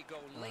rest as we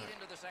go late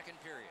into the second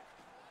period.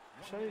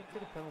 Should I get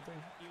a penalty?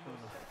 I don't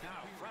know.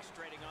 Now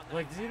frustrating on that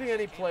Like, do you pass think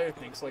any came player out of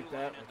the thinks like blue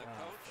that? line, Like, and the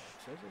oh, coach fuck,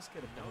 should I just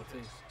get a penalty?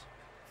 noticed.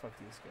 Fuck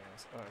these guys.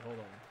 Alright, hold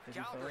on. Did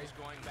you foul? Calgary's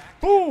going back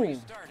to Boom!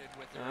 get restarted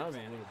with their Nah, that was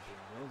a advantage. little boom.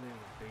 That wasn't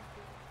even a big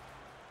boom.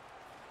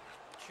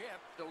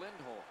 Chip to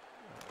Lindholm.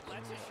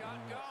 Lets a Okay, shot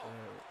go.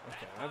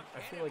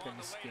 I feel like I'm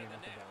just skating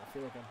up and down. I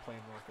feel like I'm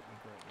playing Rocket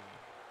League right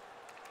now.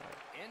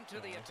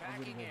 Into the I'm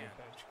attacking gonna end.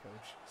 bench,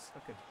 coach.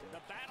 Suck a dick.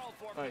 The battle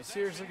for Alright,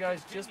 seriously, possession guys,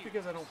 just continues.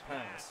 because I don't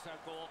pass That's a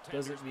goaltender's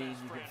doesn't mean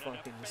best you can friend, and a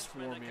fucking defenseman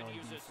swarm that me can on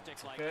use a defense, stick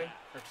like okay?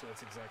 that. Actually,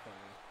 that's exactly what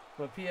I mean.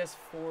 My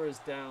PS4 is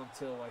down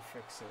till I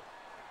fix it.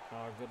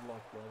 Good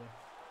luck, brother.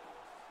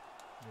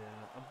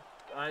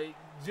 Yeah,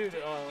 dude,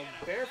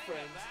 Bear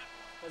Friends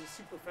has a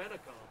Super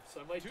Famicom,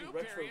 so I might do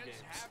retro games.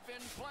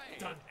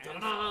 Dun, dun,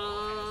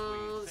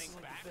 dun. This is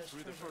like the best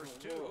treasure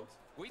in the world.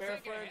 Bear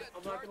Friend,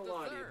 I'm not gonna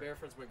lie to you. Bear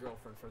Friend's my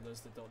girlfriend. For those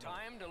that don't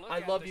know,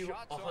 I love you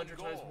 100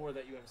 times more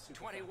that you have Super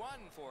 21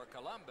 for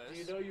Columbus. Do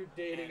you know you're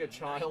dating a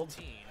child?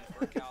 19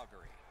 for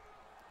Calgary.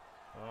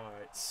 All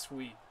right,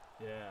 sweet.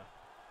 Yeah.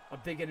 I'm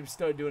thinking of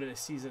starting doing a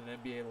season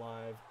of NBA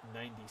Live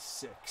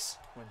 '96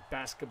 when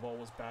basketball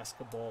was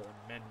basketball and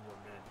men were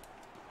men.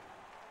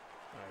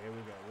 All right, here we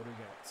go. What do we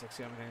got?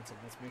 Sexyama Handsome.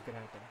 Let's make it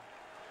happen.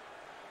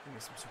 Give me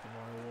some Super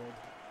Mario World.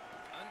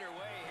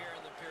 Underway here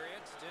in the period,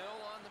 still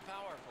on the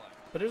power play.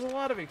 But there's a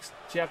lot of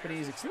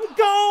Japanese.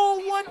 Go!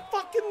 One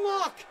fucking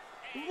look!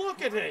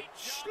 Look at it!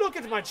 Look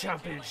at my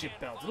championship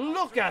belt.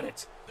 Look at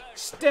it!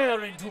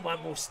 Stare into my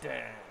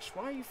mustache.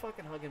 Why are you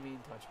fucking hugging me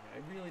and touching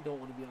me? I really don't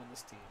want to be on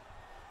this team.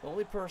 The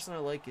only person I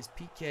like is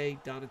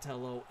PK,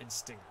 Donatello, and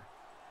Stinger.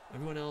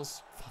 Everyone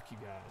else, fuck you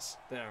guys.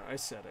 There, I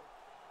said it.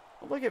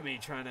 Well, look at me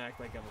trying to act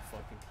like I'm a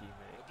fucking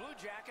teammate. The Blue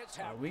Jackets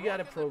have We got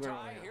a broken the program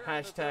tie right here here. in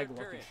the Hashtag third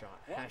lucky period. shot.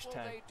 What will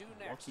Hashtag they do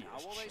next? How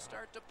luckiest will they shot.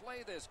 start to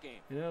play this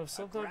game? You know,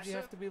 sometimes you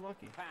have to be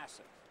lucky.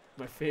 Passive.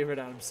 My favorite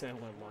Adam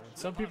Sandler line.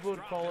 Some people would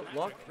call it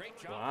luck.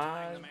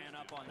 Why?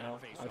 No,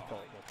 I'd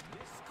call it luck.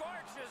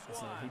 Scorches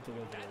Listen, one. he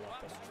delivered a And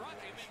lot Buck's better than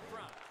trucking me, in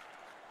front.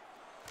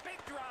 Big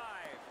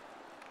drive.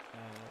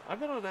 I've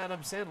been on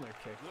Adam Sandler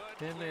kick.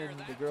 Good Him clear and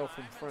the that girl time,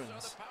 from and so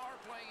Friends. the power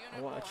play unit I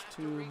will watched have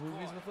 2 to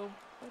movies recoil. with him,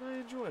 and I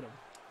enjoyed them.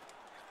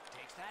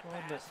 Takes that On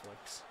pass.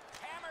 Netflix.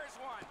 Hammers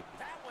one.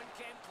 That one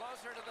came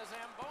closer to the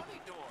Zamboni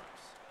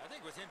doors. I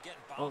think with him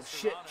getting Oh, bounced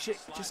shit, around in shit,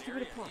 the slot just give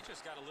it a area, punt. He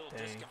just got a little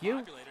Thank you.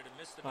 discombobulated and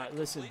missed the Alright, net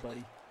listen,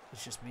 completely. buddy.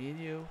 It's just me and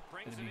you.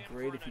 Brings It'd be it in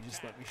great for if you an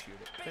just let me shoot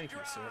it. Big Thank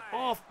you, sir. drive.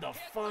 Off the Hit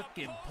the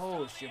fucking post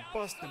post. on You're the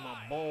busting my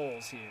outside.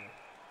 balls here.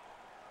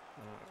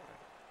 Alright.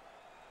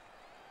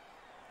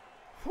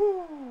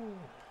 Whew.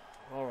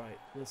 Alright,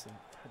 listen.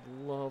 I'd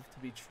love to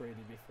be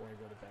traded before I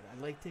go to bed.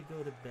 I like to go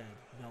to bed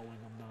knowing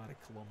I'm not a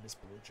Columbus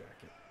Blue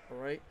Jacket.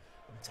 Alright?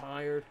 I'm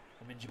tired.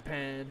 I'm in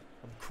Japan.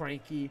 I'm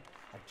cranky.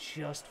 I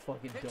just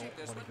fucking don't Pitching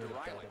this want to one go to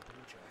to bed Riley. at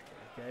Blue Jacket.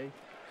 Okay?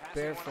 Passing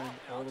Bear one friend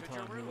off all now the to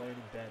time. We're Giroux. laying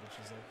in bed, and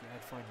she's like, yeah,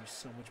 I'd find you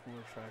so much more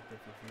attractive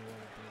if you were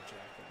a Blue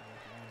Jacket. I'm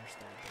like, I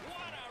understand.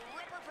 What a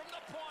ripper from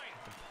the point.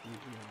 I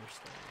completely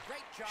understand.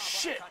 Great job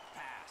Shit. on the cut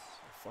pass.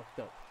 I fucked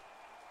up.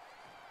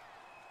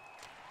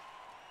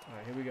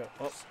 Alright, here we go.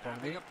 Oh,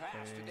 pardon me. Snapping a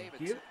pass to Thank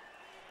Davidson. you.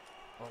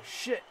 Oh,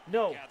 shit.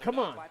 No, Gathered come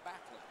up on. by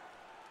Backlund.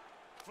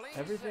 Flees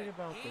Everything it.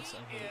 about He this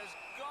I hate. is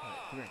Alright,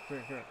 gone. come here, come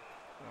here, come here.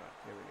 Alright,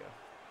 here we go.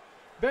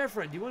 Bear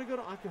friend, do you want to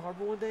go to Aki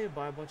Harbor one day and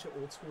buy a bunch of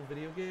old school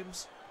video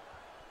games?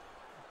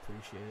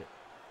 Appreciate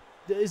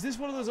it. Is this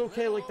one of those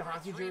okay, like the Little over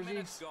hockey 3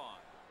 minutes jerseys? gone.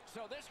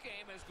 So this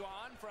game has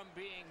gone from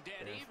being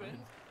dead Bear even friend.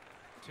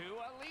 to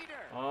a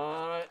leader.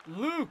 Alright,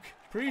 Luke,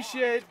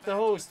 appreciate the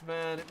host,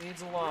 man. It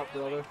means a lot,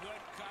 brother.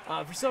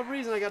 For some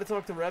reason, I got to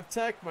talk to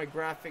RevTech. My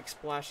graphic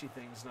splashy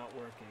thing's not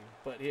working.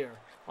 But here,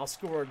 I'll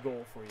score a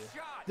goal for you.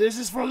 Shot. This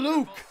is for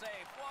Luke! Save.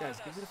 What Guys,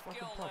 a give me the fucking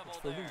skill puck. It's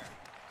level for Luke. there.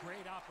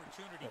 Great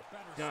opportunity.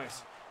 Better Guys,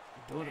 stop.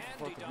 I'm doing it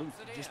for And he fucking Luke.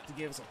 dumps it Just in. to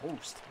give us a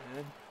host,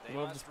 man. They I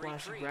love the must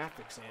splashy retreat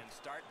graphics on and it.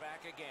 start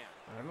back again.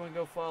 Everyone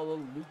go follow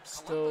Luke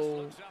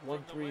Stowe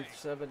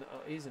 137. Oh,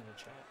 he's in the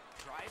chat.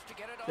 Tries to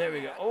get it There on we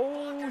go. net.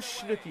 Oh, Block it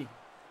Schnooky.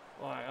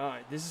 away.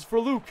 Alright. This is for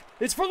Luke.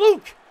 It's for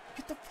Luke!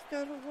 Get the fuck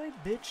out of the way,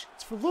 bitch.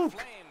 It's for Luke.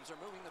 Flames are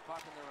moving the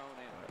puck in their own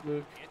end. Alright,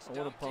 Luke, It's I want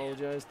to dumped in.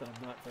 apologize that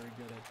I'm not very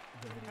good at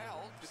the video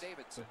Held to games. So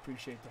Davidson.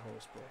 appreciate the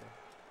host, brother.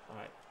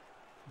 Alright.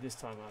 This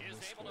time I'm Is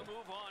going to able score. to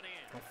move on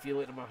in. I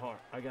feel it in my heart.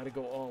 I got to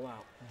go all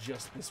out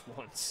just this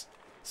once.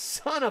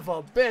 Son of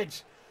a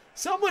bitch.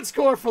 Someone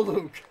score for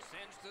Luke.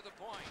 Sends to the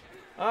point.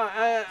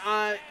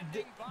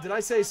 Did I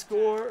say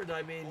score, or did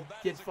I mean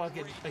get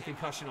fucking a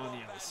concussion on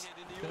the ice?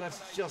 Because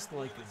that's just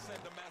like it, man. Send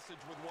a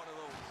message with one of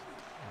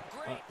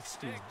those. Great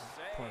Excuse me. stick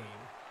Pardon save.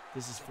 me.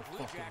 This is for Blue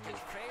fucking Jackets Luke.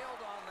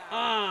 failed on that.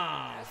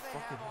 Ah, As they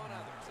fucking have on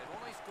hell. others. They've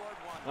only scored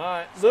one.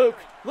 Alright, Luke.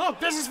 Luke,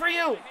 this is for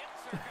you.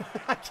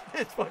 I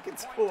can't fucking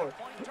score.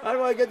 How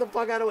do I get the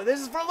fuck out of it? This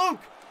is for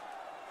Luke.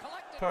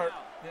 Collected Part. now.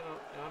 You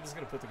know, I'm just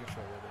gonna put the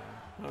controller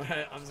down.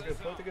 Alright, I'm just gonna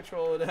put the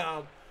controller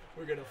down.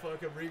 We're gonna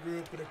fucking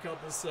regroup in a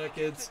couple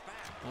seconds.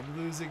 I'm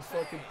losing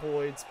fucking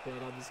points, but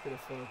I'm just gonna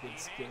fucking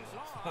skip. Hangs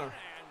on Alright.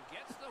 and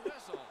gets the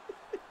whistle.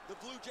 The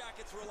Blue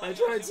Jackets rely I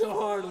tried on so him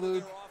for hard, a lot of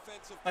Luke. their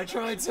offensive I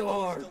tried production so he's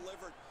hard.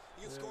 delivered.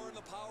 He can score in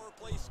the power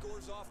play,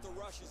 scores off the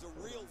rush. He's a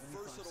real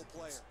versatile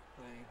player.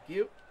 Thank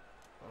you.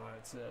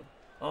 Alright, so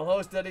I'll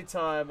host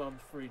anytime I'm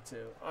free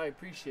to. I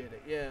appreciate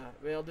it. Yeah,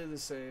 I mean, I'll do the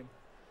same.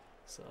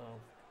 So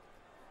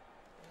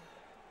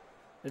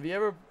if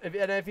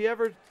you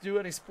ever do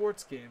any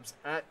sports games,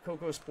 at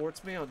Koco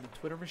Sports Me on the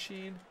Twitter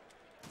machine,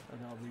 and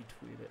I'll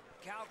retweet it.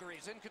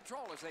 Calgary's in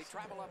control as they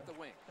travel up the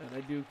wing. And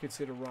I do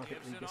consider Rocket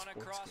Gives League it a on a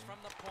sports cross game. from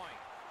the point.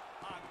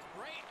 A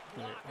great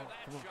Alright, block of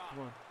that come on, shot. come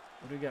on.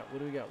 What do we got? What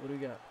do we got? What do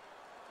we got?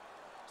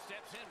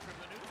 Steps in from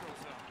the neutral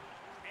zone.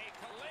 A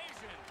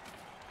collision.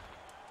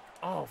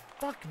 Oh,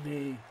 fuck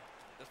me.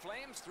 The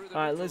Flames through the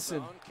All right, neutral listen.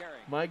 zone,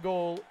 carrying. My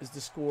goal is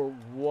to score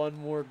one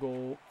more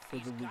goal for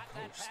the He's Luke got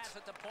that host. pass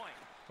at the point.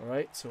 All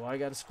right, so I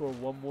got to score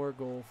one more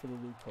goal for the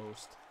Luke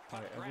host. All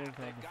right, Grab, everyone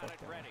calm they've the got fuck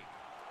it down. ready.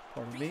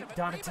 Pardon Piece me, of it,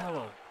 Donatello.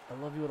 rebound. I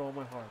love you with all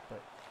my heart,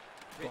 but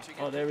Pitching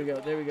oh, it there to we go,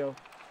 there we Dubois. go. And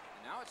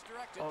now it's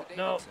directed Oh to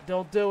no, Davidson.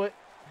 don't do it,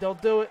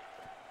 don't do it.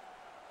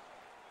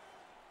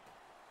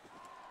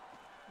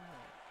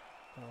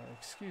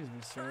 Excuse me,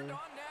 sir. Turned on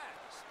net.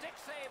 Stick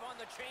save on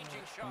the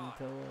changing shot.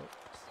 Donatello.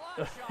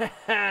 Slot shot.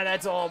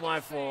 That's all my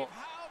fault.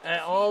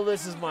 All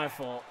this is my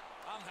fault.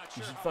 I'm not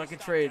You sure should how he fucking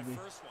stopped trade that me.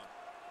 first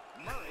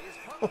one. Murray's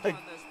hooked Like,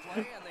 on this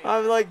play, and they I'm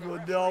found like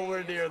the nowhere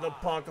referee near is the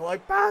high. puck.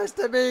 Like, pass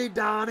to me,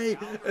 Donnie.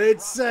 Calvin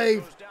It's Rupp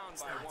safe. goes down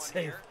It's by not one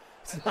safe. here.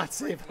 It's That's not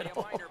safe briefly at a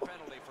all. minor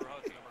penalty for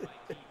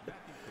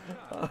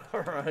hooking.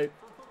 All right.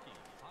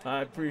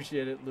 I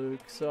appreciate it, Luke.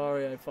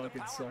 Sorry I The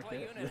fucking power suck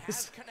play at unit has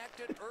this.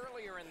 connected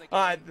earlier in the game.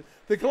 All right,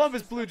 the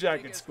Columbus This is Blue the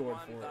Jackets biggest scored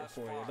one thus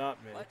for you, far. not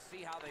me. Let's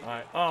see how they All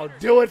right. do. Oh,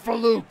 do it for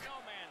Luke.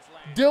 No man's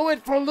land. Do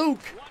it for Luke.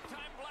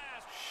 One-time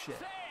blast. Shit.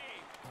 Save.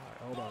 All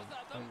right, hold on.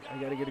 Both of them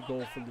I gotta get a all goal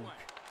that for Luke.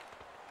 way.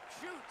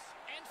 Shoots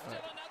and All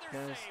still right, another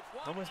guys,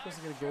 save. how am I What supposed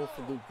to a get a goal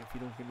for show. Luke if you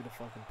don't give me the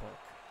fucking puck?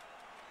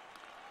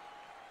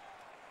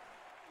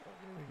 Oh,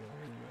 there we go.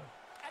 There we go.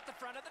 At the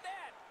front of the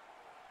net.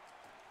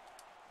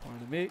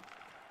 Pardon me.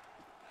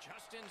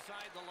 Just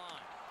inside the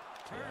line.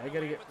 Yeah, Turned I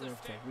gotta away get. with the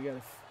Okay, stick. we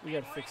gotta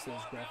And fix those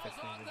Ringo graphic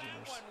rails on that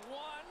languages.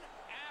 one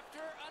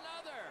after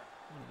another.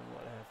 I don't know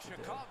what I have to do.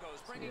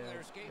 Chicago's bringing Yeah, their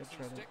I skates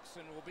try and to- sticks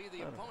and will be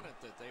the I don't know. opponent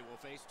that they will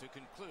face to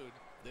conclude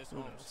this Who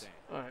knows? homestand.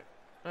 All right.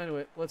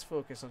 Anyway, let's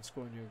focus on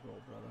scoring your goal,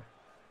 brother.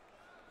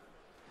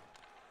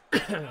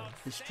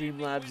 The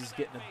Streamlabs is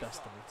getting the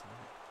best of me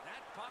tonight.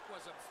 That puck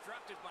was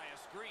obstructed by a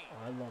screen.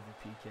 Oh, I love you,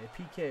 PK.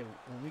 PK,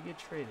 when we get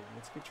traded,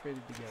 let's get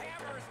traded together,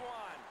 brother. Hammers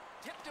one.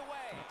 Tipped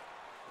away.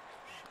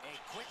 A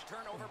quick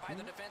turnover by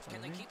the defense.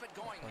 Can they keep it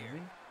going Pardon here?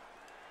 me?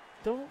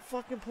 Don't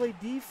fucking play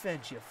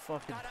defense, you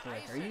fucking Gotta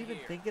prick. ice Are you it even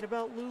here. thinking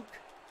about Luke?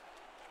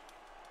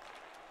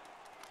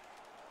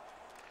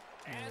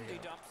 There And we he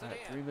go. dumps All it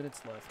right, in. 3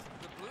 minutes left.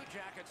 The Blue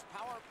Jackets'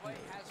 power play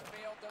has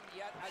failed them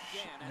yet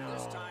again, and No.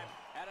 this time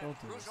at a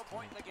Don't do this crucial to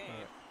point in me. the game.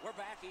 Alright. We're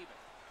back even.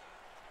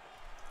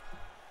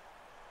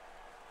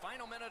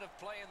 Final minute of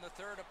play in the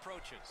third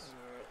approaches.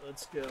 All right,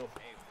 let's go.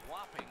 A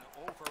whopping,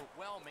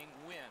 overwhelming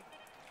win.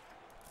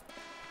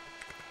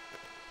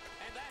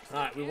 And that's All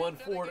right, the we won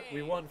end of the four. We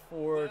game. won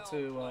four Well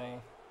to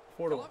played.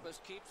 4-1. Columbus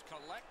keeps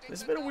collecting This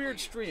has the been a weird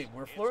W's. stream.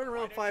 We're It's flirting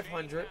around quite a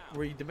change 500. now.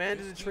 We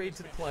demanded a This team trade has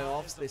to the been hot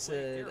playoffs. as They of late.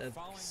 said They're a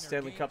following their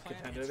Stanley game Cup plan.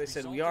 contender. It's They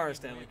said we resulting are a in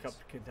Stanley wins. Cup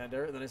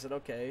contender. And then I said,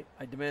 okay,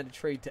 I demand a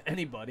trade to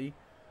anybody.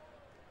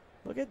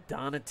 Look at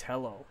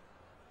Donatello.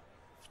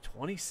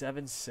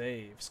 27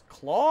 saves.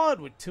 Claude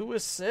with 2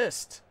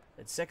 assists.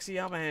 And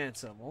Sexyama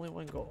handsome. Only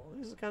 1 goal.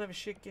 This is kind of a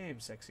shit game,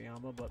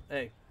 Sexyama. But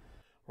hey,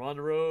 we're on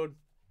the road.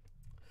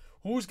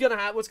 What's gonna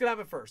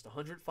happen first?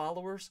 100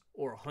 followers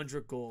or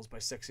 100 goals by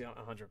Sexyama?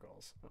 100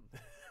 goals.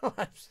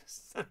 I'm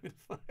just having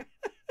fun.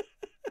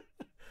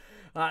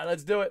 All right,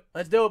 let's do it.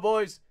 Let's do it,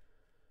 boys.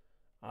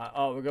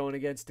 Oh, we're going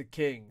against the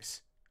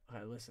Kings. All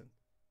right, listen.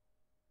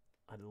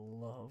 I'd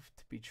love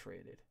to be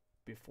traded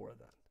before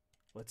then.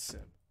 Let's sim.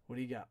 What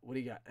do you got? What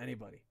do you got?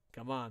 Anybody?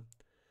 Come on.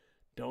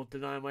 Don't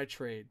deny my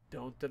trade.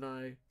 Don't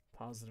deny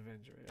positive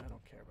injury. I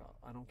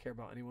don't care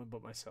about anyone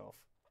but myself.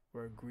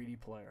 We're a greedy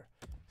player.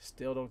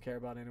 Still don't care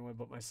about anyone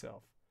but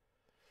myself.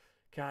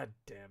 God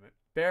damn it.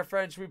 Bear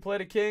Friend, should we play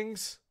the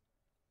Kings?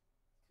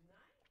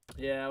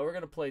 Yeah, we're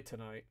going to play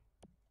tonight.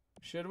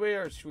 Should we,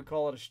 or should we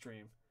call it a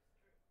stream?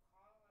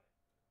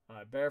 All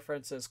right, Bear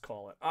Friend says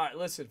call it. All right,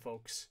 listen,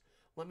 folks.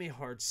 Let me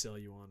hard sell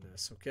you on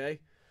this, okay?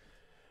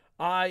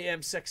 I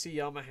am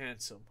Sexyama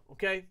Handsome,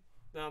 okay?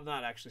 No, I'm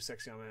not actually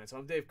Sexyama Handsome.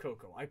 I'm Dave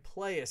Koco. I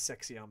play as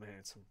Sexyama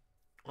Handsome.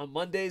 On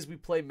Mondays, we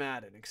play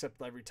Madden,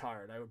 except I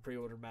retired. I would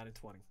pre-order Madden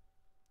 20.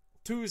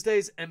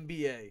 Tuesdays,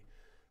 NBA.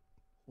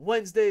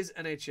 Wednesdays,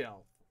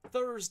 NHL.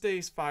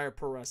 Thursdays, Fire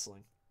Pro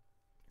Wrestling.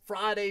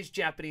 Fridays,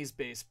 Japanese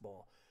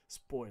baseball.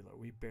 Spoiler,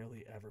 we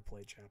barely ever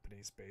play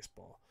Japanese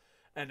baseball.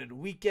 And then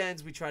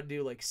weekends, we try to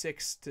do like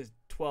 6 to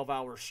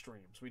 12-hour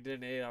streams. We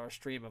did an 8-hour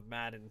stream of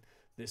Madden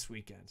this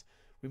weekend.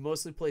 We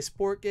mostly play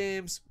sport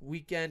games.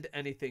 Weekend,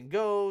 anything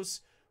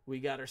goes. We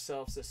got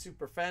ourselves a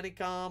Super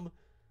Famicom.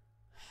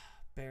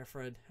 Bear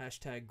Friend,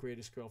 hashtag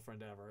greatest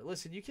girlfriend ever.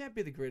 Listen, you can't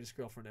be the greatest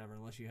girlfriend ever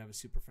unless you have a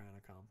Super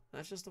Famicom.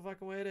 That's just the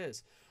fucking way it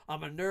is.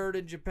 I'm a nerd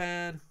in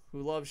Japan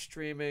who loves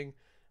streaming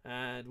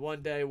and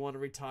one day want to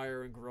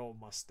retire and grow a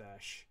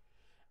mustache.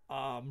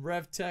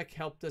 RevTech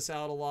helped us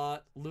out a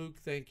lot. Luke,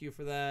 thank you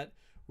for that.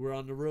 We're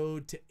on the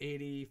road to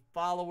 80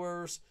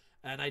 followers,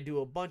 and I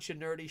do a bunch of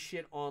nerdy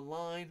shit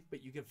online,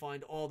 but you can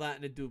find all that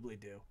in a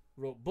doobly-doo.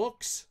 Wrote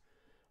books,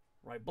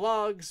 write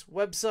blogs,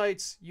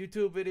 websites,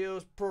 YouTube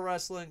videos, pro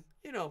wrestling,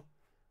 you know,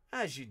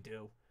 as you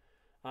do.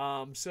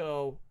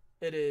 So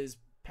it is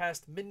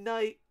past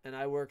midnight, and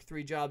I work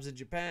 3 jobs in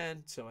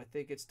Japan, so I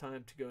think it's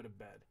time to go to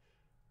bed.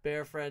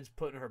 Bear Friend's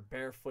putting her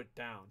bare foot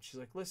down. She's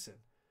like, listen,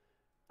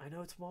 I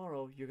know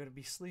tomorrow you're going to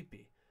be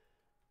sleepy.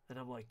 And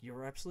I'm like,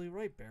 you're absolutely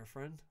right, Bear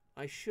Friend.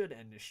 I should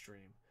end this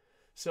stream.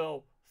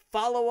 So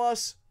follow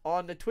us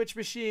on the Twitch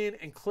machine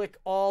and click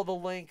all the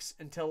links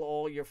and tell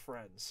all your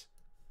friends.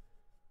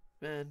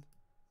 Man,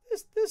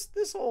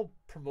 this whole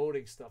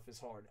promoting stuff is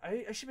hard.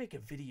 I should make a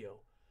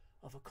video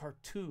of a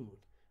cartoon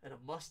and a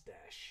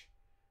mustache.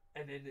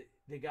 And then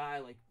the guy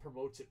like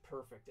promotes it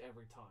perfect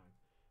every time.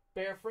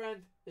 Bear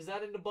Friend, is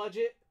that in the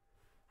budget?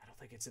 I don't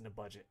think it's in the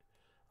budget.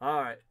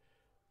 All right.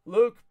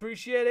 Luke,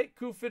 appreciate it.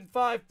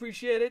 Kufin5,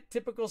 appreciate it.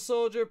 Typical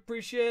Soldier,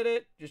 appreciate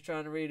it. Just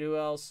trying to read who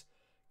else.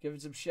 Giving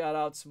some shout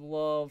outs, some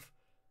love.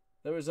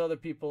 There was other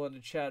people in the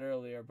chat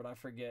earlier, but I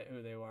forget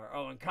who they were.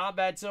 Oh, and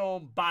Combat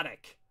Zone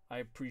Botic. I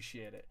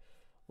appreciate it.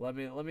 Let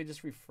me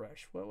just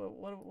refresh. What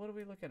are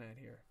we looking at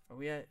here? Are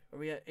we at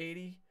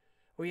 80?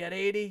 Are we at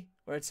 80?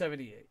 Or at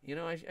 78? You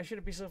know, I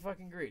shouldn't be so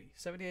fucking greedy.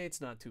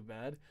 78's not too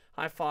bad.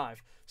 High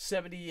five.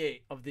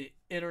 78 of the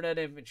internet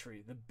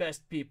infantry, the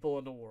best people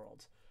in the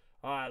world.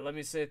 All right, let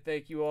me say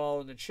thank you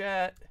all in the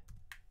chat.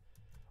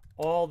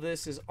 All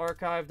this is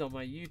archived on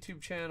my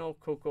YouTube channel,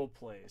 Koco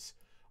Plays.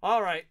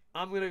 All right,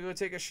 I'm going to go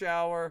take a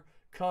shower,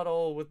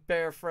 cuddle with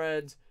Bear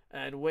Friends,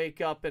 and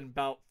wake up in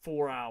about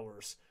 4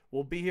 hours.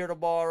 We'll be here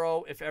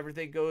tomorrow, if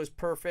everything goes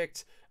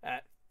perfect,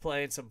 at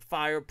playing some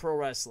Fire Pro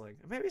Wrestling.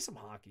 And maybe some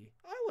hockey.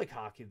 I like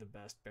hockey the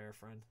best, Bear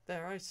Friend.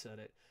 There, I said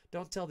it.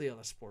 Don't tell the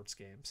other sports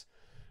games.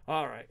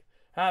 All right,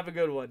 have a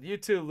good one. You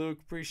too,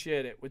 Luke.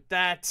 Appreciate it. With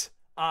that,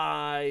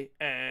 I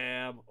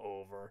am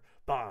over.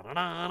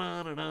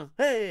 Ba-na-na-na-na-na.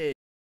 Hey!